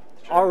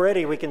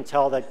 Already we can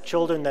tell that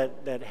children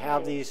that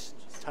have these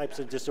types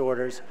of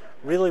disorders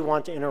really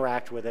want to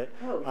interact with it.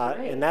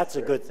 And that's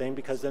a good thing,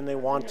 because then they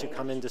want to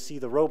come in to see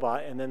the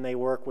robot, and then they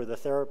work with a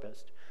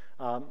therapist.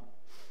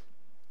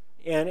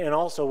 And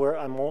also,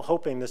 I'm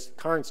hoping this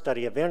current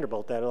study at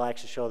Vanderbilt that will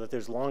actually show that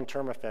there's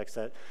long-term effects,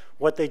 that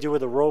what they do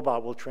with a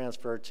robot will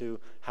transfer to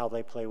how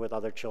they play with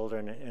other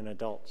children and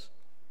adults.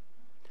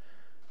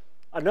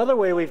 Another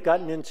way we've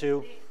gotten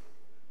into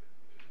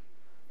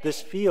this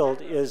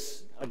field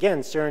is, again,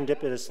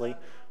 serendipitously,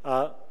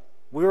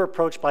 we were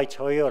approached by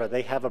Toyota.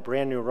 They have a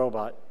brand new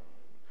robot.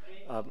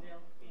 Let me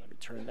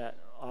turn that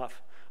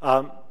off.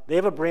 They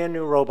have a brand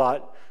new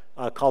robot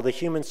called the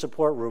Human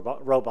Support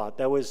Robot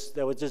that was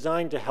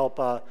designed to help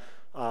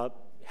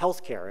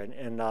healthcare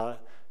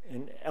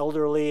and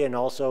elderly, and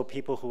also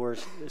people who were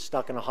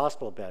stuck in a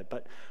hospital bed.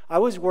 But I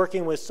was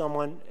working with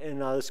someone in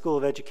the School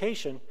of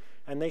Education,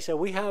 and they said,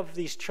 we have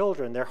these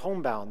children, they're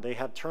homebound, they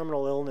have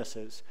terminal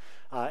illnesses.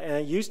 And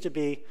it used to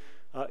be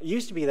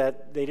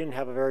that they didn't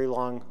have a very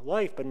long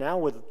life, but now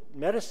with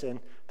medicine,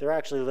 they're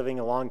actually living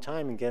a long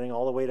time and getting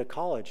all the way to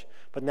college.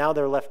 But now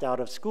they're left out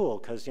of school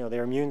because, you know,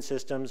 their immune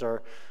systems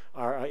are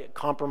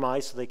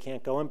compromised, so they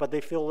can't go in, but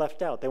they feel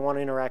left out. They want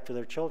to interact with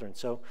their children.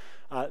 So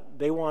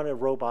they want a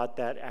robot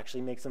that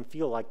actually makes them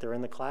feel like they're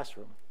in the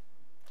classroom.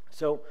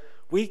 So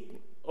we,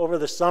 over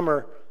the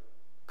summer,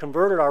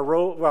 converted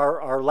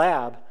our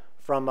lab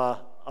from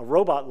a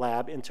robot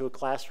lab into a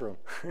classroom.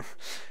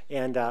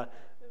 And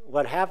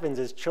what happens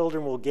is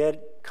children will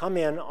come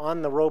in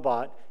on the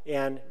robot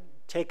and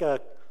take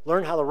a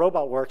learn how the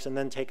robot works and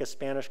then take a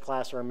Spanish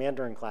class or a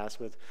Mandarin class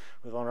with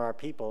one of our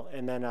people,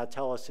 and then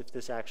tell us if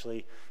this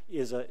actually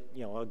is a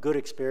good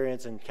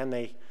experience, and can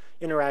they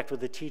interact with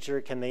the teacher,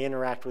 can they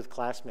interact with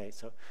classmates.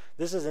 So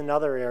this is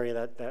another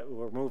area that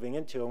we're moving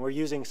into, and we're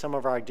using some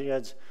of our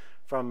ideas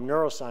from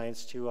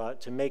neuroscience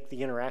to make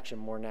the interaction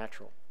more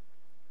natural.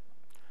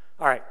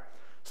 All right,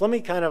 so let me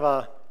kind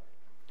of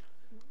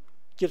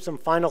give some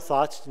final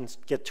thoughts and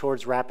get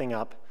towards wrapping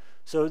up.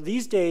 So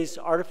these days,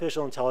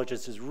 artificial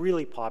intelligence is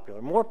really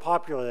popular, more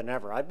popular than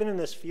ever. I've been in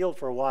this field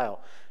for a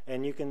while,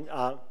 and you can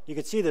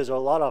see there's a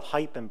lot of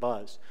hype and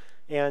buzz.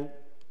 And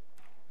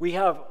we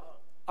have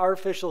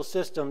artificial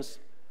systems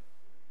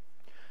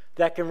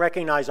that can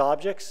recognize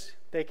objects.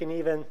 They can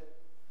even,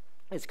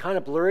 it's kind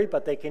of blurry,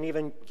 but they can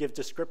even give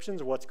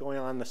descriptions of what's going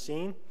on in the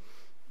scene.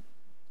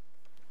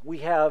 We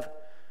have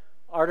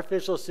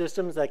artificial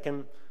systems that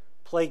can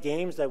play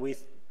games that we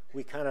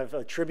kind of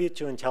attribute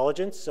to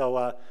intelligence.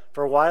 So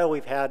for a while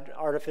we've had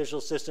artificial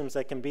systems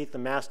that can beat the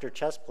master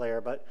chess player,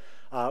 but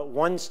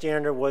one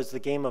standard was the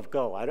game of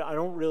Go. I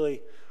don't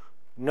really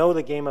know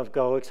the game of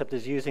Go except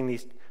as using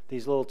these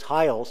little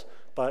tiles,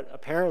 but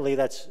apparently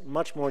that's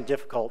much more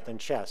difficult than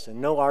chess, and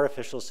no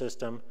artificial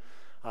system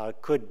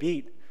could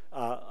beat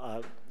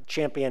a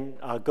champion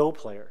Go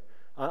player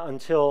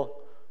until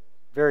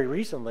very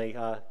recently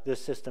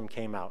this system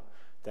came out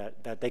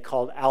that they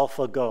called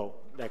AlphaGo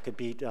that could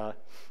beat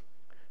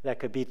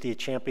the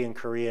champion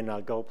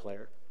Korean Go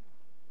player.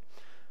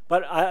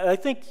 But I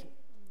think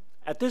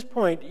at this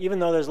point, even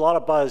though there's a lot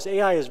of buzz,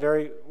 AI is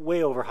way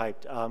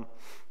overhyped.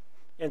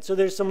 And so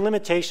there's some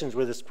limitations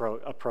with this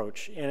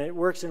approach. And it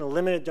works in a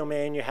limited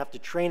domain. You have to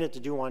train it to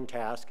do one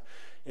task.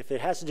 If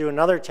it has to do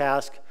another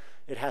task,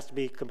 it has to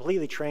be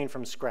completely trained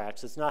from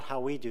scratch. That's not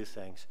how we do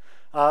things.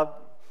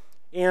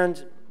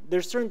 And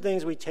there's certain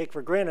things we take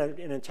for granted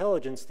in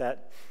intelligence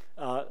that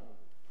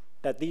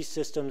these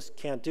systems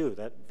can't do,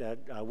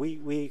 that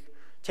we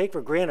take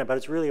for granted, but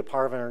it's really a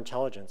part of our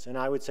intelligence. And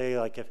I would say,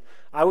 like, if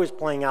I was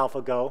playing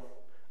AlphaGo,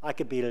 I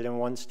could beat it in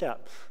one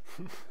step.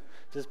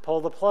 Just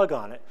pull the plug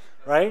on it,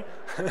 right?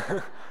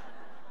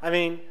 I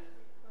mean,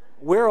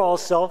 we're all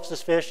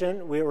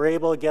self-sufficient. We're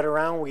able to get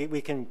around.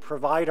 We can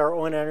provide our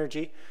own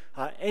energy.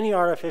 Any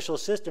artificial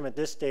system at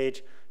this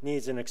stage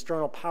needs an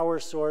external power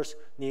source,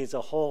 needs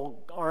a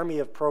whole army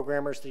of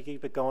programmers to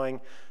keep it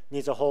going,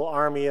 needs a whole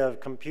army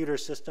of computer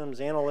systems,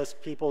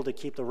 analyst people to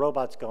keep the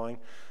robots going.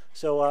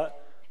 So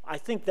I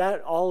think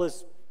that all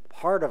is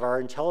part of our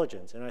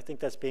intelligence, and I think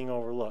that's being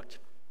overlooked.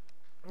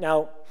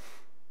 Now,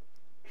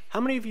 how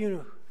many of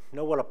you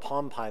know what a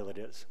Palm Pilot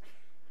is?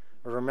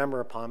 Or remember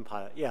a Palm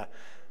Pilot? Yeah.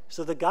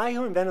 So the guy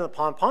who invented the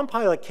Palm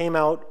Pilot came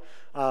out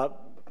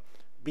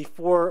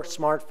before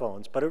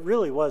smartphones, but it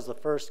really was the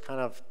first kind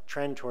of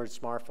trend towards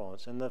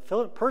smartphones. And the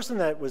person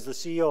that was the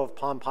CEO of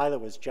Palm Pilot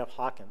was Jeff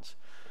Hawkins.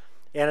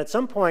 And at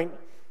some point,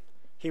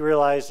 he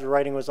realized the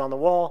writing was on the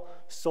wall,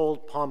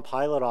 sold Palm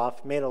Pilot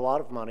off, made a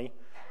lot of money.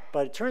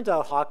 But it turns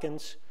out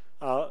Hawkins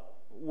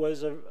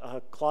was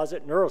a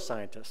closet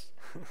neuroscientist.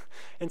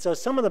 And so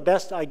some of the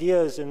best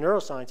ideas in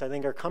neuroscience, I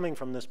think, are coming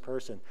from this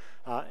person.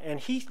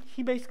 And he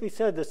basically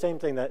said the same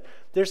thing, that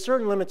there's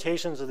certain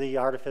limitations of the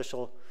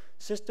artificial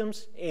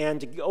systems,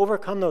 and to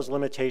overcome those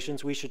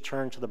limitations, we should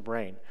turn to the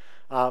brain.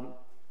 And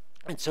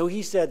so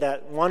he said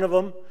that one of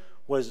them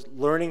was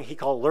learning. He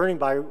called learning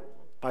by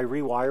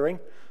rewiring.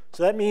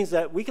 So that means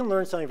that we can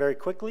learn something very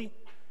quickly.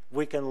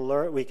 We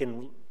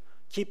can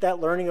keep that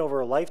learning over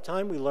a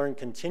lifetime. We learn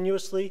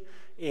continuously,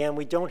 and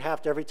we don't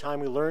have to, every time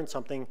we learn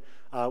something,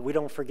 we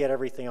don't forget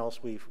everything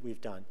else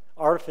we've done.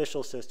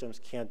 Artificial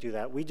systems can't do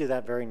that. We do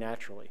that very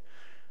naturally.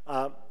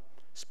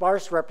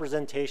 Sparse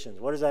representations.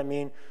 What does that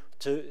mean?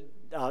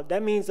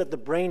 That means that the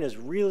brain is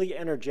really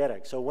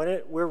energetic. So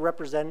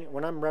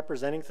when I'm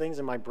representing things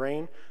in my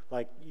brain,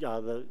 like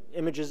the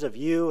images of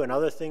you and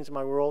other things in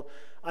my world,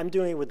 I'm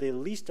doing it with the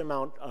least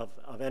amount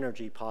of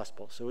energy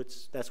possible. So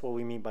that's what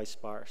we mean by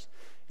sparse.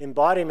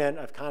 Embodiment,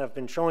 I've kind of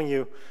been showing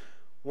you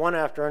one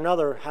after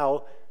another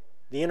how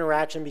the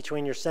interaction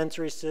between your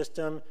sensory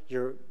system,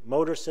 your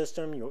motor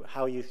system,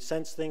 how you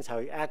sense things, how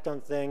you act on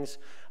things,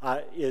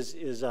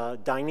 is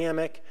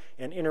dynamic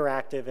and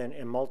interactive and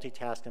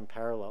multitask in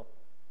parallel.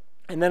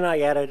 And then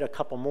I added a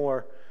couple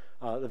more,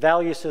 the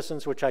value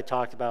systems, which I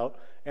talked about,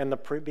 and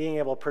being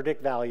able to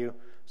predict value,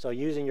 so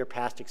using your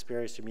past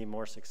experience to be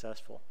more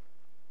successful.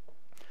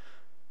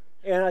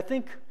 And I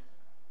think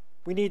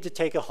we need to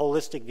take a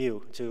holistic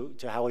view to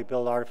how we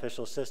build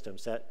artificial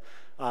systems. That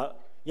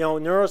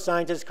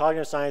neuroscientists,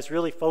 cognitive science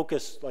really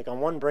focus like on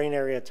one brain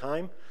area at a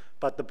time,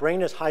 but the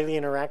brain is highly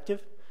interactive,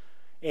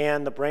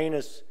 and the brain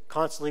is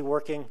constantly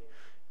working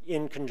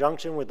in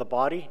conjunction with the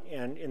body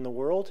and in the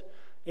world.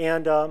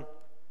 And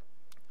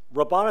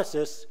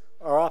roboticists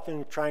are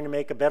often trying to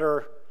make a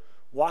better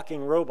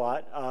walking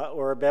robot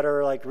or a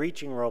better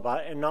reaching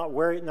robot, and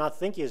not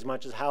thinking as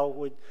much as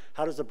how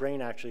does the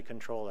brain actually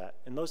control that?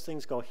 And those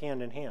things go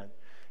hand in hand.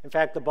 In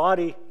fact, the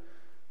body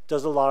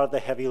does a lot of the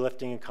heavy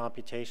lifting and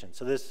computation.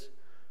 So this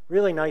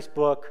really nice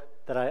book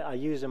that I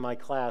use in my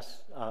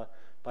class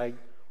by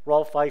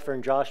Rolf Pfeiffer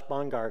and Josh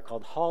Bungar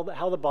called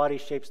How the Body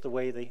Shapes the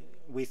Way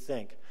We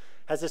Think.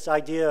 Has this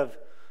idea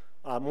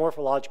of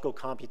morphological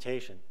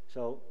computation.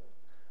 So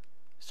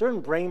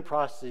certain brain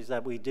processes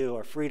that we do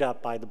are freed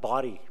up by the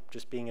body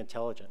just being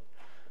intelligent.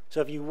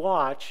 So if you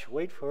watch,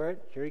 wait for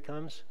it, here he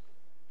comes.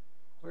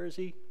 Where is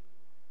he?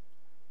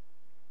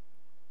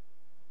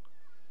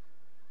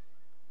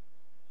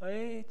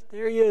 Wait,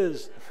 there he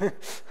is.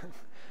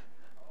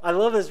 I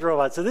love this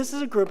robot. So this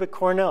is a group at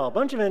Cornell, a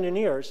bunch of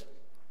engineers,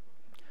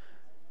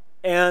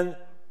 and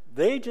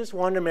they just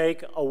wanted to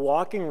make a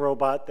walking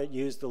robot that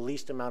used the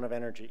least amount of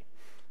energy.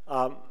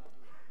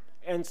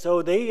 And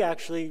so they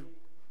actually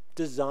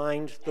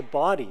designed the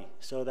body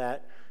so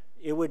that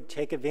it would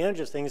take advantage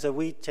of things that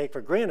we take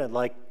for granted,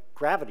 like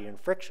gravity and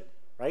friction,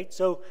 right?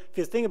 So if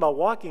you think about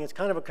walking, it's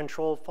kind of a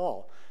controlled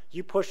fall.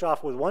 You push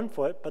off with one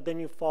foot, but then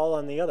you fall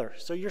on the other.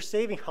 So you're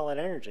saving all that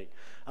energy.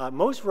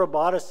 Most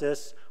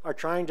roboticists are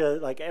trying to,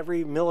 like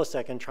every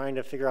millisecond, trying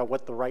to figure out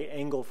what the right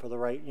angle for the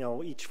right,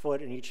 each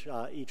foot and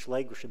each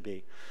leg should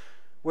be.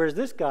 Whereas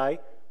this guy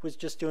was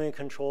just doing a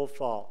controlled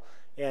fall.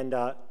 And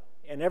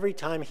every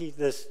time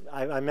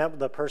I met with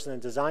the person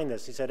that designed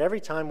this, he said every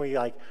time we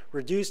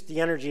reduced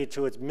the energy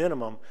to its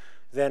minimum,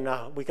 then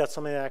we got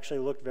something that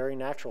actually looked very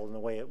natural in the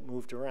way it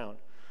moved around.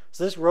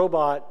 So this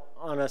robot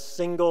on a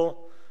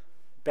single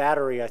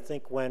battery, I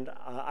think went,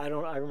 I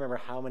remember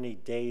how many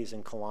days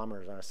and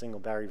kilometers on a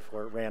single battery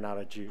before it ran out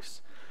of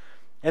juice.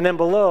 And then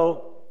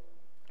below,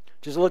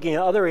 just looking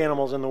at other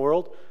animals in the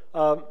world,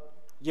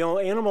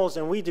 animals,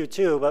 and we do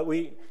too, but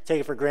we take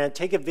it for granted,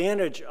 take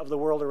advantage of the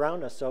world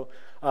around us. So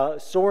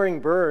soaring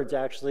birds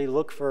actually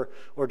look for,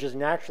 or just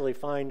naturally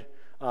find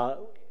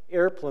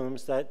air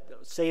plumes that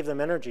save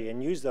them energy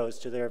and use those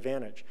to their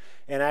advantage.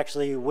 And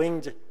actually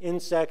winged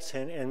insects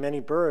and many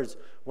birds,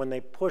 when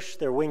they push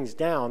their wings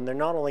down, they're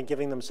not only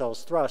giving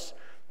themselves thrust,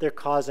 they're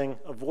causing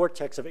a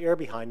vortex of air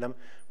behind them,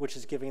 which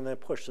is giving them a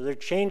push. So they're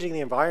changing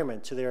the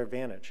environment to their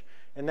advantage.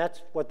 And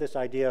that's what this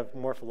idea of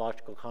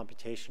morphological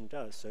computation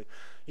does. So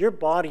your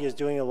body is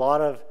doing a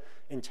lot of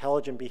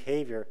intelligent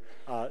behavior,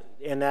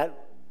 and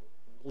that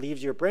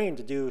leaves your brain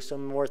to do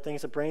some more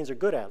things that brains are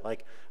good at,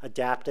 like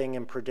adapting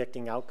and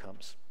predicting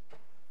outcomes.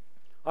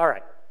 All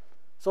right,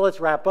 so let's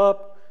wrap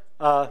up.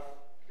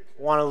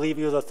 Want to leave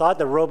you with a thought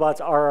that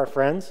robots are our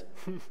friends.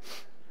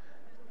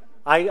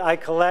 I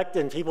collect,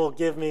 and people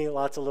give me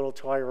lots of little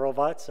toy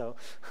robots. So,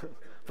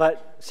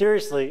 but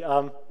seriously,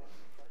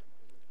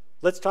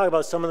 let's talk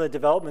about some of the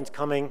developments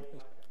coming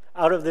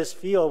out of this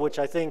field, which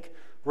I think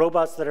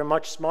robots that are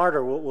much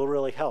smarter will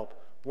really help.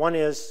 One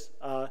is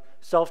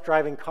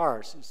self-driving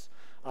cars. It's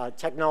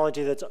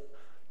technology that's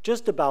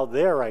just about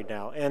there right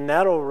now, and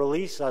that'll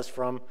release us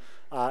from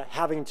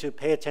having to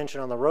pay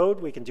attention on the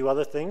road. We can do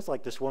other things,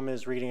 like this woman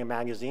is reading a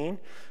magazine.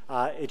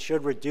 It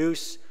should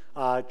reduce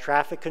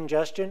traffic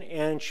congestion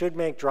and should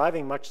make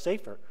driving much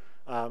safer.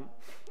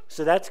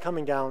 So that's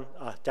coming down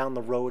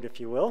the road, if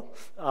you will.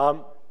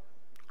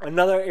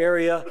 Another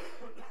area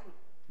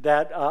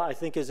that I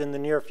think is in the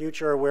near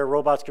future where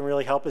robots can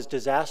really help is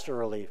disaster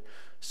relief.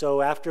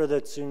 So after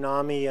the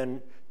tsunami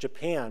in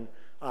Japan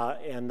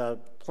and the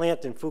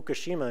plant in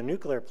Fukushima, a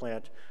nuclear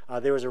plant,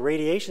 there was a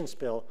radiation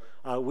spill.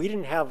 We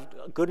didn't have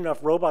good enough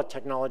robot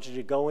technology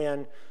to go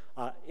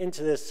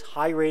into this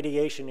high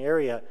radiation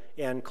area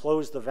and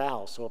close the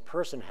valve, so a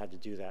person had to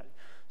do that.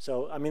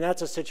 So, I mean,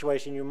 that's a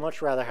situation you'd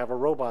much rather have a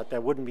robot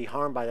that wouldn't be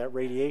harmed by that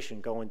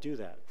radiation go and do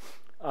that.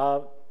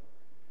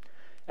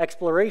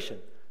 Exploration.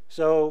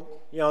 So,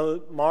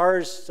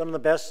 Mars, some of the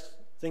best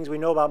things we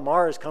know about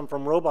Mars come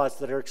from robots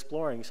that are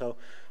exploring. So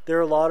there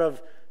are a lot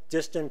of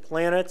distant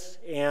planets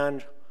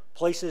and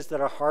places that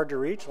are hard to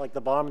reach, like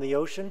the bottom of the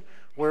ocean,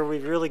 where it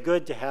would be really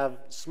good to have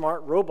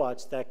smart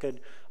robots that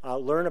could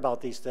learn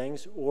about these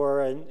things,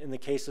 or in the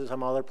case of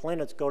some other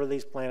planets, go to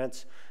these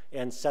planets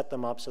and set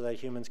them up so that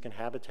humans can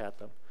habitat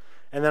them.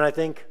 And then I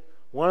think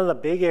one of the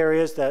big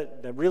areas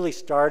that really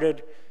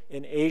started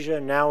in Asia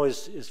and now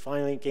is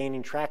finally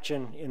gaining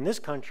traction in this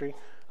country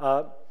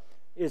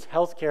is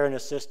healthcare and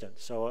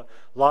assistance. So a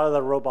lot of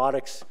the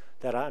robotics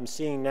that I'm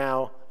seeing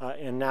now,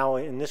 and now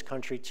in this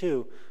country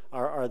too,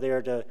 are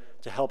there to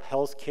help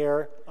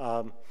healthcare.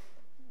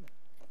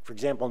 For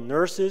example,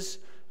 nurses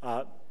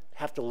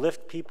have to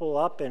lift people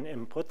up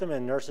and put them,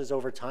 and nurses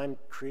over time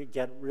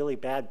get really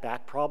bad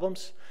back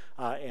problems,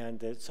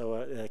 so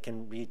it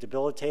can be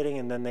debilitating,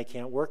 and then they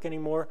can't work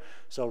anymore.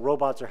 So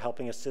robots are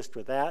helping assist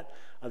with that.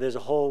 There's a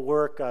whole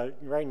work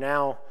right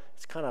now,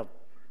 it's kind of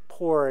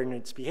poor in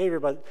its behavior,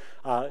 but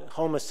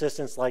home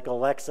assistants like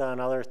Alexa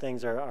and other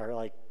things are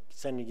like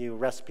sending you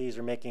recipes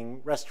or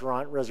making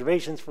restaurant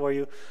reservations for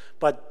you.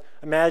 But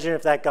imagine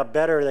if that got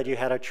better, that you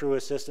had a true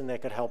assistant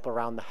that could help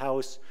around the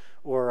house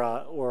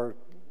or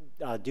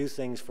do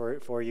things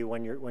for you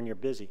when you're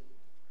busy.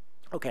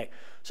 Okay,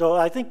 so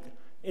I think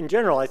in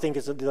general, I think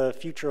the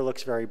future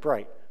looks very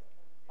bright.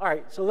 All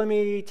right, so let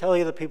me tell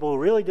you the people who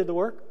really did the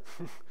work.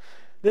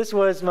 This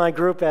was my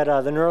group at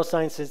the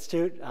Neuroscience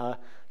Institute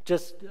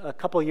just a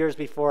couple years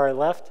before I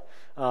left,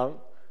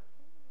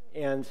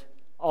 and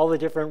all the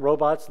different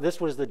robots. This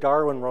was the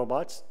Darwin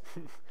robots.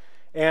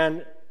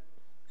 And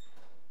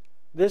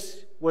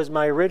this was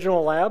my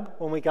original lab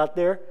when we got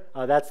there.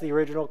 That's the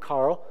original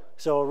Carl.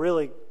 So a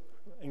really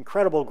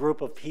incredible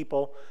group of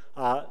people.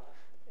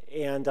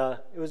 It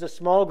was a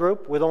small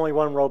group with only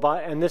one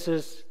robot. And this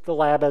is the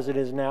lab as it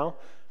is now.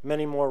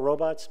 Many more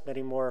robots,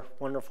 many more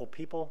wonderful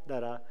people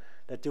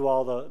that do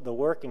all the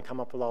work and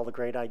come up with all the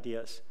great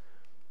ideas.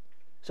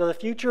 So the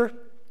future,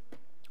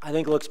 I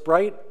think, looks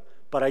bright,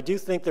 but I do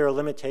think there are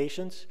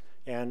limitations.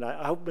 And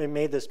I hope I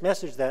made this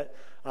message that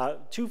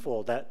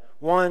twofold. That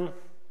one,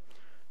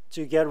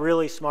 to get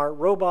really smart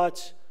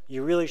robots,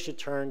 you really should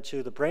turn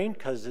to the brain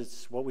because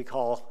it's what we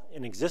call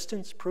an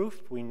existence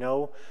proof. We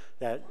know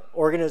that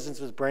organisms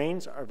with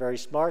brains are very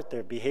smart.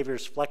 Their behavior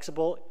is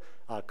flexible,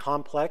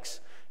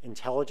 complex,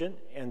 intelligent,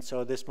 and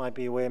so this might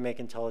be a way to make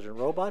intelligent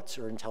robots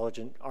or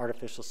intelligent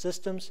artificial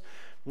systems.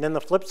 And then the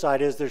flip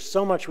side is there's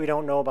so much we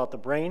don't know about the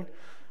brain,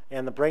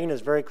 and the brain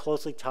is very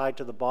closely tied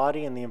to the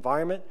body and the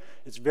environment.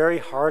 It's very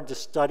hard to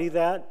study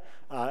that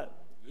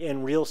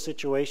in real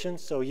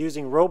situations, so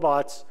using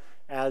robots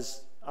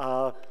as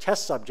a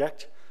test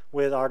subject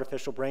with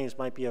artificial brains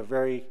might be a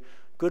very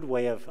good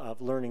way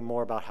of learning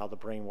more about how the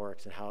brain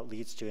works and how it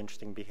leads to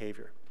interesting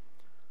behavior.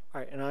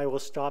 All right, and I will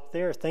stop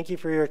there. Thank you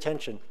for your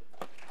attention.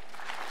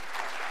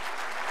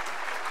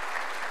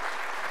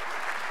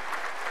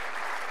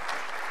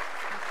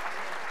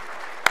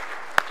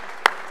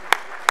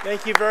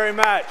 Thank you very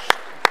much,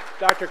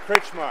 Dr.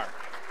 Krichmar.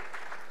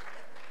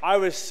 I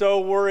was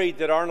so worried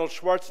that Arnold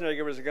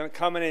Schwarzenegger was going to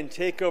come in and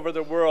take over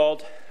the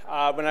world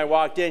when I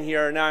walked in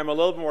here. Now I'm a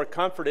little more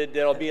comforted that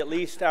it'll be at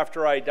least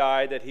after I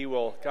die that he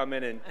will come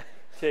in and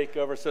take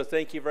over. So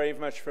thank you very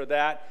much for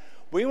that.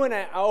 We want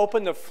to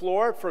open the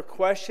floor for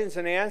questions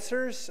and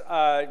answers.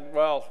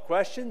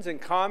 Questions and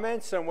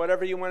comments and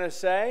whatever you want to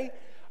say.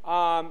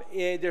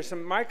 There's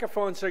some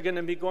microphones that are going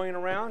to be going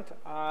around.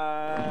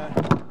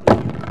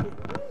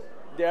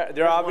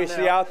 They're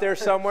obviously out there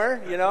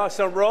somewhere. You know,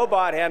 some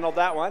robot handled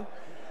that one.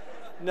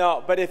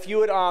 No, but if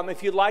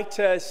you'd like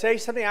to say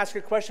something, ask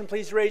a question,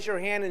 please raise your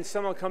hand and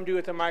someone will come to you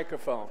with a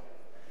microphone.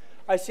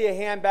 I see a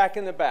hand back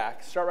in the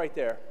back. Start right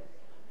there.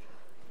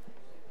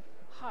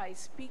 Hi,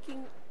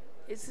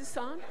 is this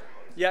on?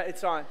 Yeah,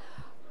 it's on.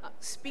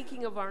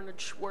 Speaking of Arnold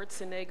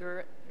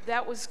Schwarzenegger,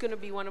 that was going to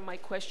be one of my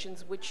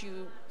questions, which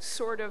you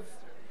sort of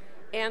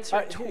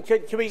answered,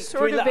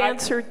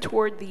 answered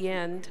toward the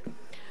end.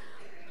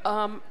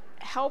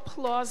 How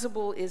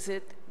plausible is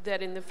it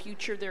that in the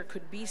future there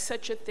could be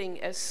such a thing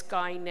as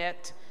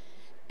Skynet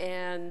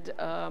and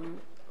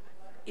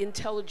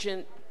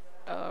intelligent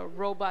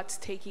robots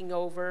taking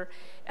over?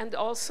 And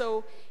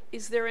also,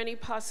 is there any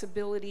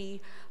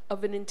possibility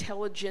of an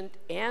intelligent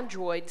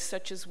android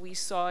such as we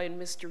saw in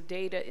Mr.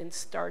 Data in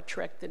Star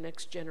Trek: The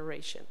Next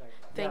Generation?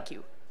 Thank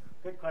you.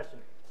 Good question.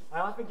 I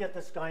often get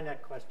the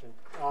Skynet question.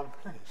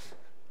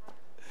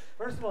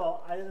 First of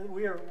all,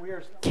 we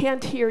are.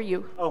 Can't hear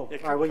you. Oh, all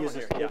right, we'll use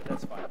this. Yeah,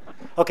 that's fine.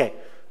 Okay.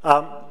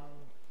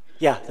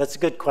 Yeah, that's a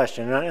good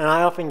question, and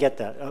I often get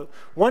that.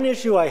 One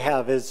issue I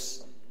have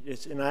is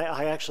and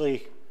I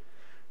actually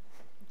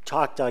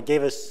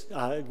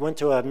went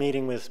to a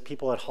meeting with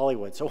people at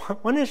Hollywood. So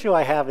one issue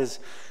I have is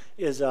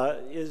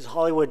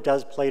Hollywood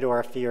does play to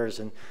our fears,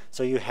 and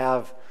so you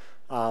have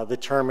the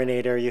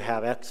Terminator, you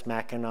have Ex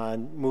Machina,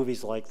 and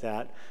movies like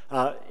that,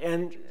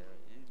 and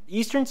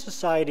Eastern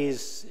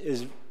societies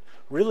is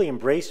really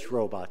embraced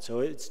robots,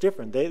 so it's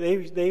different.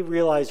 They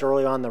realized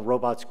early on that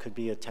robots could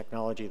be a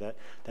technology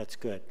that's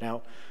good.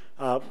 Now,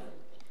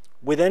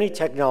 with any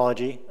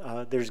technology,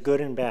 there's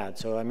good and bad.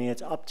 So I mean,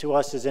 it's up to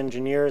us as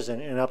engineers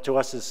and up to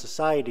us as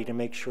society to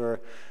make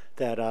sure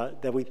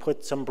that we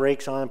put some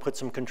brakes on, put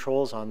some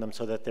controls on them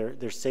so that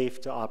they're safe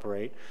to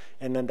operate,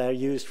 and then they're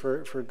used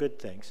for good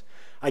things.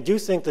 I do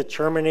think the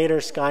Terminator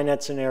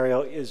Skynet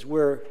scenario is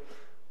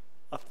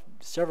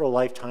several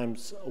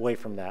lifetimes away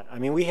from that. I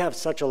mean, we have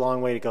such a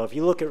long way to go. If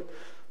you look at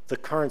the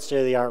current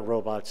state-of-the-art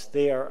robots,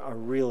 they are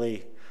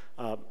really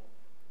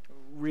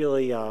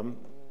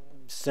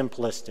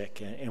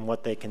simplistic in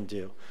what they can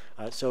do.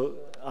 That's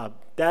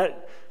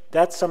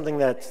something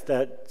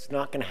that's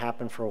not going to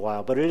happen for a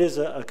while, but it is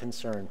a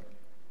concern.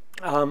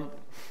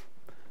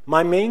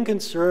 My main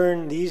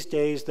concern these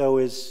days, though,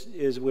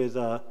 is with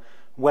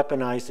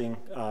weaponizing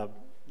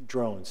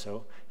drones.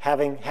 So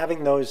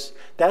having those,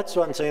 that's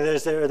what I'm saying.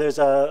 There's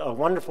a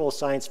wonderful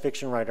science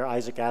fiction writer,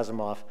 Isaac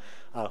Asimov,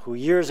 who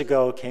years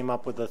ago came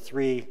up with the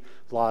 3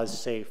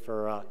 laws, say,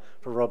 for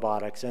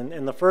robotics.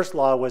 And the first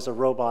law was a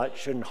robot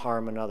shouldn't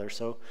harm another.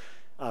 So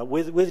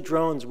with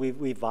drones,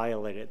 we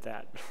violated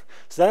that.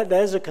 So that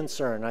is a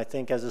concern. I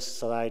think as a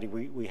society,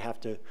 we have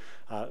to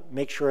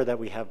make sure that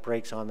we have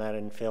brakes on that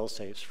and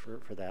fail-safes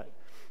for that.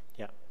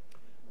 Yeah.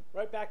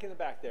 Right back in the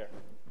back there.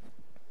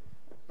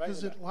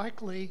 Is it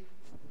likely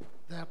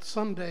that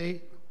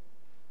someday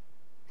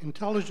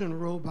intelligent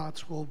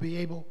robots will be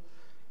able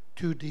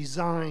to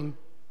design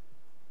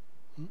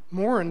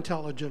more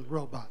intelligent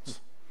robots?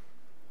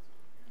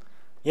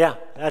 Yeah,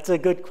 that's a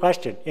good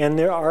question. And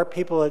there are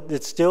people,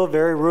 it's still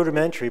very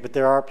rudimentary, but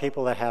there are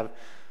people that have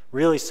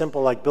really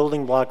simple, like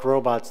building block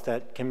robots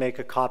that can make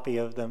a copy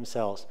of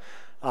themselves.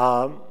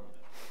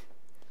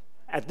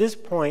 At this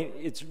point,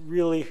 it's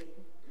really,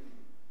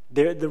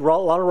 a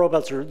lot of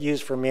robots are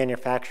used for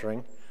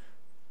manufacturing,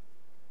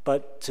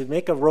 but to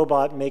make a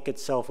robot make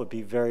itself would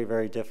be very,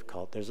 very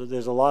difficult.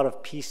 There's a lot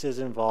of pieces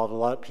involved, a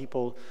lot of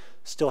people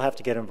still have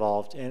to get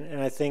involved,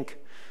 and I think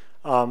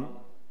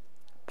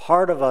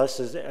part of us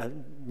is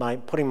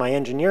putting my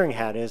engineering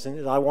hat is,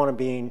 and I want to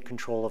be in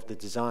control of the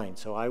design.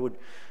 So I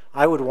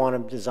would want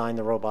to design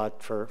the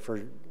robot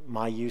for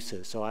my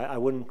uses. So I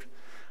wouldn't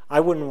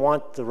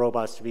want the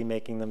robots to be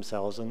making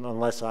themselves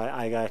unless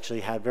I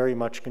actually had very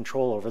much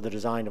control over the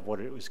design of what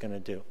it was going to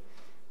do.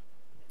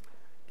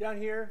 Down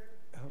here.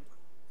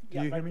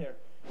 Do you hear me? There.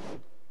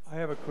 I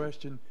have a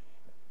question.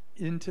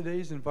 In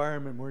today's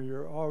environment where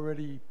you're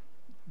already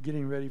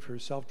getting ready for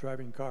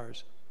self-driving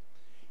cars,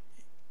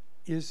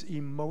 is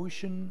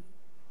emotion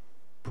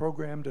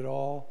programmed at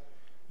all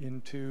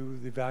into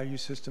the value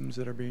systems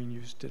that are being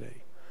used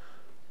today?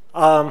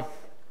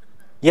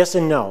 Yes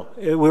and no.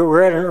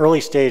 We're at an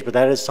early stage, but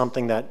that is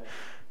something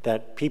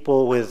that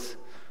people with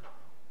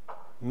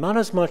not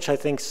as much, I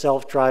think,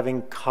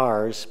 self-driving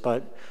cars,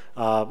 but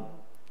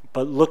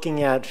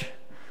looking at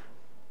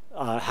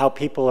how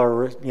people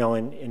are,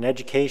 in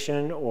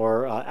education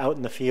or out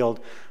in the field,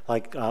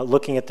 like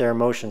looking at their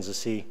emotions to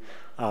see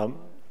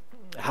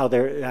how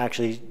they're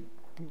actually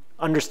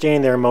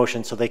understanding their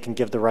emotions so they can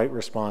give the right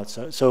response.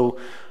 So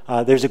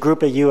there's a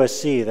group at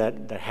USC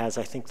that has,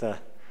 I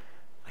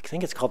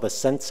think it's called the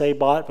Sensei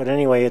bot, but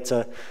anyway, it's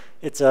a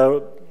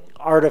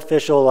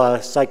artificial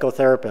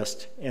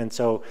psychotherapist, and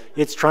so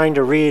it's trying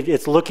to read,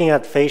 it's looking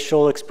at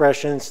facial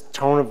expressions,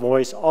 tone of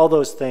voice, all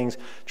those things,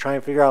 trying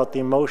to figure out the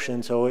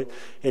emotion, so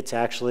it's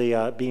actually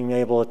being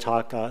able to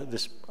talk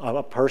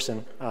a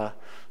person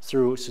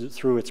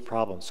through its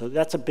problems. So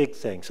that's a big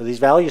thing. So these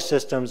value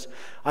systems,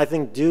 I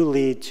think, do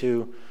lead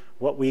to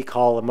what we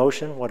call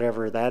emotion,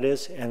 whatever that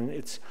is, and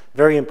it's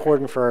very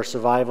important for our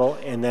survival.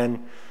 And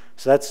then,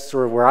 so that's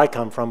sort of where I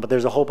come from, but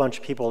there's a whole bunch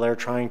of people there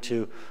trying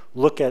to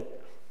look at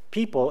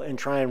people and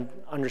try and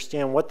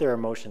understand what their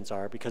emotions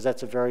are, because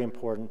that's a very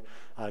important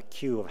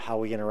cue of how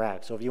we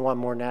interact. So if you want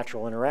more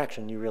natural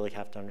interaction, you really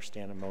have to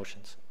understand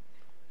emotions.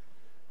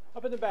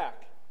 Up in the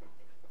back.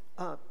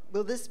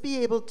 Will this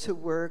be able to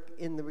work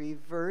in the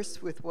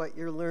reverse with what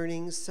you're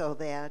learning so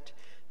that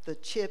the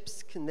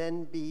chips can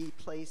then be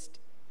placed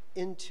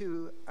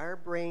into our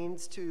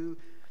brains to,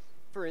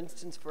 for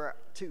instance,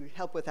 to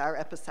help with our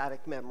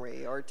episodic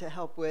memory or to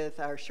help with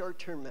our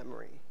short-term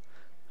memory?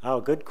 Oh,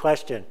 good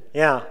question.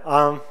 Yeah,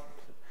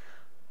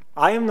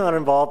 I am not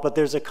involved, but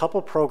there's a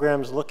couple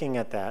programs looking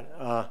at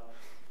that,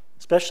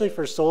 especially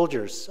for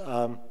soldiers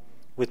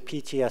with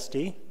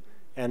PTSD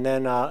and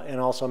then and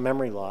also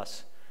memory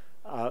loss.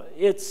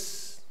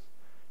 It's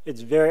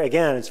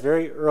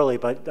very early,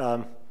 but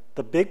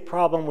the big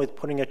problem with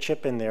putting a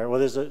chip in there, well,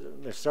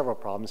 there's several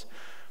problems.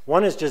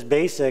 One is just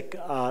basic.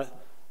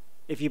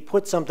 If you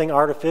put something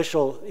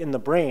artificial in the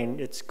brain,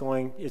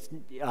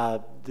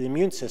 the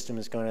immune system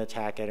is going to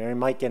attack it, and it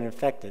might get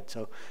infected.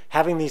 So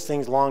having these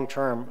things long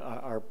term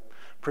are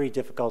pretty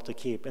difficult to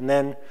keep. And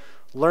then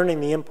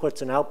learning the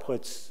inputs and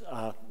outputs,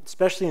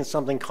 especially in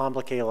something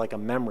complicated like a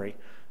memory,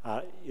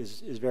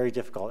 is very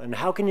difficult. And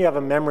how can you have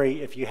a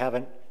memory if you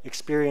haven't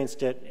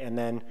experienced it and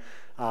then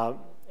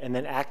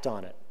act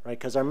on it, right?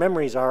 Because our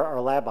memories are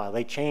labile.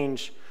 They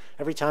change.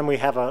 Every time we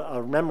have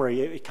a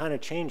memory, it kind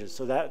of changes.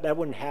 So that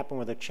wouldn't happen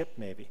with a chip,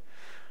 maybe.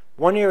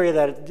 One area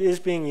that is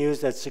being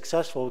used that's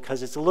successful,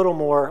 because it's a little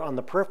more on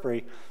the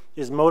periphery,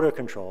 is motor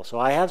control. So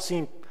I have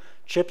seen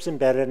chips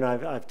embedded, and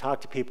I've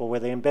talked to people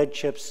where they embed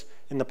chips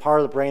in the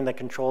part of the brain that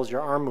controls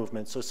your arm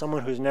movement. So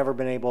someone who's never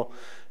been able,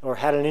 or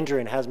had an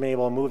injury and hasn't been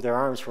able to move their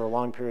arms for a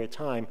long period of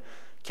time,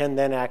 can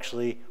then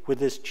actually, with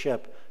this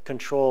chip,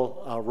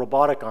 control a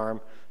robotic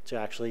arm to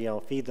actually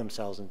feed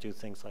themselves and do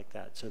things like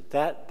that. So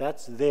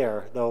that's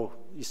there, though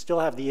you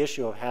still have the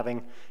issue of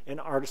having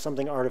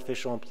something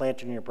artificial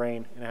implanted in your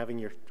brain and having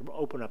to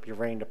open up your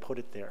brain to put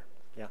it there.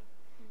 Yeah.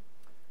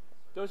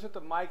 Those at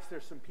the mics,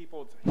 there's some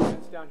people,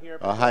 hands down here.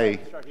 Hi.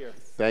 Start here.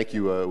 Thank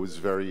you. It was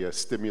very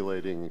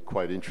stimulating and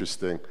quite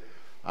interesting.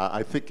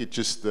 I think it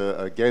just,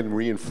 again,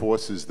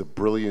 reinforces the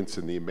brilliance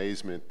and the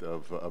amazement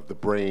of the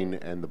brain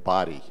and the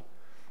body.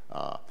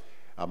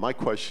 My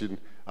question,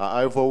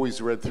 I've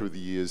always read through the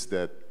years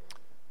that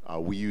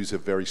we use a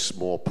very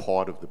small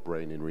part of the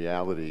brain in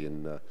reality,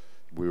 and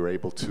we were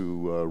able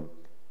to,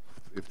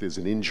 if there's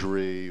an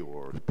injury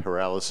or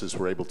paralysis,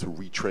 we're able to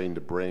retrain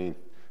the brain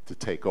to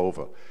take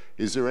over.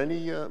 Is there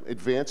any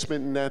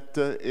advancement in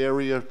that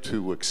area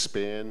to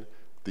expand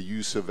the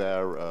use of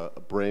our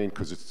brain,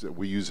 because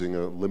we're using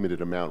a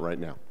limited amount right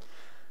now?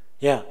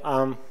 Yeah.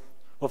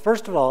 Well,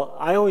 first of all,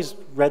 I always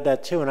read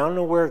that too, and I don't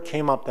know where it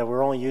came up that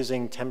we're only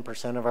using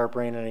 10% of our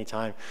brain at any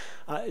time.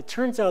 It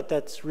turns out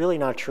that's really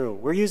not true.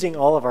 We're using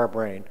all of our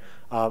brain.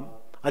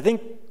 I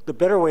think the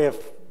better way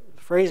of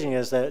phrasing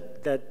is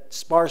that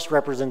sparse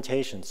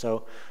representation.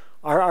 So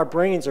our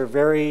brains are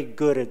very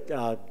good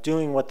at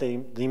doing what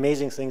the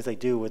amazing things they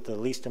do with the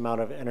least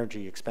amount of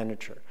energy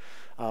expenditure.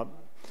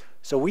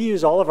 So we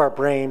use all of our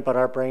brain, but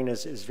our brain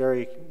is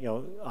very,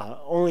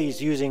 only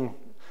is using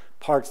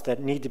parts that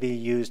need to be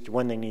used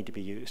when they need to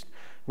be used.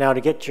 Now,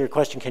 to get to your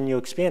question, can you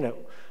expand it?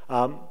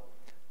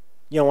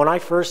 When I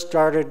first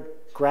started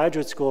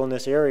graduate school in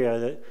this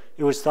area,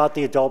 it was thought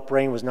the adult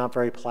brain was not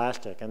very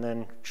plastic. And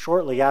then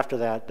shortly after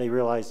that, they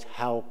realized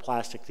how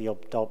plastic the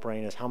adult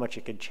brain is, how much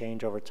it could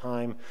change over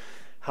time,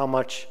 how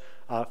much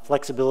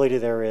flexibility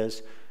there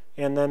is.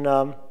 And then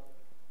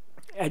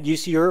at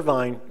UC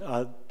Irvine,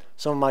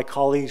 some of my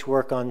colleagues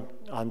work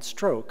on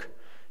stroke.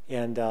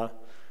 And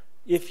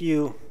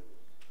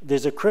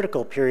there's a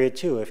critical period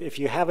too. If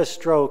you have a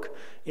stroke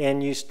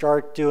and you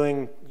start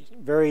doing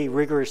very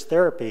rigorous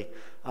therapy,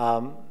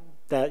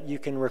 that you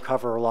can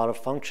recover a lot of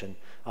function.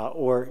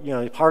 Or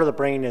part of the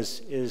brain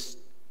is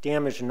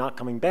damaged and not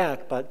coming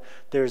back, but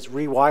there's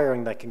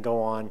rewiring that can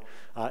go on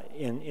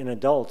in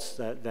adults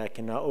that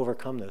can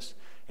overcome this.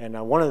 And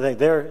one of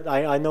the,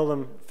 I know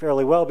them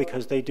fairly well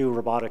because they do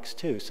robotics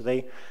too. So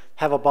they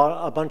have a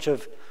bunch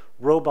of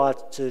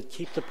robots to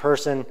keep the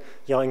person,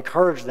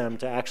 encourage them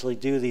to actually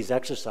do these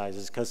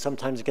exercises, because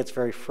sometimes it gets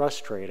very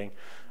frustrating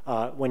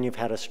when you've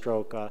had a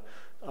stroke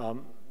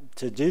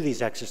to do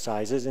these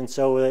exercises. And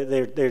so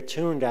they're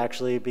tuned to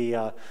actually be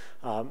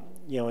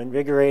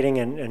invigorating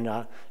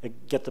and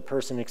get the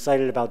person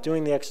excited about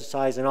doing the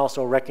exercise, and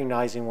also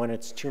recognizing when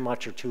it's too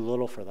much or too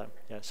little for them.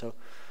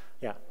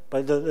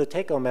 But the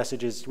take-home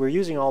message is we're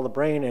using all the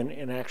brain,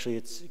 and actually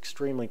it's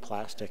extremely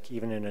plastic,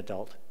 even in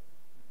adult.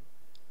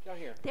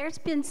 There's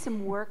been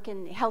some work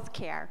in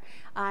healthcare.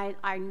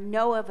 I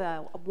know of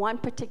one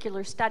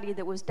particular study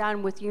that was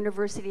done with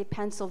University of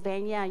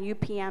Pennsylvania and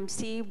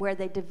UPMC, where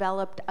they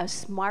developed a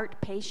smart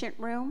patient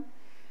room.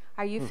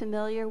 Are you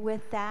familiar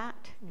with that?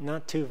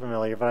 Not too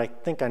familiar, but I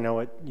think I know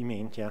what you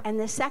mean, yeah. And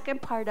the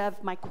second part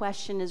of my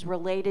question is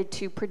related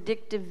to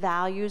predictive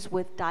values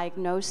with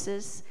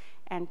diagnosis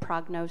and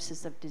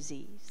prognosis of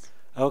disease.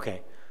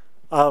 Okay.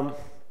 Well,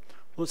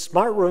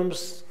 smart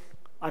rooms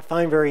I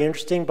find very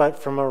interesting, but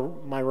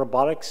from my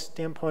robotics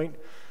standpoint,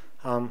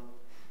 and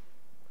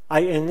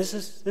this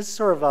is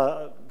sort of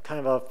a kind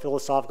of a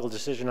philosophical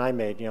decision I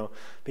made,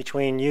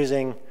 between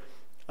using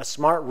a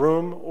smart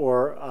room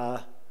or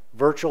a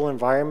virtual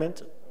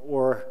environment,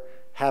 or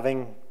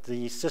having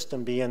the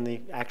system be in the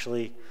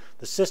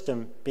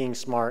system being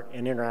smart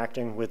and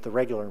interacting with the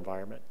regular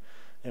environment.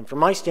 And from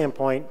my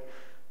standpoint,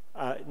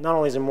 not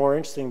only is it more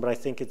interesting, but I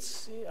think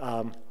it's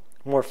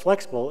more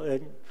flexible.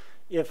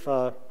 If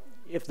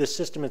the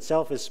system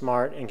itself is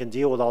smart and can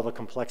deal with all the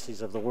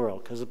complexities of the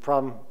world. Because the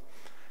problem,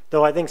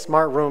 though I think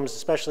smart rooms,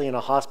 especially in a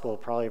hospital, are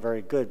probably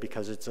very good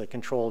because it's a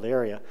controlled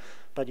area.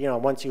 But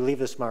once you leave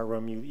the smart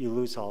room, you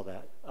lose all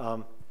that.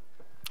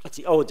 Let's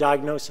see,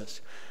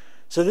 diagnosis.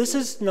 So this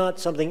is not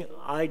something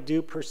I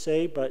do per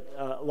se, but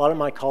a lot of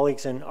my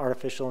colleagues in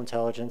artificial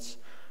intelligence,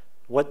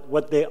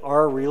 what they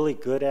are really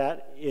good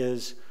at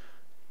is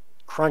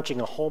crunching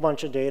a whole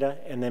bunch of data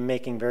and then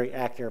making very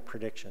accurate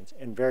predictions,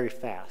 and very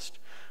fast.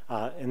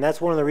 And that's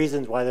one of the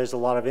reasons why there's a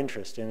lot of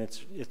interest, and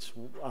it's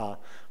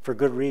for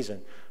good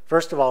reason.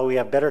 First of all, we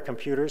have better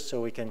computers,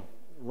 so we can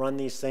run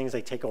these things.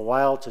 They take a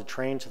while to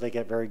train, so they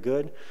get very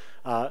good.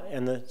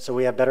 So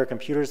we have better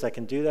computers that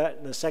can do that.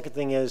 And the second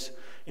thing is,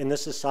 in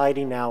this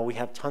society now, we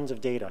have tons of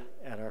data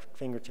at our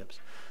fingertips.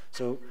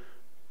 So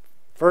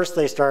first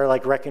they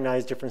started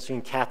recognize the difference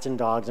between cats and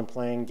dogs and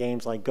playing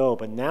games like Go,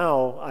 but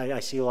now I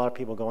see a lot of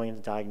people going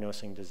into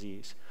diagnosing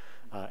disease.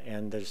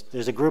 And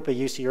there's a group at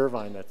UC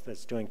Irvine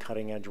that's doing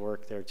cutting edge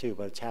work there too,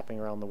 but it's happening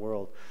around the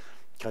world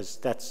because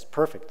that's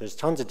perfect. There's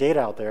tons of data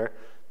out there.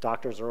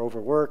 Doctors are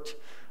overworked,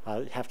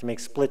 have to make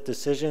split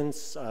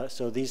decisions.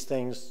 So these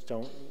things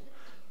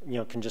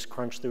can just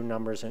crunch through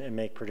numbers and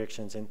make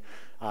predictions and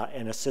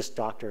assist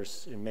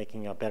doctors in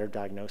making better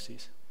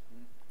diagnoses.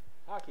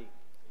 Hockey.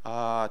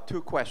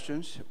 2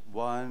 questions.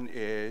 One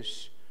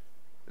is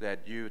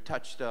that you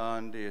touched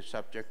on the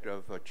subject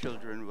of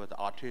children with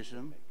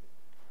autism.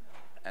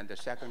 And the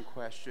second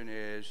question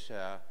is,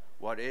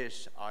 what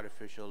is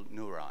artificial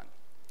neuron?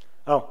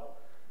 Oh,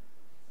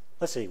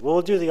 let's see.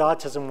 We'll do the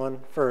autism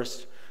one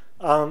first.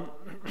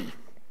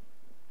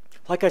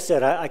 Like I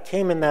said, I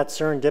came in that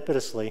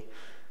serendipitously.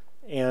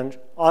 And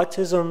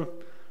autism,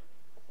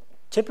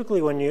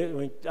 typically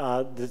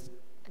the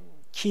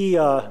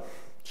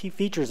key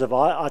features of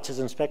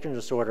autism spectrum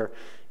disorder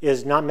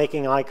is not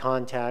making eye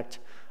contact,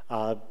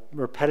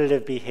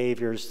 repetitive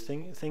behaviors,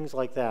 things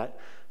like that.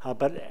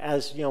 But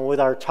as with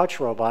our touch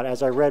robot,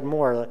 as I read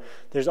more,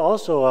 there's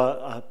also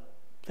a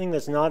thing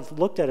that's not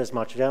looked at as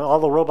much. All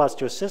the robots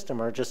to assist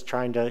them are just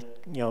trying to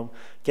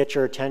get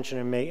your attention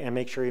and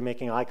make sure you're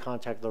making eye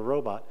contact with the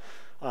robot.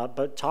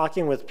 But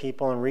talking with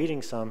people and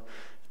reading some,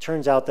 it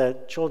turns out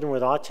that children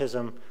with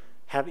autism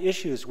have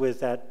issues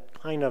with that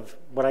kind of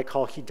what I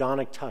call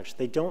hedonic touch.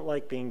 They don't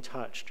like being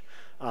touched,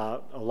 a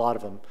lot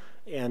of them.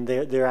 And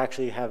they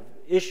actually have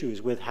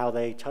issues with how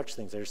they touch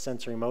things. There's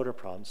sensory motor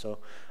problems. So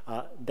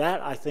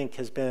that, I think,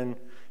 has been,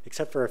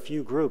 except for a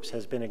few groups,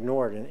 has been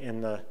ignored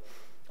in the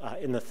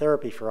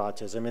therapy for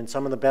autism. And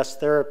some of the best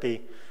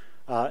therapy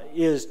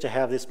is to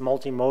have this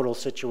multimodal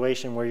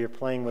situation where you're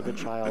playing with a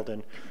child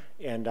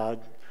and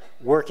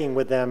working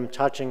with them,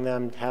 touching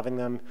them, having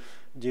them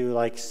do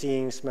like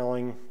seeing,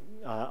 smelling,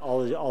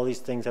 all these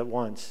things at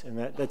once. And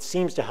that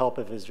seems to help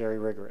if it's very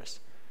rigorous.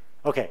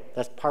 Okay,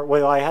 that's part,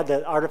 well, I had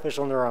the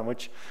artificial neuron,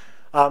 which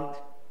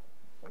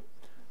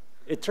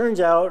it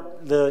turns out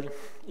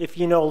if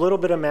you know a little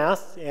bit of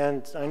math,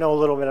 and I know a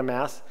little bit of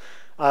math,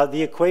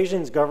 the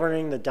equations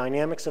governing the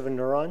dynamics of a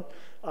neuron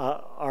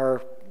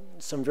are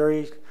some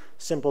very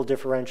simple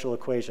differential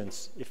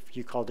equations, if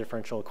you call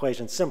differential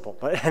equations simple.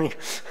 But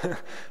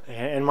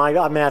and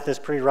my math is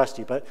pretty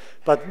rusty. But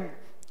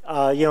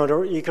you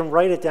know, you can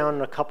write it down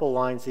in a couple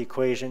lines, the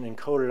equation, and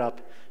code it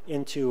up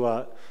into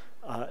a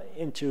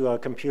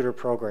computer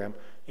program.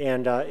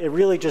 And it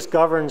really just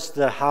governs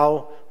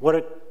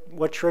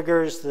what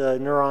triggers the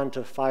neuron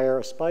to fire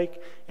a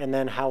spike, and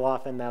then how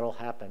often that'll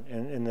happen.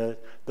 And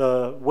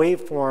the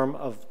waveform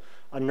of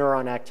a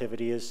neuron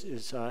activity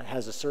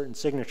has a certain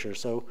signature.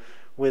 So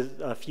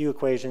with a few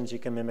equations, you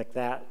can mimic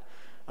that.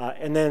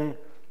 And then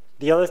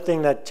the other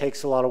thing that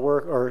takes a lot of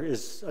work, or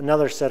is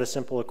another set of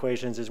simple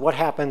equations, is what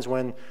happens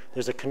when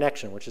there's a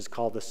connection, which is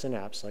called the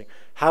synapse. Like,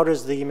 how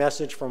does the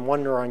message from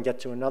one neuron get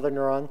to another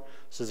neuron?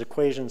 So there's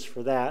equations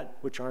for that,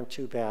 which aren't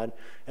too bad.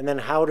 And then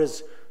how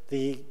does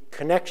the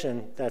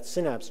connection, that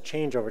synapse,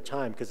 change over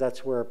time? Because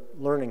that's where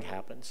learning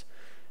happens.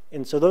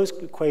 And so those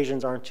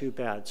equations aren't too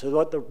bad. So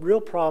what the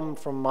real problem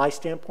from my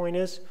standpoint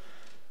is,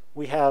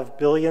 we have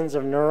billions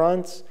of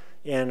neurons,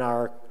 and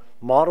our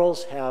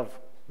models have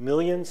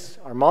millions.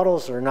 Our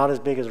models are not as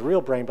big as a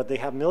real brain, but they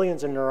have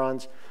millions of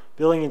neurons,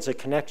 billions of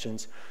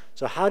connections.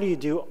 So how do you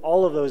do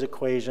all of those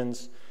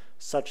equations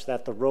such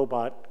that the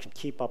robot can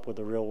keep up with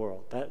the real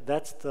world?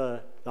 That's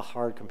the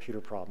hard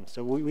computer problem.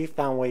 So we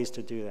found ways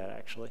to do that,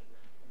 actually.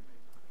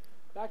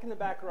 Back in the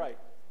back right.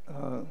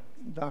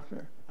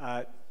 Doctor,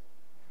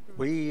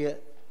 we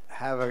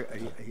have a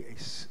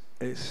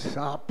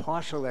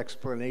partial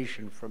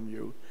explanation from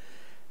you,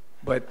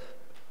 but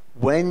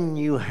when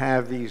you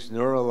have these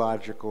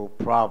neurological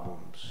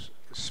problems,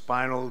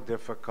 spinal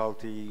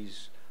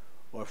difficulties,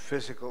 or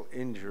physical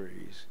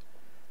injuries,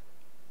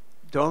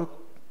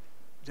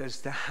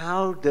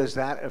 how does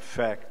that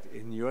affect,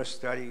 in your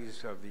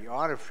studies of the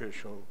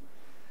artificial,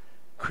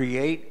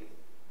 create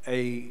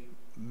a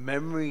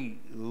memory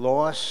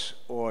loss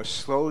or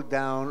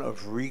slowdown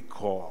of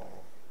recall?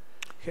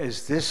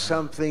 Is this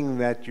something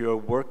that you're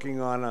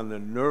working on the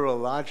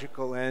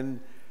neurological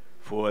end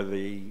for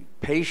the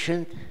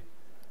patient?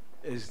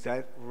 Is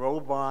that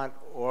robot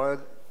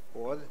or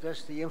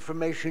just the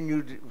information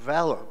you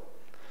develop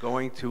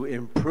going to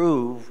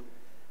improve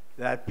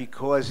that?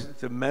 Because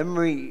the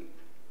memory,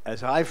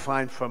 as I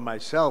find for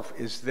myself,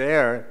 is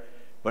there,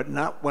 but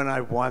not when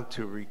I want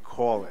to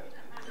recall it.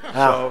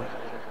 So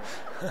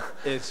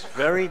it's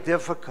very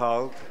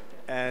difficult.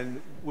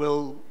 And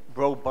will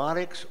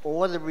robotics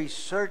or the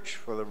research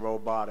for the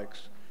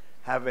robotics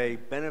have a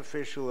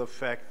beneficial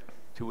effect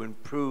to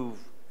improve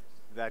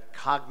that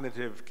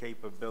cognitive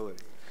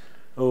capability?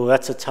 Oh,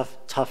 that's a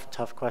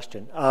tough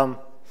question.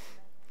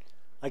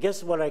 I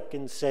guess what I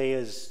can say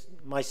is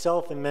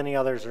myself and many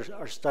others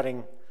are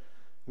studying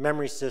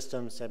memory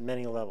systems at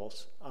many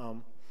levels.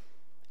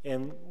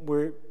 And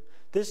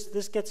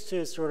this gets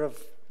to sort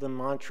of the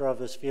mantra of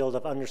this field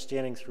of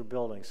understanding through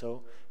building.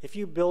 So if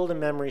you build a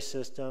memory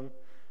system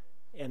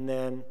and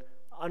then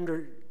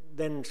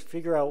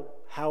figure out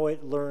how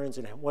it learns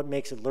and what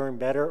makes it learn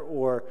better,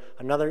 or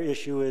another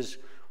issue is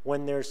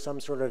when there's some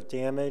sort of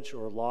damage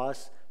or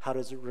loss, how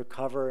does it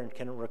recover, and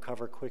can it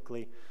recover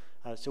quickly?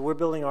 So we're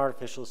building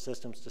artificial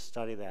systems to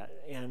study that.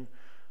 And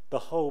the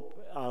hope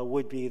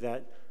would be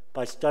that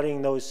by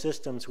studying those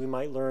systems, we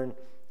might learn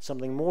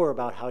something more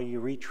about how you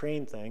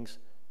retrain things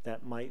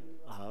that might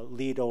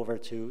lead over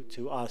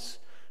to us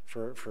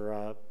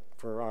for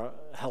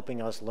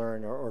helping us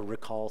learn or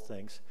recall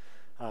things.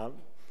 And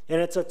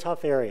it's a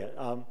tough area.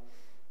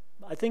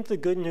 I think the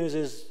good news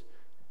is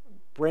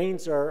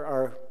brains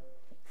are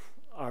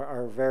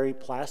very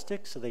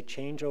plastic, so they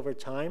change over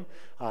time.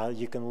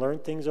 You can learn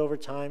things over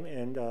time,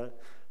 and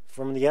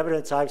from the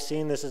evidence I've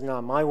seen, this is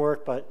not my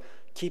work, but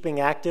keeping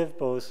active,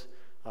 both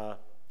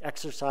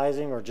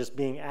exercising or just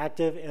being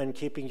active and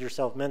keeping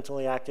yourself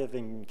mentally active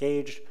and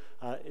engaged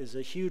is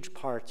a huge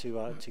part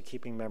to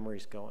keeping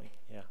memories going.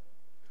 Yeah.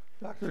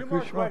 Dr. Two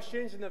more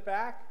questions in the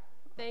back.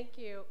 Thank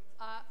you.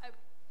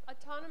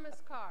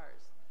 Autonomous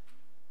cars.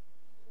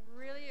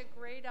 Really a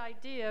great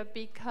idea,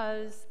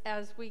 because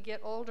as we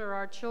get older,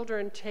 our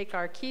children take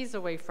our keys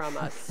away from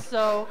us.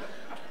 So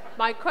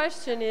my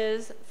question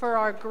is, for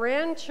our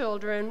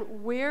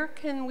grandchildren, where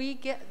can we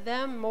get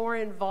them more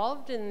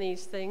involved in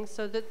these things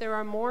so that there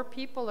are more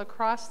people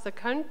across the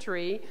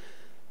country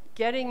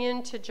getting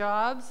into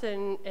jobs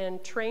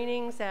and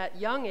trainings at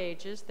young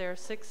ages? They're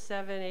 6,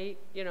 7, 8,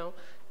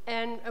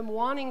 and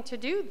wanting to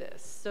do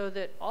this so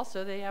that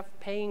also they have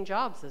paying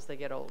jobs as they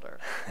get older?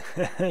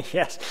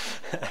 Yes,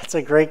 that's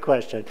a great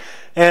question.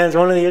 And it's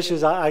one of the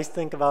issues I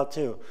think about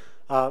too.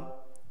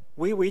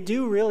 We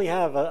do really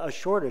have a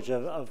shortage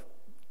of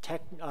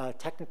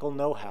technical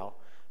know-how.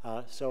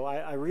 So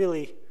I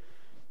really,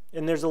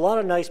 and there's a lot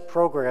of nice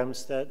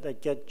programs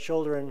that get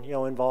children,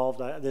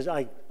 involved.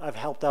 I've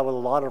helped out with a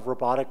lot of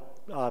robotic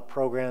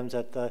programs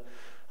at the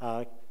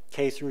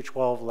K through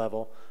 12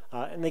 level,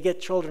 and they get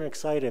children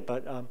excited.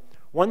 But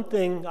one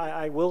thing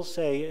I will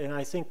say, and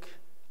I think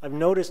I've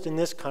noticed in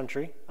this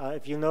country,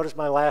 if you notice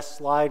my last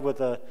slide with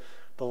the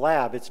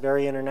lab, it's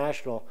very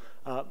international.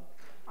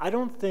 I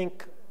don't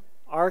think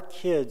our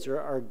kids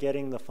are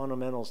getting the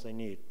fundamentals they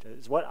need,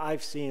 is what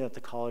I've seen at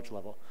the college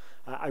level.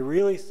 I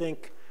really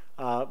think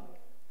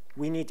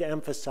we need to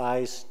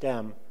emphasize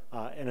STEM,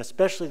 and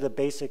especially the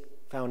basic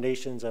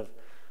foundations of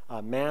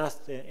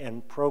math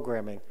and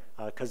programming,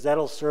 because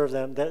that'll serve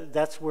them.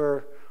 That's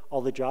where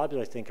all the jobs,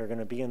 I think, are going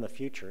to be in the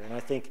future. And I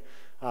think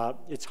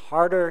it's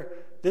harder.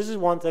 This is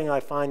one thing I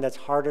find that's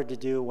harder to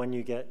do when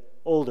you get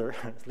older,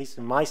 at least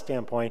in my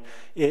standpoint,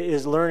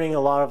 is learning a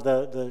lot of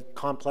the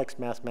complex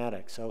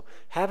mathematics. So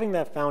having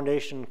that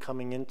foundation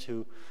coming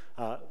into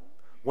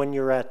when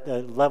you're at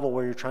the level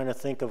where you're trying to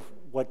think of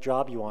what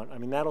job you want, I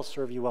mean, that'll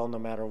serve you well no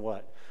matter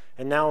what.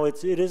 And now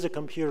it is a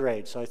computer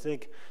age, so I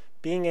think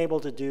being able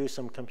to do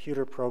some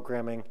computer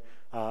programming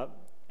at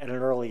an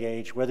early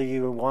age, whether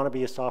you want to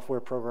be a software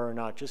programmer or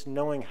not, just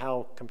knowing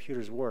how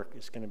computers work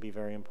is going to be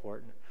very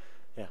important.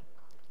 Yeah.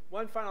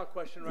 One final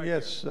question right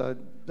yes, here. Yes,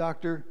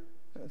 Doctor,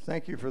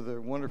 thank you for the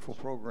wonderful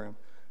program.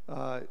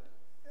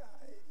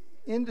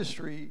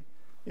 Industry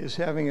is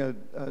having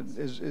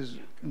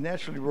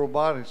naturally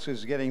robotics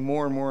is getting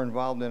more and more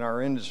involved in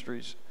our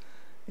industries,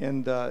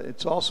 and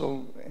it's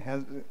also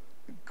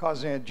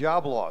causing a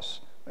job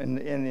loss in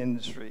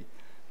industry.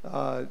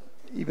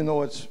 Even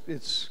though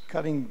it's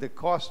cutting the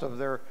cost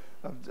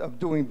of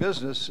doing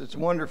business, it's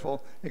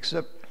wonderful.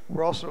 Except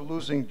we're also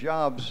losing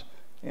jobs.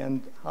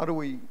 And how do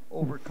we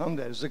overcome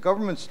that? Is the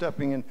government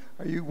stepping in?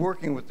 Are you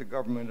working with the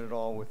government at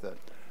all with it?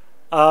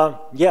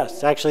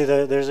 Yes, actually,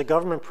 there's a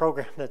government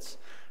program that's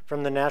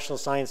from the National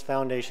Science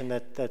Foundation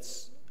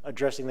that's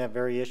addressing that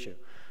very issue.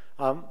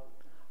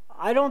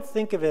 I don't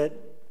think of it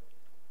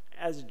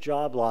as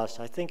job loss.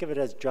 I think of it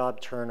as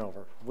job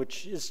turnover,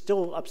 which is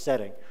still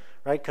upsetting,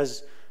 right?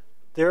 Because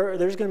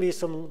there's going to be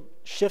some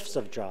shifts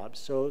of jobs.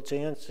 So to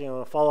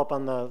answer, follow up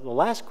on the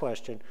last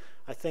question,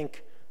 I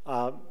think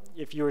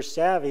if you're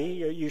savvy,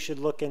 you should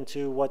look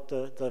into what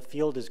the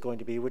field is going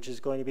to be, which is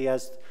going to be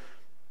as,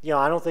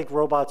 I don't think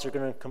robots are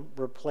going to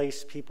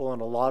replace people in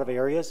a lot of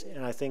areas,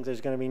 and I think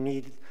there's going to be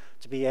need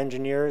to be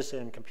engineers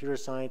and computer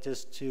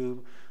scientists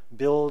to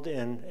build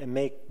and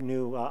make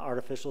new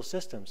artificial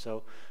systems.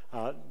 So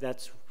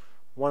that's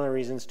one of the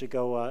reasons to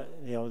go,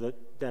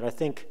 that I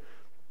think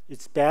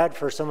it's bad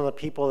for some of the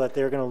people that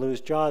they're going to lose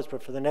jobs,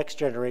 but for the next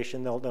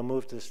generation, they'll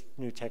move to this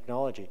new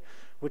technology,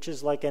 which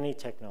is like any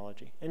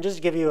technology. And just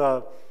to give you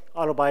a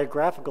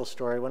autobiographical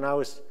story, when I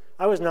was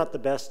not the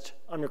best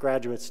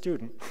undergraduate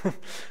student,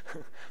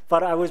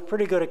 but I was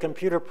pretty good at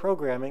computer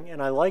programming,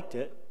 and I liked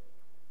it.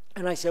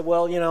 And I said,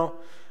 well,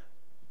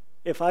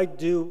 if I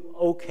do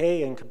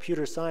okay in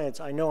computer science,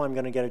 I know I'm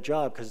going to get a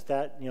job, because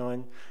that,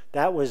 and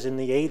that was in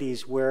the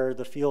 80s where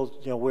the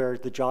field, where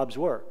the jobs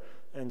were.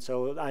 And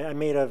so I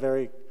made a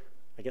very,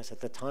 I guess at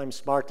the time,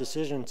 smart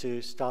decision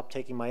to stop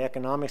taking my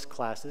economics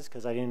classes,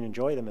 because I didn't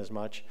enjoy them as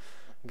much,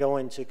 go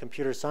into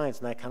computer science,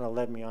 and that kind of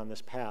led me on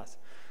this path.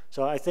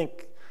 So I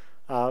think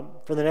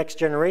for the next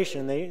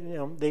generation,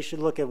 they should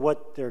look at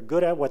what they're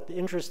good at, what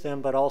interests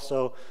them, but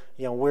also,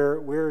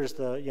 where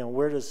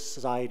does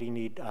society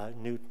need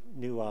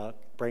new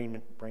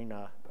brain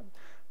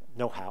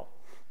know-how?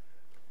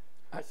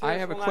 I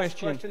have a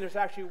question. There's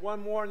actually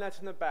one more, and that's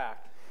in the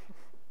back.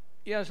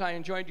 Yes, I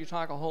enjoyed your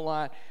talk a whole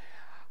lot.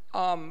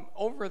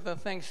 Over the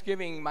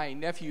Thanksgiving, my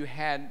nephew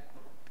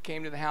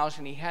came to the house,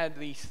 and he had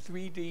these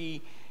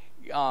 3D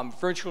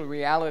virtual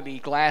reality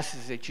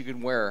glasses that you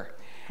could wear.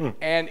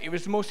 And it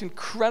was the most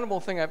incredible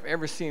thing I've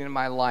ever seen in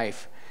my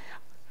life.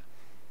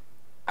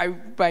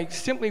 By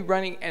simply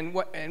running, and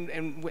what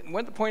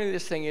the point of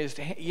this thing is,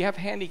 you have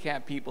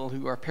handicapped people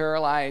who are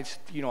paralyzed,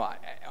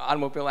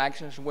 automobile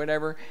accidents or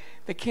whatever.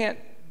 They can't,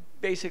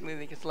 basically,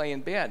 they just lay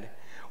in bed.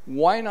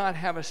 Why not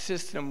have a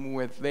system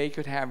where they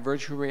could have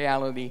virtual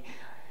reality?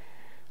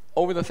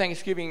 Over the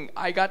Thanksgiving,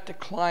 I got to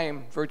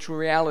climb virtual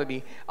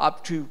reality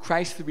up to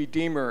Christ the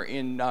Redeemer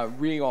in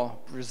Rio,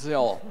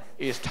 Brazil.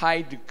 It is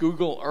tied to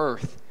Google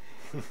Earth.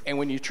 And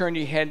when you turn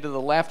your head to the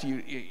left,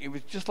 it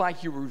was just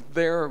like you were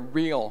there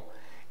real.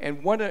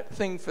 And what a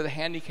thing for the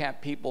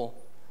handicapped people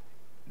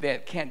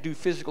that can't do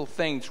physical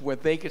things, where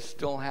they could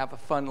still have a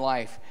fun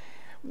life.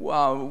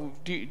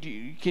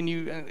 Can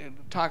you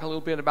talk a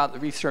little bit about the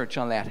research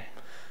on that?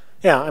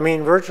 Yeah, I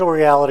mean, virtual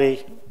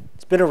reality,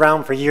 it's been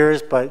around for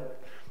years,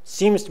 but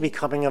seems to be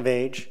coming of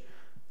age.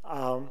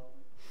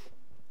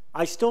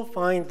 I still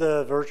find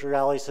the virtual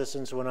reality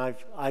systems, when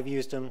I've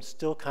used them,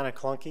 still kind of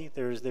clunky.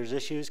 There's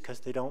issues because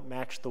they don't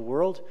match the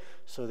world,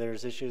 so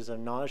there's issues of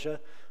nausea.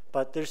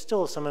 But there's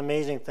still some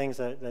amazing things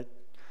that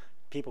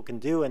people can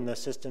do, and the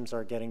systems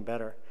are getting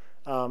better.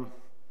 And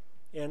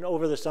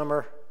over the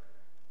summer,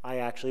 I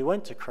actually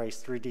went to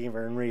Christ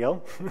Redeemer in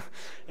Rio,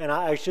 and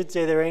I should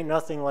say there ain't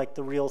nothing like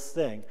the real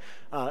thing.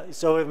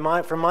 So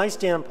from my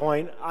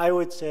standpoint, I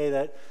would say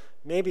that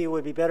maybe it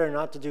would be better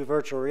not to do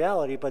virtual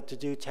reality, but to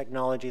do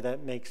technology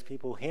that makes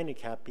people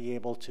handicapped be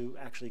able to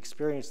actually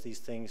experience these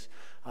things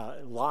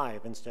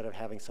live instead of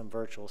having some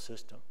virtual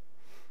system.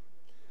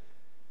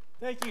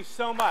 Thank you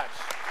so much.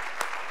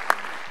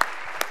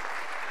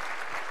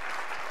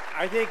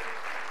 I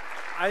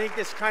think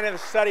this kind of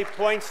study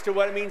points to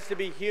what it means to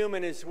be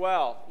human as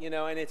well, you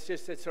know, and it's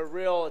a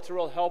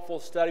real helpful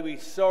study. We're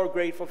so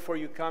grateful for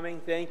you coming.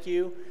 Thank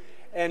you.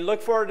 And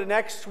look forward to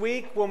next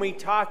week when we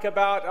talk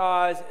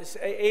about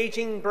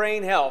aging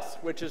brain health,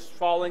 which is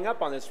following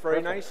up on this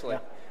very nicely.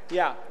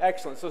 Yeah,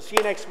 excellent. So see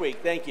you next week.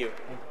 Thank you.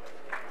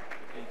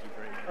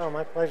 Oh,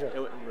 my pleasure. It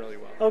went really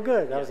well. Oh,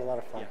 good. That was a lot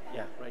of fun.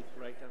 Yeah. Right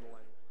down the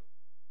line.